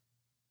this.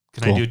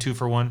 Can Cool. I do 2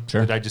 for 1?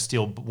 Sure. Did I just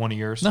steal one of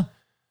yours? No.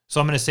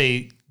 So I'm going to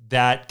say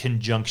that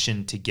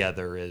conjunction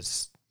together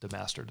is the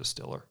master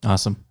distiller.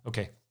 Awesome.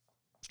 Okay.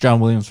 It's John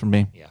Williams from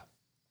me. Yeah.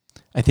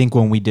 I think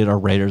when we did our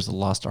Raiders of the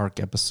Lost Ark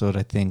episode,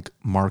 I think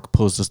Mark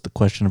posed us the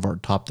question of our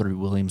top 3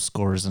 Williams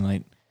scores, and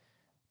I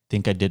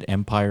think I did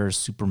Empire,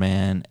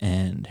 Superman,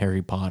 and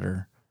Harry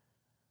Potter.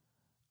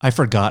 I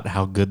forgot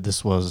how good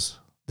this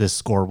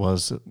score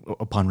was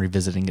upon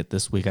revisiting it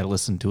this week. I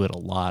listened to it a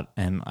lot,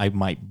 and I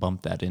might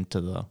bump that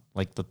into the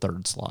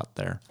 3rd slot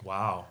there.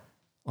 Wow.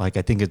 I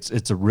think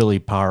it's a really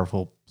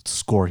powerful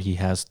score he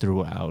has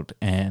throughout.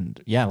 And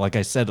yeah, like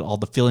I said, all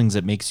the feelings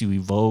it makes you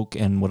evoke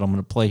and what I'm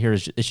going to play here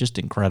it's just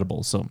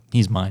incredible. So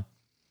he's mine.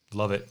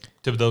 Love it.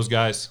 To those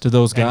guys. To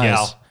those And guys.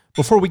 gal.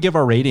 Before we give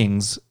our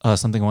ratings,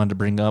 something I wanted to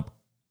bring up.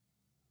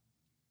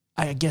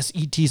 I guess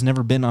E.T.'s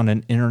never been on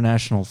an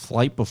international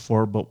flight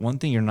before, but one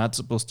thing you're not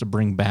supposed to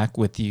bring back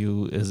with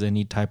you is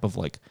any type of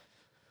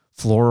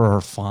flora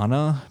or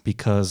fauna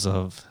because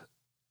of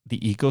the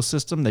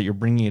ecosystem that you're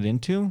bringing it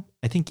into.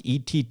 I think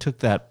E.T. took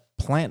that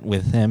plant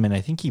with him, and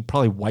I think he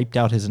probably wiped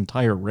out his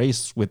entire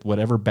race with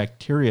whatever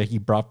bacteria he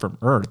brought from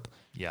Earth.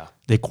 Yeah.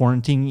 They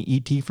quarantined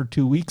E.T. for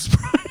 2 weeks.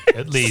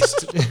 At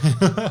least.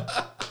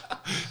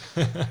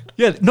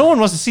 Yeah, no one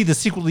wants to see the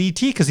sequel to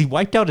E.T. because he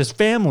wiped out his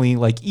family.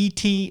 Like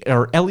E.T.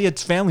 or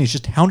Elliot's family is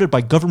just hounded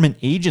by government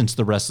agents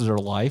the rest of their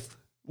life.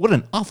 What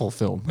an awful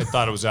film. I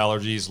thought it was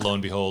allergies. Lo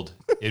and behold,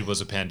 it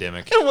was a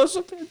pandemic. It was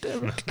a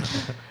pandemic.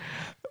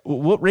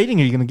 What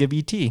rating are you going to give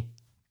E.T.?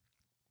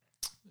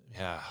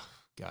 Yeah,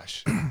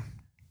 gosh.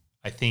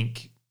 I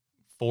think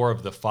 4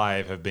 of the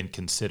 5 have been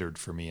considered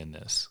for me in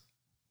this.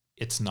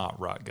 It's not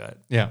Rot Gut.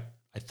 Yeah.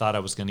 I thought I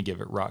was going to give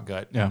it Rot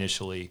Gut Yeah.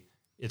 initially.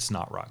 It's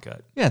not Rot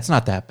Gut. Yeah, it's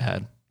not that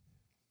bad.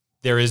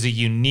 There is a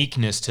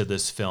uniqueness to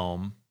this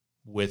film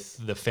with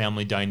the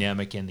family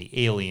dynamic and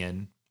the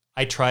alien.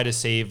 I try to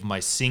save my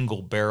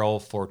single barrel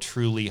for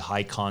truly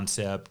high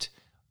concept,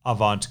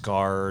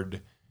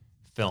 avant-garde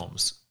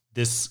films.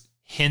 This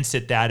hints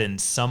at that in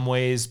some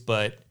ways,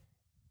 but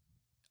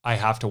I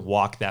have to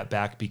walk that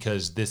back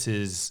because this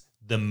is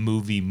the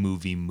movie.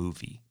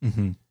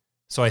 Mm-hmm.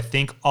 So I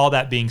think all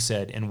that being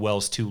said, and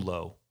Wells too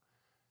low,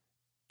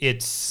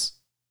 it's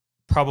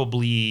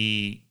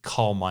probably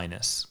call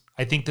minus.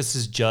 I think this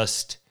is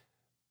just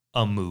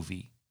a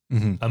movie.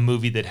 Mm-hmm. A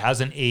movie that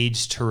hasn't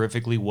aged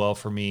terrifically well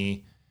for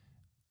me.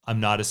 I'm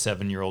not a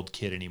 7-year-old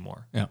kid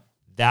anymore. Yeah.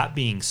 That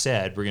being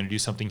said, we're going to do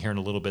something here in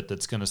a little bit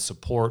that's going to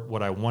support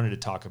what I wanted to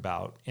talk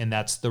about, and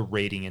that's the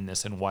rating in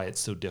this and why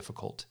it's so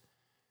difficult.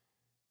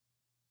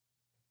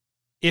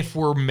 If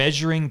we're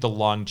measuring the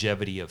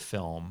longevity of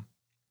film,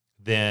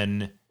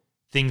 then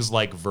things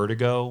like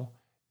Vertigo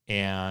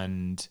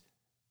and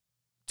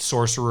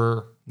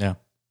Sorcerer, Yeah.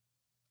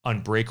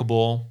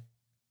 Unbreakable,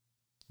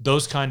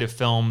 those kind of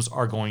films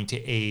are going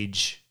to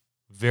age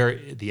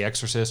The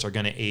Exorcist are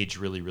going to age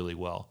really, really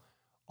well.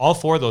 All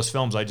 4 of those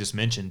films I just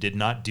mentioned did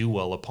not do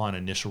well upon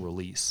initial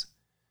release.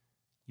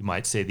 You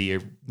might say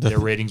their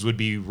ratings would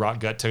be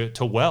Rot Gut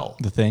to well.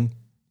 The Thing.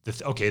 The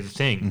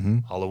Thing, Mm-hmm.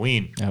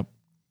 Halloween. Yep.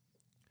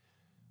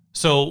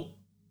 So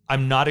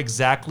I'm not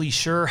exactly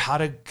sure how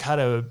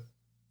to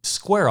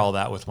square all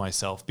that with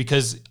myself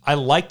because I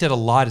liked it a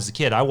lot as a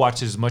kid. I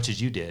watched it as much as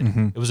you did.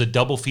 Mm-hmm. It was a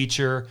double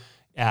feature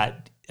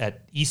at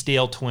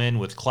Eastdale Twin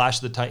with Clash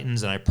of the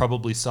Titans, and I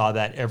probably saw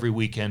that every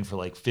weekend for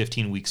like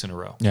 15 weeks in a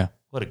row. Yeah.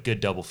 What a good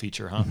double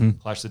feature, huh? Mm-hmm.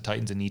 Clash of the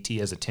Titans and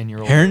E.T. as a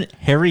 10-year-old.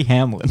 Harry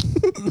Hamlin.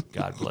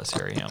 God bless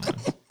Harry Hamlin.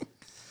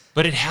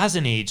 But it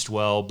hasn't aged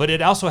well. But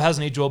it also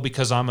hasn't aged well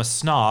because I'm a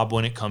snob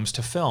when it comes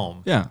to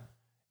film. Yeah.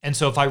 And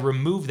so if I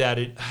remove that,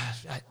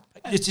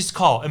 it's just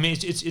call. I mean,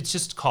 it's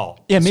just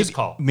call. Yeah, it's maybe just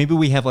call. maybe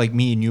we have like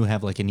me and you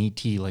have like an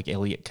ET like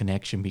Elliot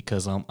connection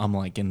because I'm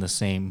like in the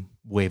same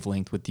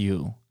wavelength with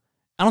you.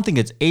 I don't think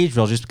it's aged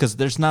well just because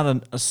there's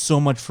not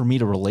so much for me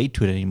to relate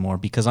to it anymore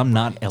because I'm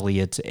not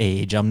Elliot's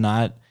age. I'm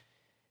not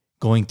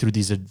going through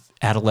these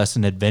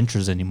adolescent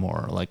adventures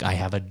anymore. Like I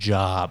have a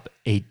job,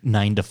 8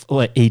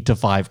 to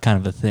 5 kind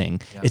of a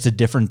thing. Yeah. It's a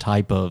different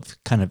type of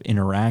kind of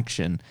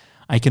interaction.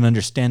 I can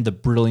understand the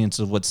brilliance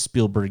of what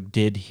Spielberg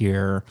did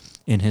here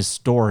in his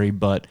story,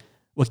 but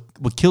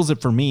what kills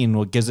it for me and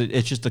what gives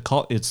it's just a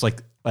call. It's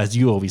like, as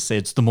you always say,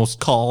 it's the most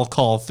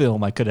call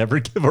film I could ever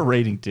give a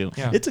rating to.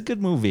 Yeah. It's a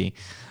good movie.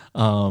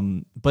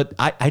 But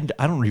I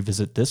don't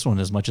revisit this one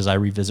as much as I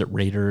revisit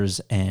Raiders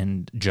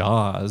and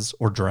Jaws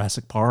or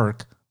Jurassic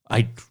Park.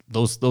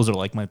 Those are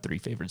like my 3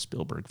 favorite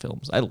Spielberg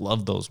films. I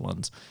love those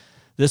ones.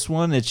 This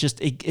one, it's just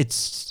it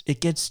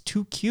gets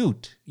too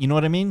cute. You know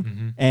what I mean?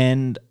 Mm-hmm.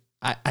 And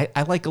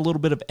I like a little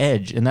bit of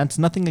edge, and that's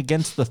nothing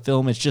against the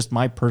film. It's just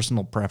my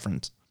personal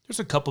preference. There's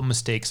a couple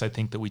mistakes I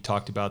think that we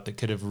talked about that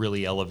could have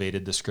really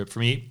elevated the script for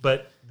me,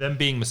 but them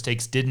being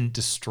mistakes didn't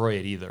destroy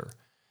it either.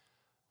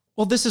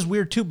 Well, this is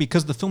weird too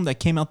because the film that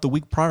came out the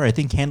week prior, I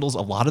think, handles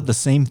a lot of the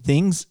same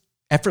things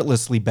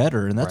effortlessly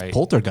better, and that's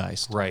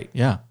Poltergeist. Right.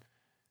 Yeah.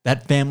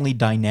 That family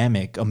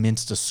dynamic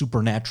amidst a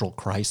supernatural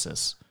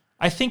crisis.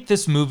 I think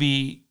this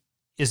movie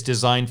is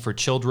designed for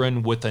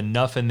children with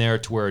enough in there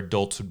to where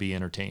adults would be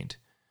entertained.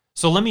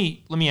 So let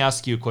me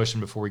ask you a question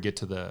before we get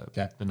to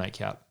the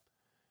nightcap.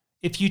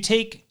 If you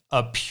take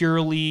a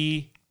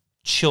purely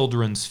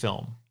children's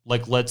film,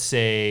 like let's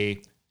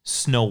say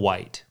Snow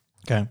White,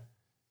 okay,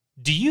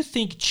 do you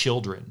think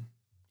children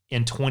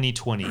in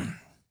 2020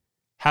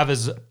 have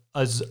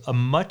as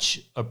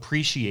much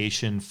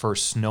appreciation for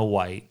Snow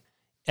White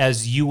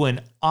as you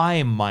and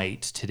I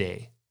might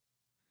today?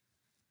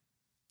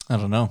 I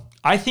don't know.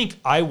 I think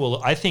I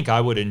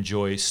would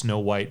enjoy Snow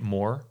White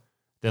more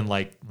than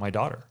like my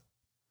daughter.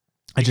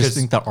 I just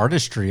think the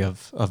artistry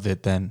of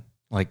it then,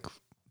 like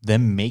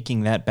them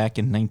making that back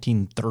in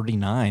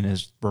 1939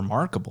 is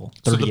remarkable.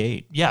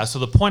 38. So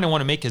the point I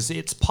want to make is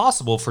it's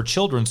possible for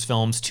children's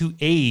films to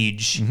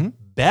age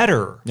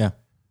better. Yeah.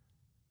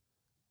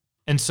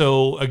 And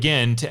so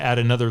again, to add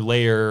another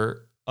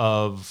layer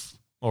or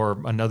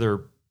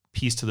another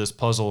piece to this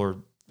puzzle or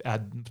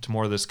add to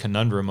more of this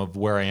conundrum of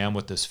where I am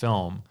with this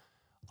film,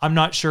 I'm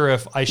not sure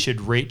if I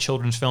should rate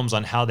children's films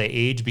on how they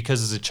age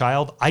because as a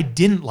child, I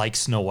didn't like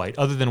Snow White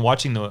other than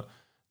watching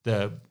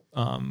the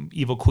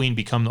evil queen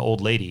become the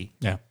old lady.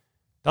 Yeah.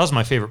 That was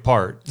my favorite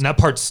part. And that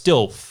part's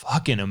still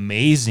fucking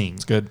amazing.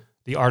 It's good.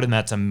 The art in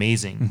that's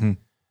amazing. Mm-hmm.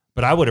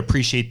 But I would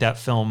appreciate that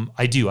film.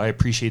 I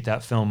appreciate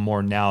that film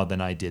more now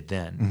than I did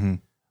then. Mm-hmm.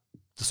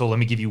 So let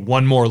me give you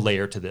one more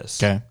layer to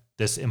this. Okay.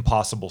 This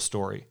impossible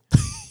story.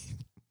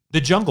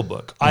 The Jungle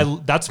Book.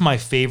 That's my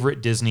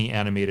favorite Disney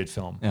animated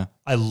film. Yeah.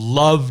 I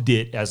loved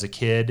it as a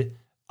kid.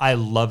 I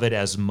love it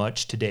as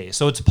much today.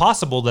 So it's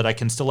possible that I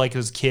can still like it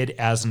as a kid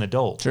as an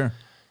adult. Sure.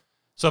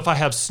 So if I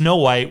have Snow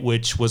White,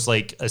 which was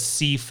like a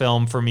C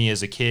film for me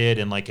as a kid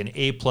and like an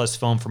A+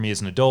 film for me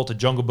as an adult, a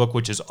Jungle Book,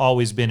 which has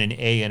always been an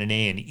A, and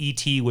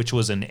E.T., which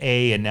was an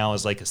A and now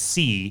is like a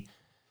C.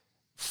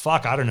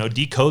 Fuck, I don't know.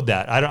 Decode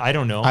that. I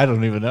don't know. I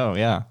don't even know.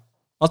 Yeah.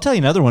 I'll tell you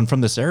another one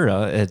from this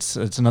era. It's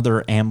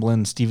another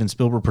Amblin Steven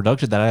Spielberg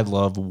production that I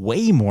love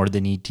way more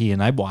than E.T.,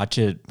 and I watch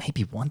it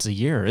maybe once a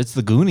year. It's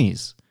The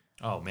Goonies.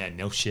 Oh man,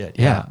 no shit.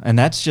 Yeah. And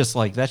that's just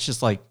like,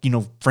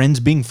 friends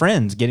being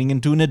friends, getting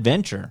into an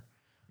adventure.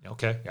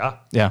 Okay, yeah.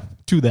 Yeah,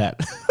 to that.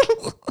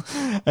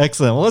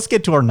 Excellent. Well, let's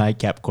get to our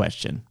nightcap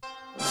question.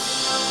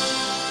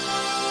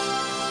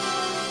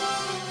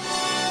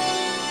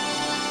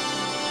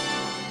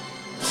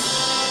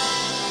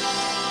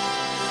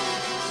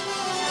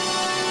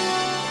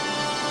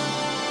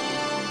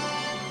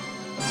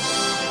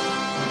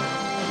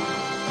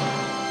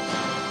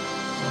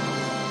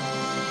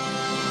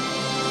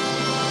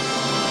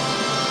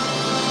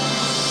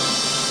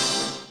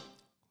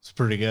 It's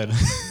pretty good.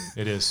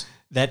 It is.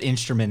 That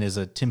instrument is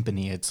a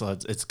timpani.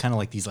 It's kind of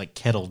like these like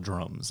kettle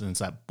drums, and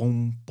it's that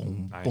boom,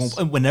 boom, Nice. boom.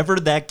 And whenever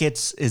that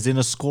is in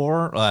a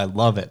score, I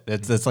love it.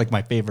 It's like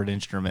my favorite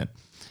instrument.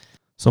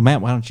 So Matt,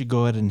 why don't you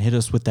go ahead and hit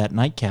us with that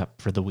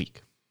nightcap for the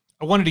week?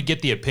 I wanted to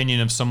get the opinion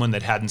of someone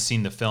that hadn't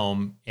seen the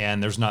film,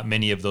 and there's not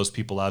many of those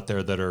people out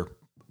there that are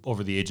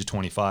over the age of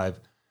 25.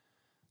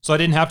 So I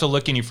didn't have to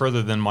look any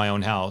further than my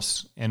own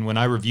house. And when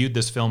I reviewed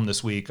this film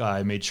this week,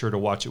 I made sure to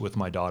watch it with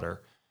my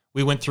daughter.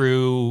 We went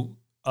through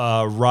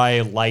a Rye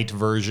light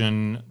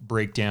version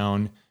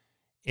breakdown,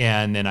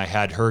 and then I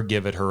had her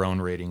give it her own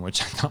rating,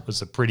 which I thought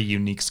was a pretty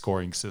unique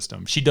scoring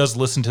system. She does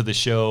listen to the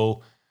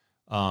show,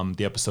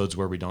 the episodes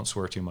where we don't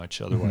swear too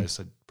much. Otherwise,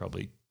 I'd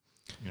probably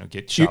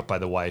get shot by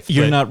the wife.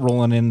 You're But- not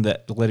rolling in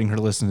that, letting her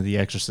listen to the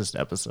Exorcist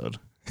episode.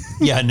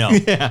 Yeah, no.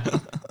 Yeah.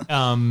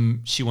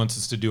 She wants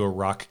us to do a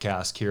rock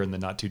cast here in the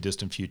not too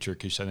distant future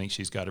because I think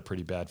she's got it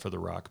pretty bad for the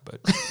rock. But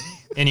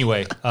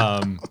anyway,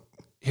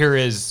 here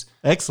is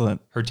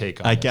Excellent. her take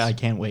on I this.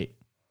 can't wait.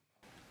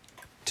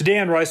 Today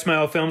on Rye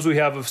Smile Films, we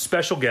have a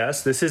special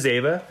guest. This is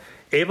Ava.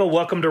 Ava,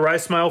 welcome to Rye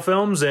Smile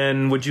Films,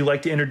 and would you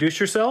like to introduce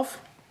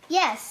yourself?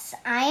 Yes,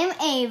 I am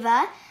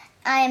Ava.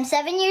 I am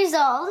 7 years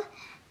old,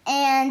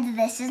 and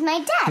this is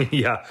my dad.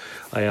 Yeah,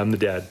 I am the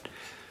dad.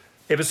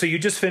 Ava, so you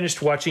just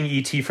finished watching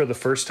E.T. for the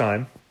first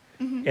time,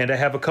 and I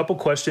have a couple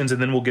questions,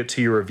 and then we'll get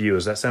to your review.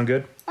 Does that sound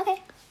good?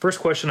 Okay. First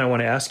question I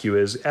want to ask you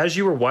is, as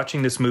you were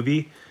watching this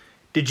movie,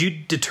 did you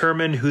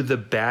determine who the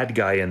bad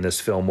guy in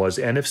this film was,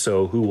 and if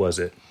so, who was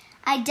it?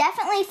 I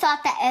definitely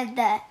thought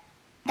that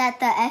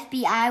the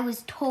FBI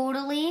was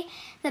totally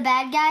the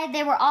bad guy.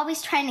 They were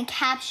always trying to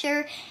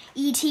capture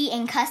E.T.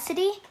 in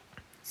custody,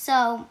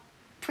 so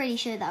pretty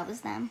sure that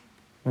was them.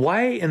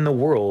 Why in the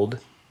world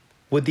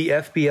would the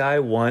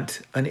FBI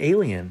want an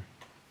alien?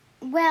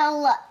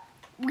 Well,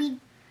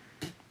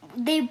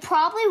 they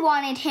probably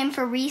wanted him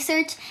for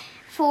research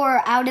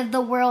for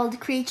out-of-the-world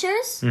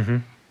creatures,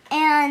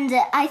 and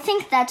I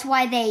think that's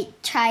why they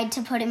tried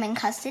to put him in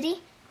custody.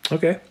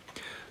 Okay.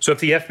 So if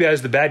the FBI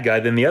is the bad guy,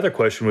 then the other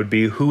question would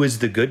be, who is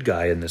the good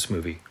guy in this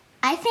movie?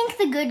 I think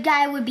the good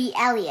guy would be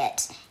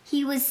Elliot.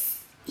 He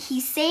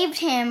saved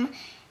him,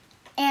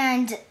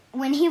 and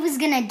when he was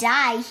gonna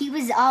die, he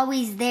was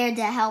always there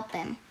to help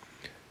him.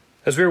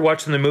 As we were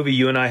watching the movie,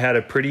 you and I had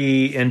a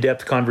pretty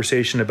in-depth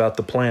conversation about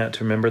the plant.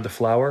 Remember the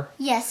flower?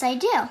 Yes, I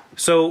do.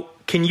 So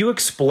can you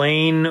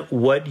explain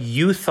what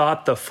you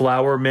thought the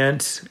flower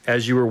meant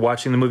as you were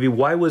watching the movie?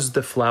 Why was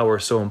the flower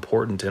so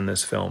important in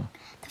this film?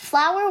 The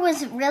flower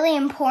was really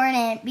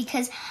important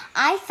because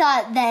I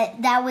thought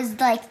that was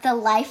like the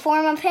life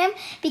form of him,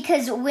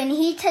 because when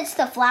he touched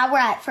the flower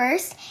at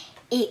first,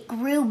 it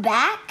grew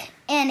back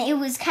and it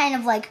was kind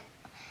of like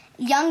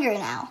younger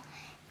now,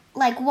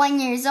 like 1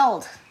 year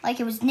old, like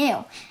it was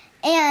new.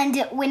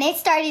 And when it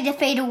started to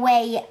fade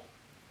away,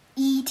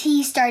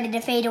 E.T. started to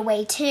fade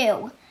away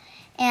too.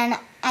 And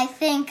I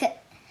think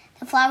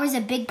the flower's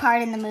a big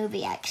part in the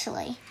movie,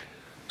 actually.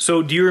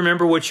 So do you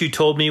remember what you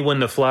told me when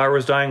the flower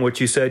was dying,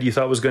 what you said you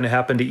thought was going to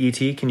happen to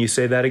E.T.? Can you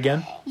say that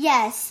again?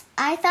 Yes,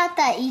 I thought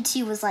that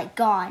E.T. was like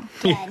gone,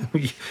 dead,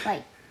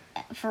 like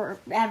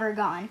forever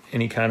gone.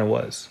 And he kind of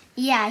was.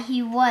 Yeah,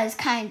 he was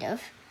kind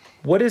of.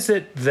 What is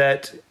it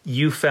that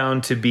you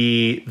found to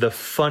be the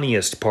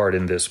funniest part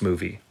in this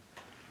movie?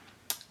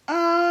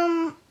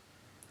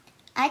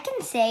 I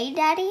can say,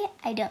 Daddy,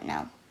 I don't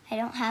know. I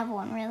don't have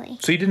one really.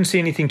 So you didn't see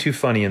anything too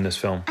funny in this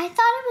film? I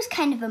thought it was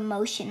kind of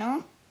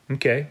emotional.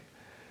 Okay.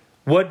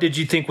 What did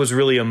you think was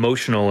really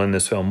emotional in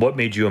this film? What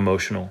made you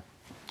emotional?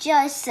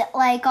 Just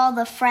like all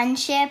the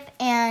friendship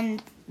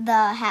and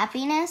the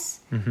happiness.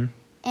 Mm-hmm.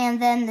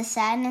 And then the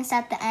sadness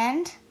at the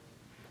end.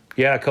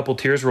 Yeah, a couple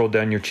tears rolled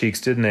down your cheeks,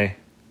 didn't they?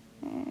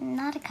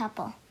 Not a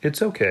couple.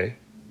 It's okay.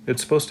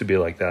 It's supposed to be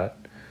like that.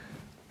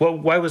 Well,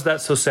 why was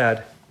that so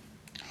sad?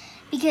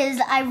 because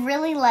I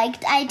really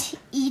liked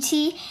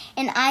E.T.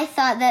 and I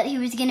thought that he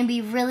was going to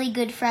be really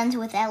good friends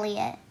with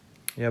Elliot.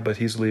 Yeah, but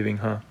he's leaving,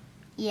 huh?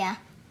 Yeah.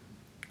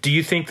 Do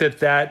you think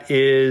that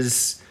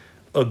is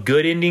a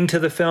good ending to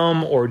the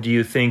film, or do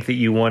you think that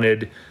you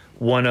wanted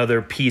one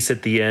other piece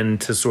at the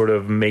end to sort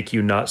of make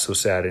you not so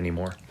sad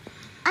anymore?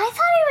 I thought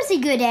it was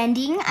a good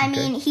ending. I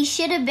mean, he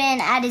should have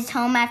been at his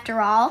home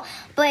after all,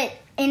 but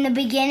in the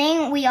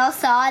beginning, we all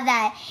saw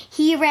that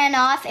he ran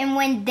off, and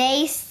when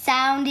they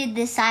sounded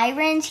the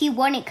sirens, he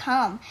wouldn't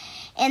come.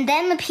 And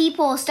then the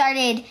people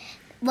started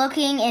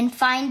looking and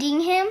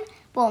finding him.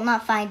 Well,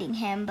 not finding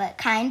him, but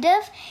kind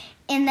of.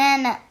 And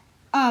then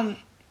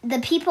the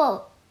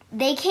people,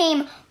 they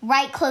came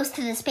right close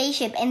to the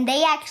spaceship, and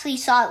they actually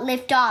saw it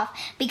lift off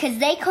because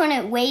they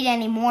couldn't wait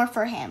anymore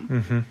for him.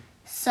 Mm-hmm.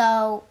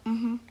 So,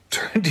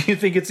 Do you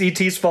think it's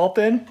E.T.'s fault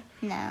then?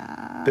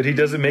 no. That he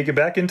doesn't make it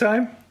back in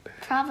time?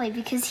 Probably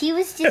because he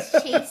was just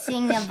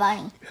chasing a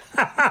bunny.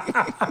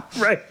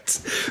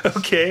 Right.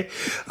 Okay.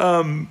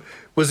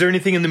 Was there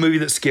anything in the movie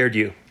that scared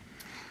you?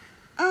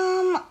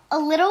 A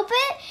little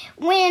bit.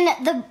 When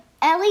the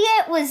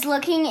Elliot was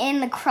looking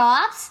in the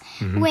crops,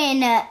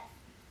 when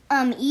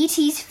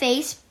E.T.'s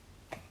face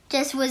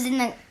just was in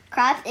the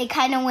crops, it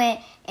kind of went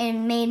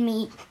and made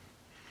me,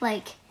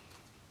 like,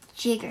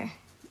 jigger.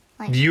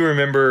 Do you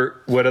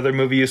remember what other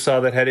movie you saw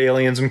that had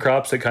aliens and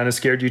crops that kind of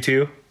scared you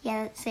too?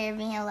 Yeah, that scared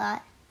me a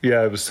lot.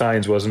 Yeah, it was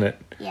Signs, wasn't it?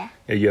 Yeah.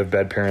 Yeah, you have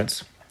bad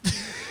parents.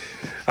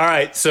 All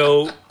right,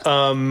 so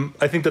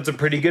I think that's a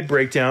pretty good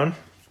breakdown,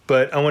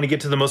 but I want to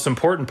get to the most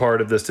important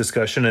part of this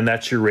discussion, and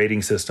that's your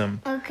rating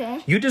system.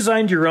 Okay. You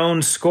designed your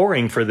own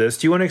scoring for this.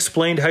 Do you want to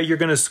explain how you're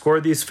going to score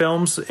these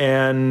films,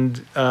 and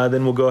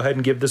then we'll go ahead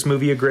and give this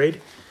movie a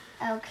grade?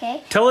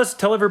 Okay.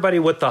 Tell everybody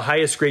what the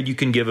highest grade you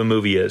can give a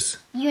movie is.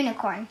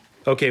 Unicorn.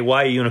 Okay,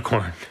 why a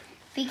unicorn?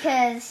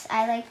 Because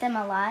I like them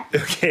a lot.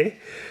 Okay.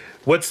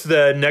 What's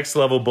the next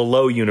level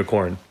below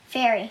unicorn?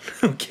 Fairy.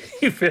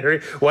 Okay, fairy.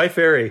 Why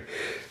fairy?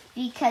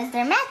 Because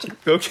they're magical.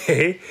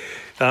 Okay.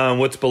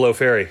 What's below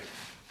fairy?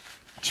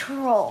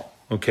 Troll.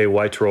 Okay,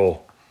 why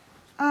troll?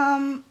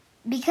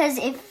 Because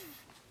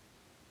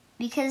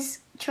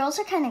trolls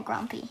are kind of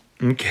grumpy.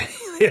 Okay,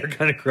 they're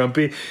kind of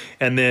grumpy.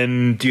 And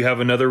then do you have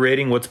another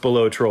rating? What's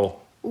below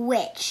troll?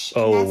 Witch.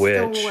 Oh, and that's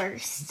witch. the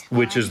worst.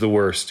 Which is the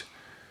worst?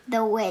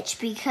 The witch,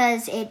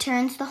 because it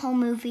turns the whole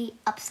movie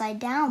upside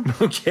down.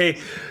 Okay,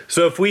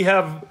 so if we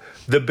have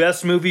the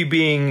best movie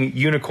being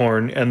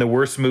Unicorn and the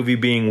worst movie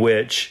being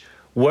Witch,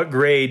 what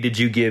grade did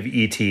you give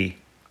E.T.?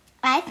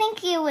 I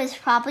think it was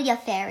probably a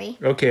fairy.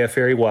 Okay, a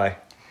fairy. Why?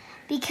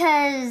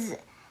 Because,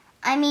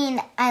 I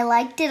mean, I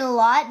liked it a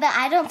lot, but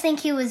I don't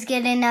think it was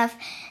good enough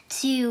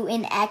to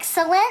an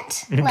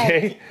excellent.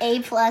 Okay.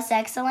 Like A+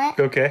 excellent.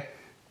 Okay.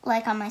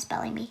 Like on my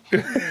spelling bee.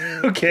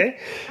 Okay.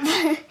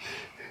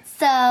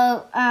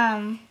 So,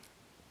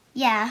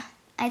 yeah,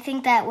 I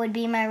think that would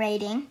be my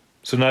rating.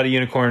 So not a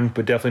unicorn,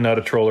 but definitely not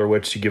a troll or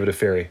witch. You give it a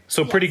fairy.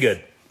 So pretty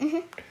good. Mm-hmm.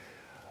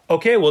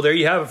 Okay, well, there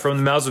you have it from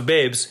the mouths of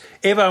babes.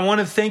 Ava, I want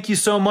to thank you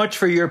so much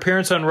for your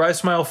appearance on Rise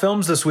Smile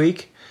Films this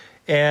week.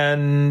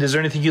 And is there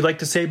anything you'd like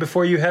to say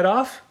before you head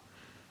off?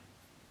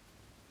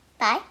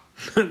 Bye.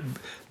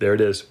 There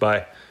it is.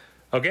 Bye.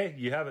 Okay,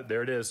 you have it.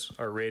 There it is.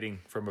 Our rating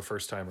from a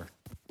first-timer.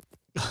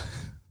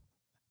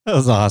 That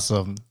was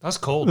awesome. That's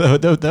cold.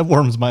 That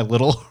warms my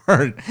little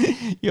heart.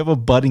 You have a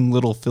budding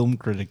little film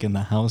critic in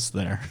the house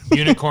there.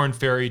 Unicorn,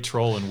 fairy,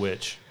 troll, and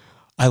witch.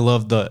 I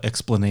love the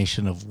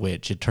explanation of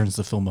witch. It turns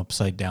the film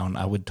upside down.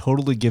 I would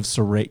totally give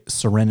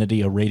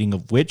Serenity a rating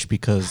of witch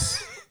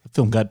because the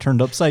film got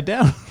turned upside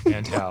down.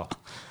 And how?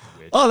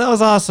 Witch. Oh, that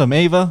was awesome.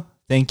 Ava,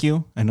 thank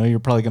you. I know you're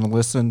probably going to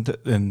listen,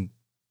 and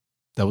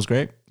that was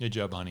great. Good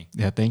job, honey.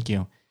 Yeah, thank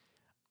you.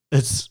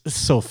 It's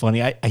so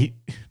funny. I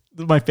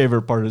my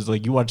favorite part is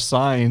like you watch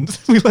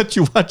Signs. We let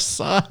you watch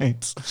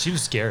Signs. She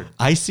was scared.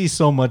 I see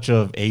so much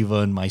of Ava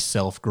and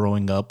myself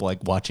growing up, like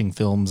watching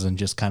films and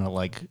just kind of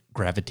like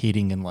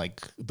gravitating and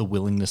like the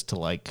willingness to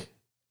like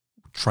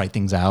try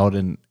things out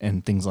and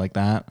things like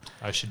that.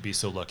 I should be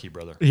so lucky,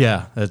 brother.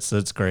 Yeah,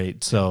 that's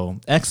great. So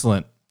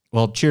excellent.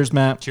 Well, cheers,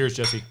 Matt. Cheers,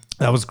 Jesse.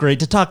 That was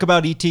great to talk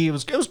about E.T. It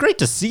was great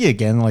to see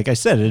again. Like I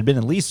said, it had been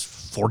at least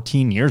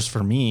 14 years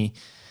for me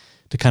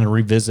to kind of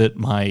revisit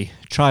my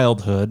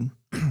childhood.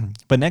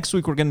 But next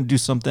week, we're going to do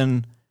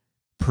something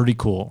pretty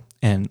cool.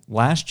 And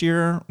last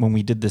year, when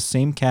we did the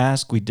same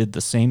cast, we did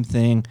the same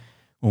thing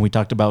when we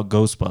talked about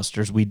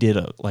Ghostbusters. We did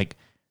a like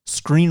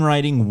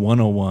screenwriting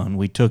 101.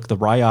 We took the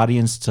Rye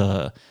audience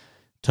to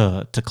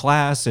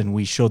class and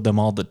we showed them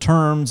all the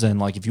terms. And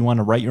like, if you want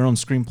to write your own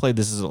screenplay,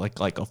 this is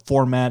like a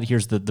format.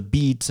 Here's the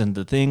beats and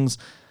the things.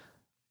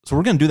 So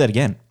we're going to do that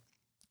again.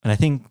 And I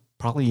think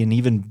probably an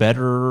even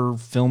better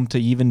film to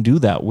even do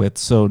that with.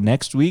 So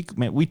next week,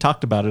 we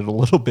talked about it a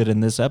little bit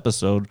in this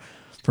episode,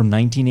 from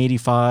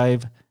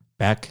 1985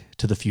 Back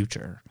to the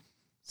Future.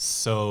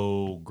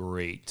 So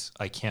great.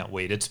 I can't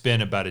wait. It's been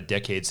about a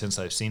decade since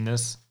I've seen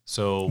this.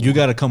 So You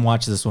got to come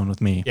watch this one with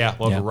me. yeah,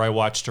 we'll have a Rye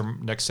watch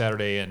next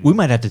Saturday. And We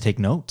might have to take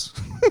notes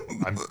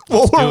I'm,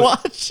 while let's do we're it.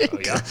 watching. Oh,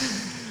 yeah.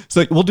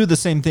 So we'll do the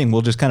same thing.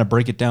 We'll just kind of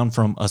break it down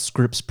from a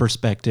script's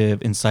perspective,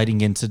 inciting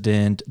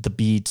incident, the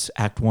beats,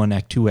 Act 1,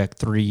 Act 2, Act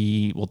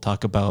 3. We'll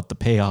talk about the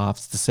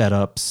payoffs, the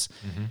setups,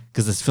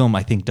 because this film,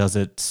 I think, does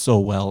it so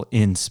well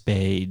in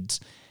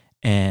spades.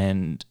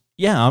 And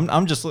yeah,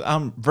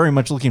 I'm very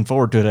much looking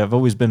forward to it. I've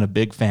always been a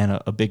big fan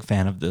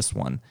of this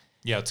one.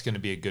 Yeah, it's going to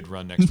be a good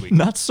run next week.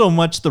 Not so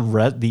much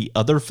the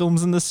other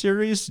films in the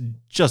series,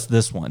 just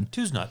this one.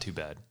 2's not too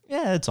bad.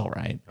 Yeah, it's all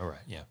right. All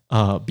right, yeah.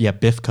 Yeah,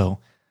 Biffco.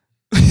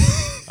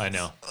 I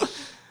know.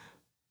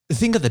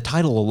 Think of the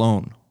title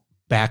alone,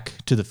 Back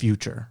to the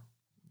Future.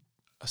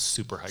 A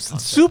super high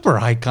concept. Super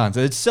high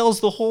concept. It sells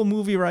the whole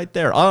movie right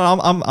there.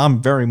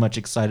 I'm very much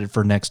excited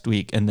for next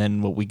week and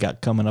then what we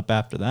got coming up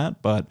after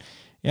that. But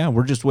yeah,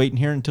 we're just waiting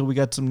here until we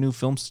got some new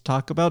films to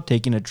talk about,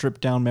 taking a trip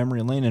down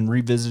memory lane and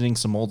revisiting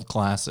some old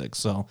classics.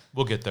 So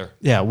we'll get there.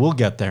 Yeah, we'll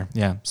get there.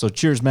 Yeah. So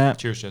cheers, Matt.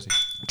 Cheers, Jesse.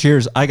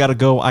 Cheers. I gotta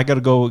go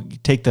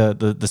take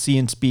the see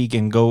and speak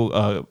and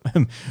go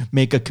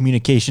make a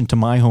communication to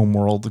my home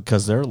world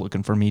because they're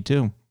looking for me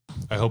too.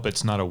 I hope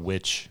it's not a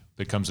witch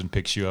that comes and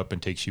picks you up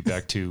and takes you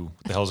back to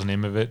what the hell's the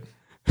name of it?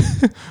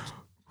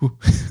 Which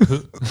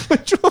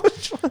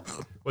one?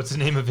 What's the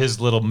name of his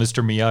little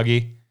Mr.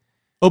 Miyagi?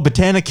 Oh,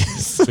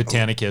 Botanicus.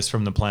 Botanicus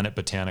from the planet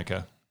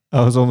Botanica.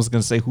 I was almost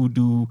going to say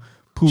hoodoo,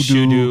 poodoo,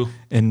 Shoodoo.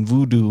 and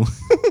voodoo.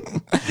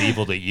 The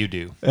evil that you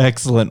do.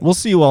 Excellent. We'll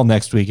see you all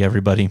next week,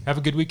 everybody. Have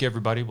a good week,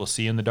 everybody. We'll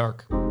see you in the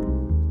dark.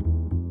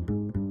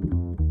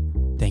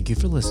 Thank you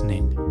for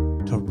listening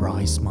to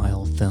Rye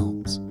Smile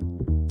Films.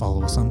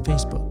 Follow us on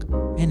Facebook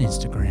and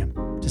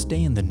Instagram to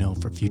stay in the know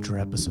for future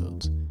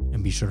episodes.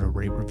 And be sure to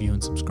rate, review,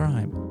 and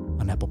subscribe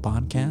on Apple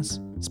Podcasts,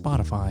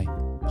 Spotify,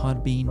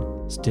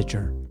 Podbean,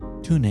 Stitcher,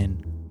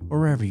 TuneIn, or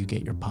wherever you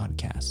get your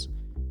podcasts.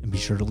 And be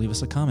sure to leave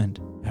us a comment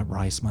at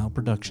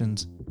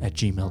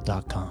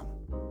rysmileproductions@gmail.com.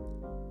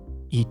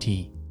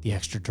 E.T. the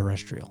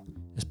Extraterrestrial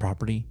is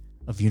property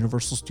of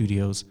Universal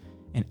Studios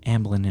and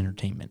Amblin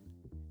Entertainment,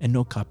 and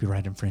no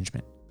copyright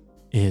infringement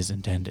is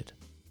intended.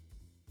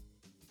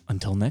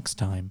 Until next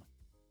time,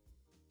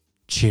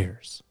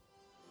 cheers.